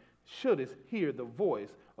one shouldest hear the voice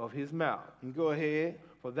of his mouth. And go ahead.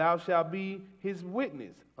 For thou shalt be his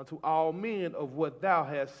witness unto all men of what thou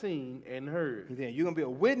hast seen and heard. Then you're going to be a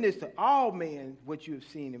witness to all men what you have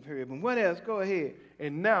seen and heard. But what else? Go ahead.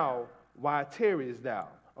 And now, why tarriest thou?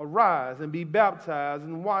 Arise and be baptized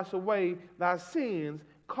and wash away thy sins,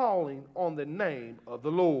 calling on the name of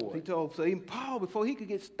the Lord. So even Paul, before he could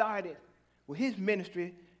get started with his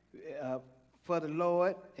ministry for the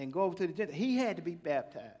Lord and go over to the Gentiles, he had to be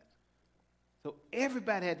baptized. So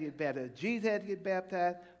everybody had to get baptized. Jesus had to get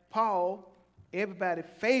baptized. Paul, everybody's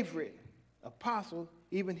favorite apostle,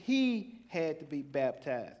 even he had to be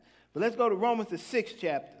baptized. But let's go to Romans, the 6th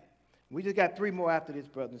chapter. We just got 3 more after this,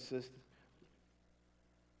 brothers and sisters.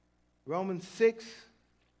 Romans 6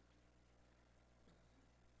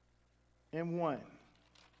 and 1.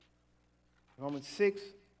 Romans 6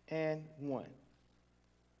 and 1.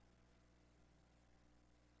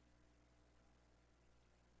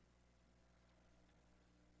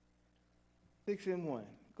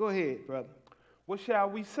 Go ahead, brother. What shall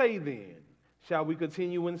we say then? Shall we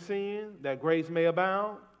continue in sin, that grace may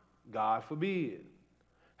abound? God forbid.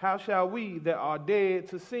 How shall we that are dead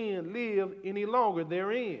to sin live any longer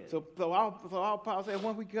therein? So all Paul said,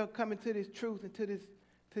 once we come into this truth and to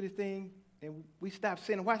this thing, and we stop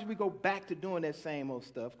sinning, why should we go back to doing that same old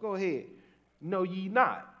stuff? Go ahead. Know ye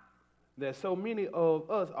not that so many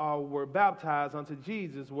of us were baptized unto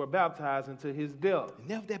Jesus, were baptized into his death? And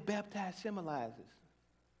that's what that baptized symbolizes.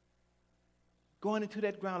 Going into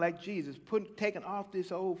that ground like Jesus, taking off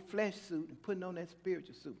this old flesh suit and putting on that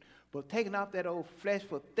spiritual suit. But taking off that old flesh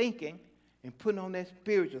for thinking and putting on that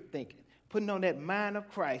spiritual thinking. Putting on that mind of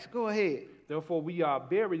Christ. Go ahead. Therefore we are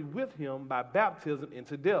buried with him by baptism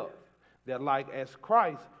into death, that like as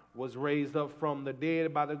Christ was raised up from the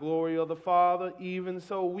dead by the glory of the Father, even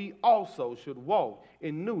so we also should walk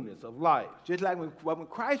in newness of life. Just like when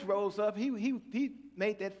Christ rose up, he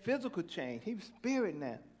made that physical change. He was spirit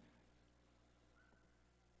now.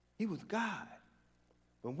 He was God.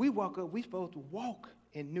 When we walk up, we're supposed to walk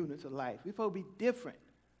in newness of life. We're supposed to be different.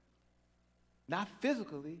 Not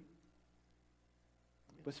physically,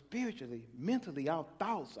 but spiritually, mentally, our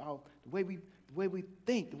thoughts, the way we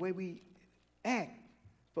think, the way we act.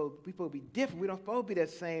 We're supposed to be different. We don't supposed to be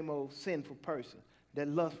that same old sinful person that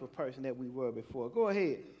lustful person that we were before. Go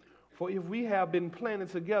ahead. For if we have been planted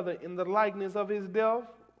together in the likeness of his death,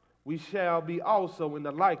 we shall be also in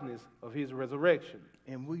the likeness of his resurrection.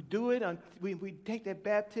 And we do it, we take that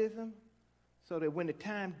baptism so that when the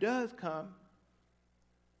time does come,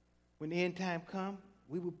 when the end time comes,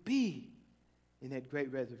 we will be in that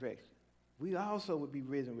great resurrection. We also will be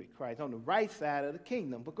risen with Christ on the right side of the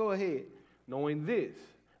kingdom. But go ahead. Knowing this,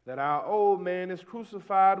 that our old man is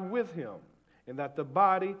crucified with him, and that the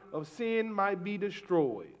body of sin might be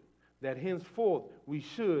destroyed, that henceforth we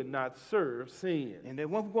should not serve sin. And then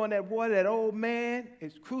when we go in that water, that old man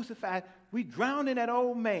is crucified. We drown in that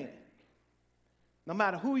old man. No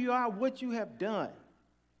matter who you are, what you have done.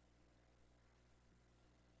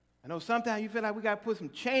 I know sometimes you feel like we got to put some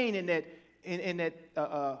chain in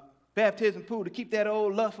that baptism pool to keep that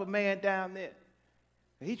old lustful man down there.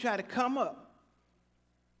 And he tried to come up.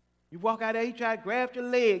 You walk out there, he tried to grab your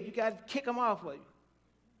leg. You got to kick him off of you.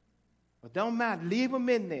 But don't matter. Leave him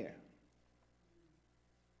in there.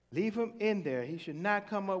 Leave him in there. He should not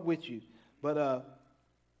come up with you. But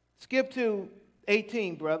skip to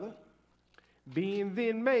 18, brother. Being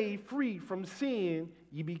then made free from sin,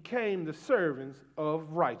 ye became the servants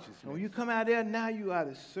of righteousness. And when you come out there, now you are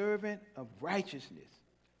the servant of righteousness.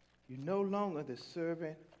 You're no longer the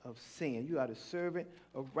servant of sin. You are the servant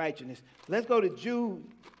of righteousness. Let's go to Jude,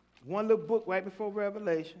 one little book right before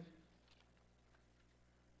Revelation.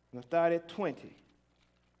 I'm going to start at 20.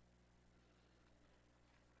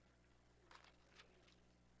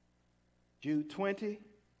 Jude 20.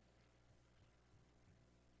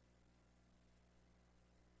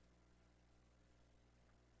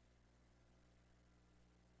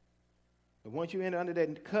 But once you enter under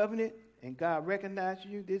that covenant and God recognizes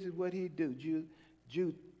you, this is what he do.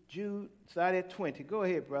 Jude, start at 20. Go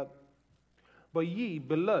ahead, brother. But ye,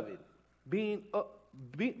 beloved,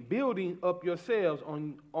 building up yourselves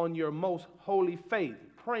on your most holy faith,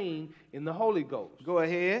 praying in the Holy Ghost. Go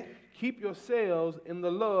ahead. Keep yourselves in the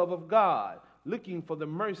love of God, looking for the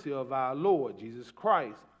mercy of our Lord Jesus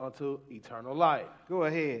Christ unto eternal life. Go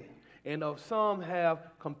ahead. And of some have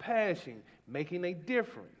compassion, making a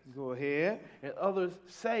difference. Go ahead. And others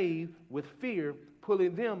save with fear,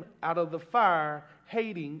 pulling them out of the fire,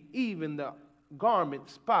 hating even the garment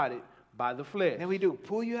spotted by the flesh. And we do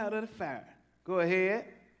pull you out of the fire. Go ahead.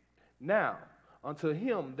 Now, unto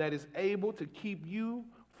him that is able to keep you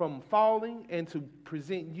from falling and to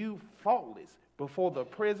present you faultless before the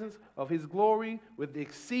presence of his glory with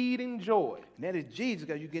exceeding joy. And that is Jesus,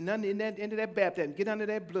 because you get into that baptism, get under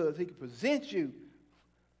that blood, so he can present you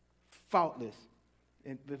faultless.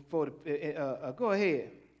 And before go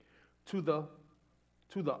ahead. To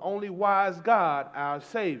the only wise God, our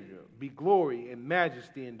Savior, be glory and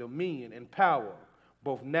majesty and dominion and power,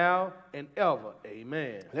 both now and ever.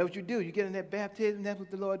 Amen. That's what you do. You get in that baptism, that's what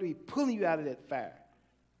the Lord do. He's pulling you out of that fire.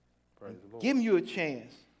 Praise the Lord. Giving you a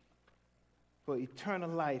chance for eternal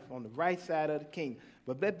life on the right side of the kingdom.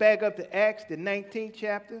 But let's back up to Acts, the 19th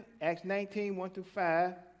chapter. Acts 19, 1 through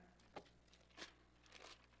 5.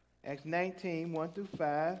 Acts 19, 1 through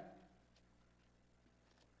 5.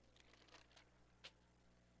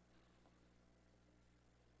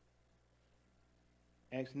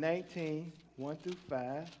 Acts 19, 1 through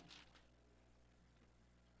 5.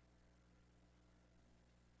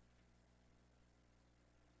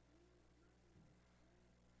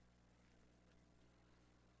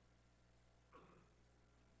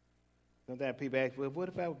 Sometimes people ask, well, what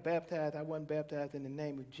if I was baptized? I wasn't baptized in the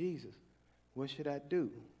name of Jesus. What should I do?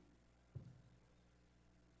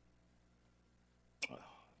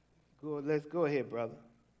 Let's go ahead, brother.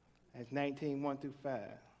 That's 19, 1 through 5.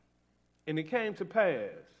 And it came to pass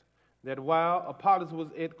that while Apollos was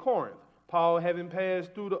at Corinth, Paul, having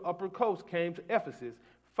passed through the upper coast, came to Ephesus,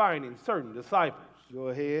 finding certain disciples. Go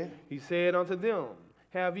ahead. He said unto them,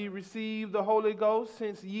 have ye received the Holy Ghost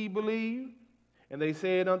since ye believed? And they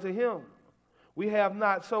said unto him, we have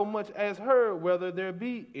not so much as heard whether there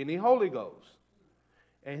be any Holy Ghost.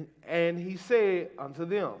 And he said unto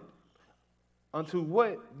them, unto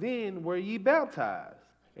what then were ye baptized?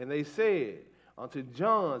 And they said, unto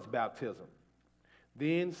John's baptism.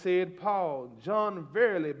 Then said Paul, John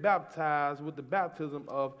verily baptized with the baptism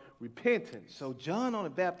of repentance. So John only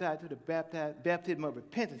baptized to the baptism of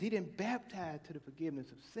repentance. He didn't baptize to the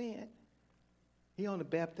forgiveness of sin. He only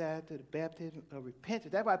baptized to the baptism of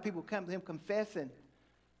repentance. That's why people come to him confessing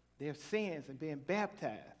their sins and being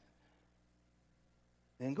baptized.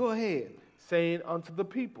 Then go ahead. Saying unto the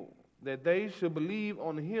people that they should believe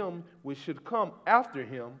on him which should come after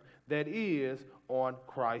him, that is, on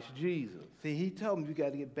Christ Jesus. See, he told them you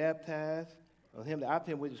got to get baptized on him, the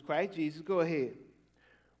option which is Christ Jesus. Go ahead.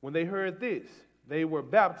 When they heard this, they were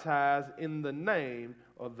baptized in the name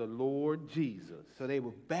of the Lord Jesus. So they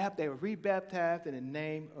were rebaptized in the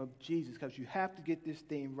name of Jesus, because you have to get this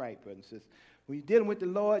thing right, brothers and sisters. When you're dealing with the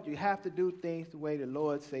Lord, you have to do things the way the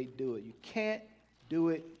Lord say do it. You can't do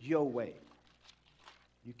it your way.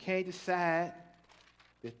 You can't decide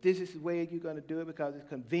that this is the way you're going to do it because it's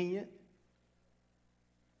convenient.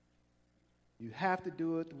 You have to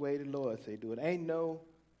do it the way the Lord say do it. Ain't no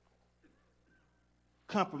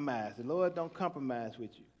compromise. The Lord don't compromise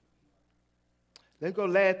with you. Let's go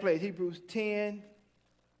last place, Hebrews 10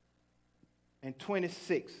 and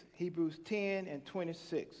 26. Hebrews 10 and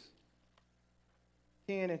 26.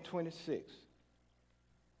 10 and 26.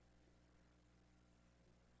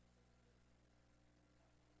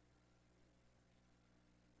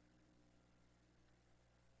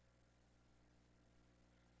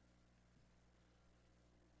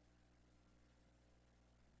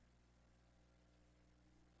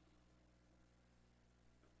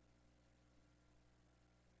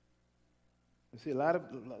 You see, a lot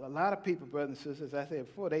of people, brothers and sisters, as I said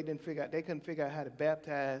before, they couldn't figure out how to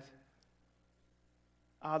baptize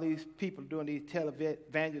all these people doing these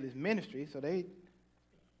televangelist ministries. So they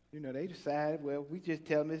decided, well, we just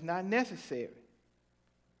tell them it's not necessary.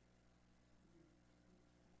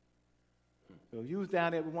 So if you was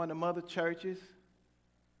down there with one of them other churches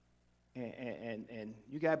and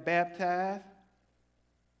you got baptized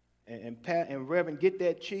and Reverend get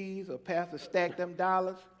that cheese or Pastor stack them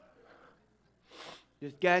dollars,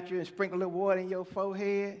 just got you and sprinkled a little water in your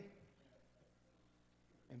forehead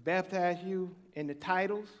and baptize you in the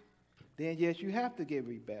titles, then yes, you have to get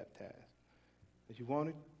rebaptized. But you want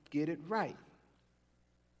to get it right.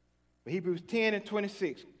 But Hebrews 10 and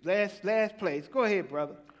 26, last place. Go ahead,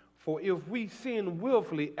 brother. For if we sin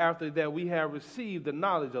willfully after that we have received the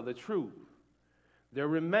knowledge of the truth, there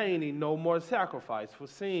remaining no more sacrifice for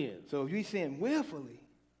sin. So if you sin willfully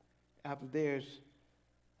after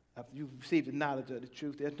you've received the knowledge of the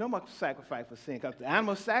truth, there's no more sacrifice for sin, because the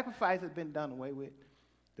animal sacrifice has been done away with.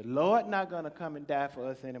 The Lord not going to come and die for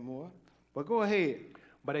us anymore. But go ahead.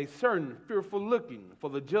 But a certain fearful looking for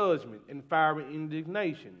the judgment and fiery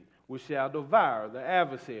indignation which shall devour the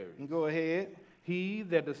adversary. And go ahead. He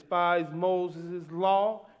that despised Moses'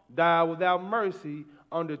 law died without mercy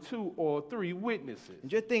under 2 or 3 witnesses. And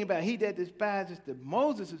just think about it, he that despises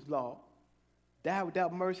Moses' law died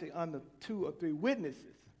without mercy under 2 or 3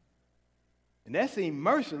 witnesses. And that seemed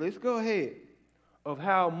merciless. Go ahead. Of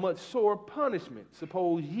how much sore punishment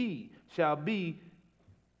suppose ye shall be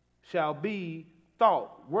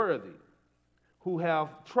thought worthy, who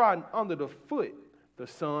have trodden under the foot the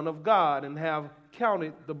Son of God, and have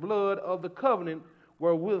counted the blood of the covenant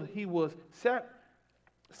wherewith he was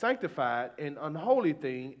sanctified an unholy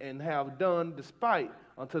thing, and have done despite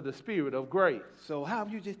unto the Spirit of grace. So how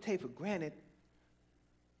you just take for granted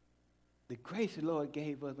the grace the Lord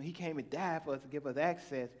gave us when he came and died for us to give us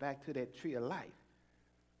access back to that tree of life?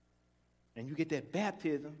 And you get that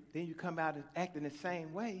baptism, then you come out acting the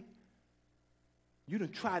same way. You done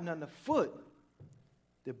trodden underfoot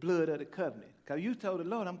the blood of the covenant. Because you told the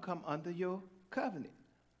Lord, I'm come under your covenant.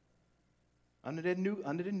 Under the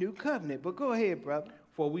new covenant. But go ahead, brother.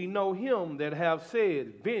 For we know him that have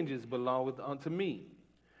said, vengeance belongeth unto me.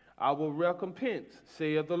 I will recompense,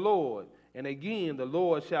 saith the Lord. And again, the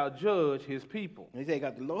Lord shall judge his people. And he said,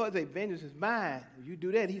 God, the Lord say, vengeance is mine. If you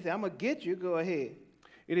do that, he said, I'm going to get you. Go ahead.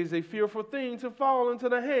 It is a fearful thing to fall into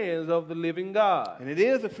the hands of the living God. And it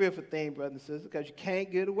is a fearful thing, brothers and sisters, because you can't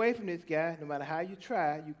get away from this guy. No matter how you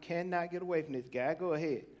try, you cannot get away from this guy. Go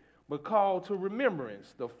ahead. But call to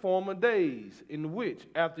remembrance the former days in which,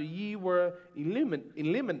 after ye were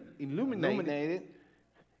illuminated,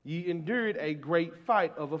 ye endured a great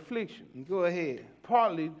fight of affliction. Go ahead.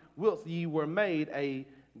 Partly whilst ye were made a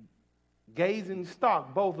gazing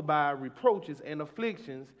stock both by reproaches and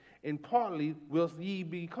afflictions, and partly whilst ye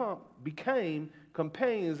became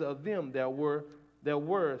companions of them that were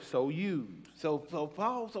so used. So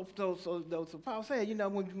Paul said, you know,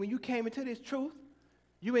 when you came into this truth,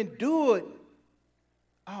 you endured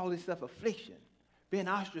all this stuff, affliction, being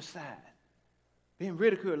ostracized, being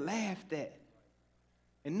ridiculed, laughed at.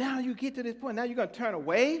 And now you get to this point, now you're going to turn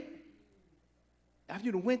away?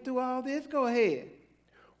 After you went through all this? Go ahead.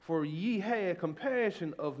 For ye had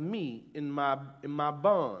compassion of me in my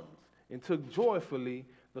bonds, and took joyfully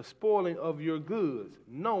the spoiling of your goods,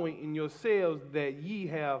 knowing in yourselves that ye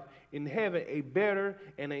have in heaven a better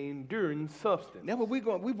and an enduring substance. That's what we're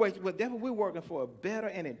working for, a better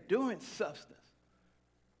and enduring substance.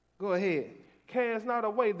 Go ahead. Cast not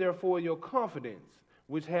away, therefore, your confidence,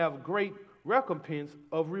 which have great recompense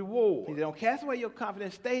of He reward. said, don't cast away your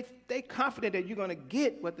confidence. Stay confident that you're going to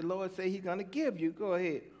get what the Lord says he's going to give you. Go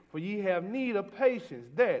ahead. For ye have need of patience,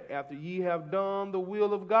 that after ye have done the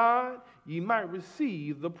will of God, ye might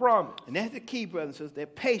receive the promise. And that's the key, brothers and sisters,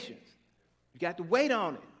 that patience. You got to wait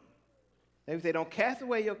on it. They say, don't cast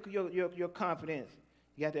away your confidence.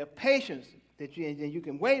 You got to have patience that you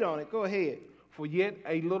can wait on it. Go ahead. For yet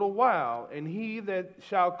a little while, and he that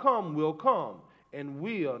shall come will come, and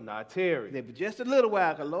will not tarry. But just a little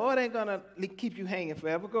while, because the Lord ain't going to keep you hanging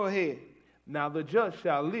forever. Go ahead. Now the just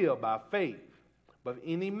shall live by faith. But if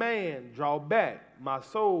any man draw back, my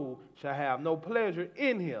soul shall have no pleasure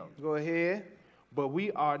in him. Go ahead. But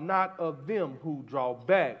we are not of them who draw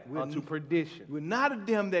back unto perdition. We're not of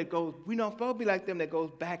them that goes, we're not supposed to be like them that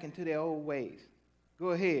goes back into their old ways. Go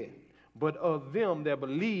ahead. But of them that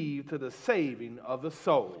believe to the saving of the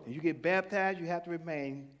soul. When you get baptized, you have to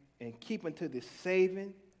remain and keep unto the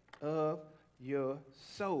saving of your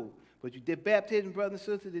soul. But you did baptism, brothers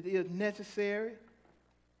and sisters, it is necessary.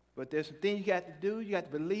 But there's some things you got to do. You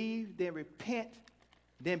got to believe, then repent,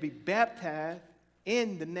 then be baptized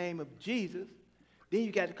in the name of Jesus. Then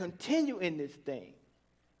you got to continue in this thing.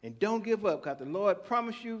 And don't give up, because the Lord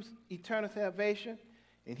promised you eternal salvation,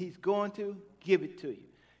 and he's going to give it to you.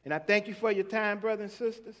 And I thank you for your time, brothers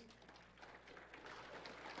and sisters.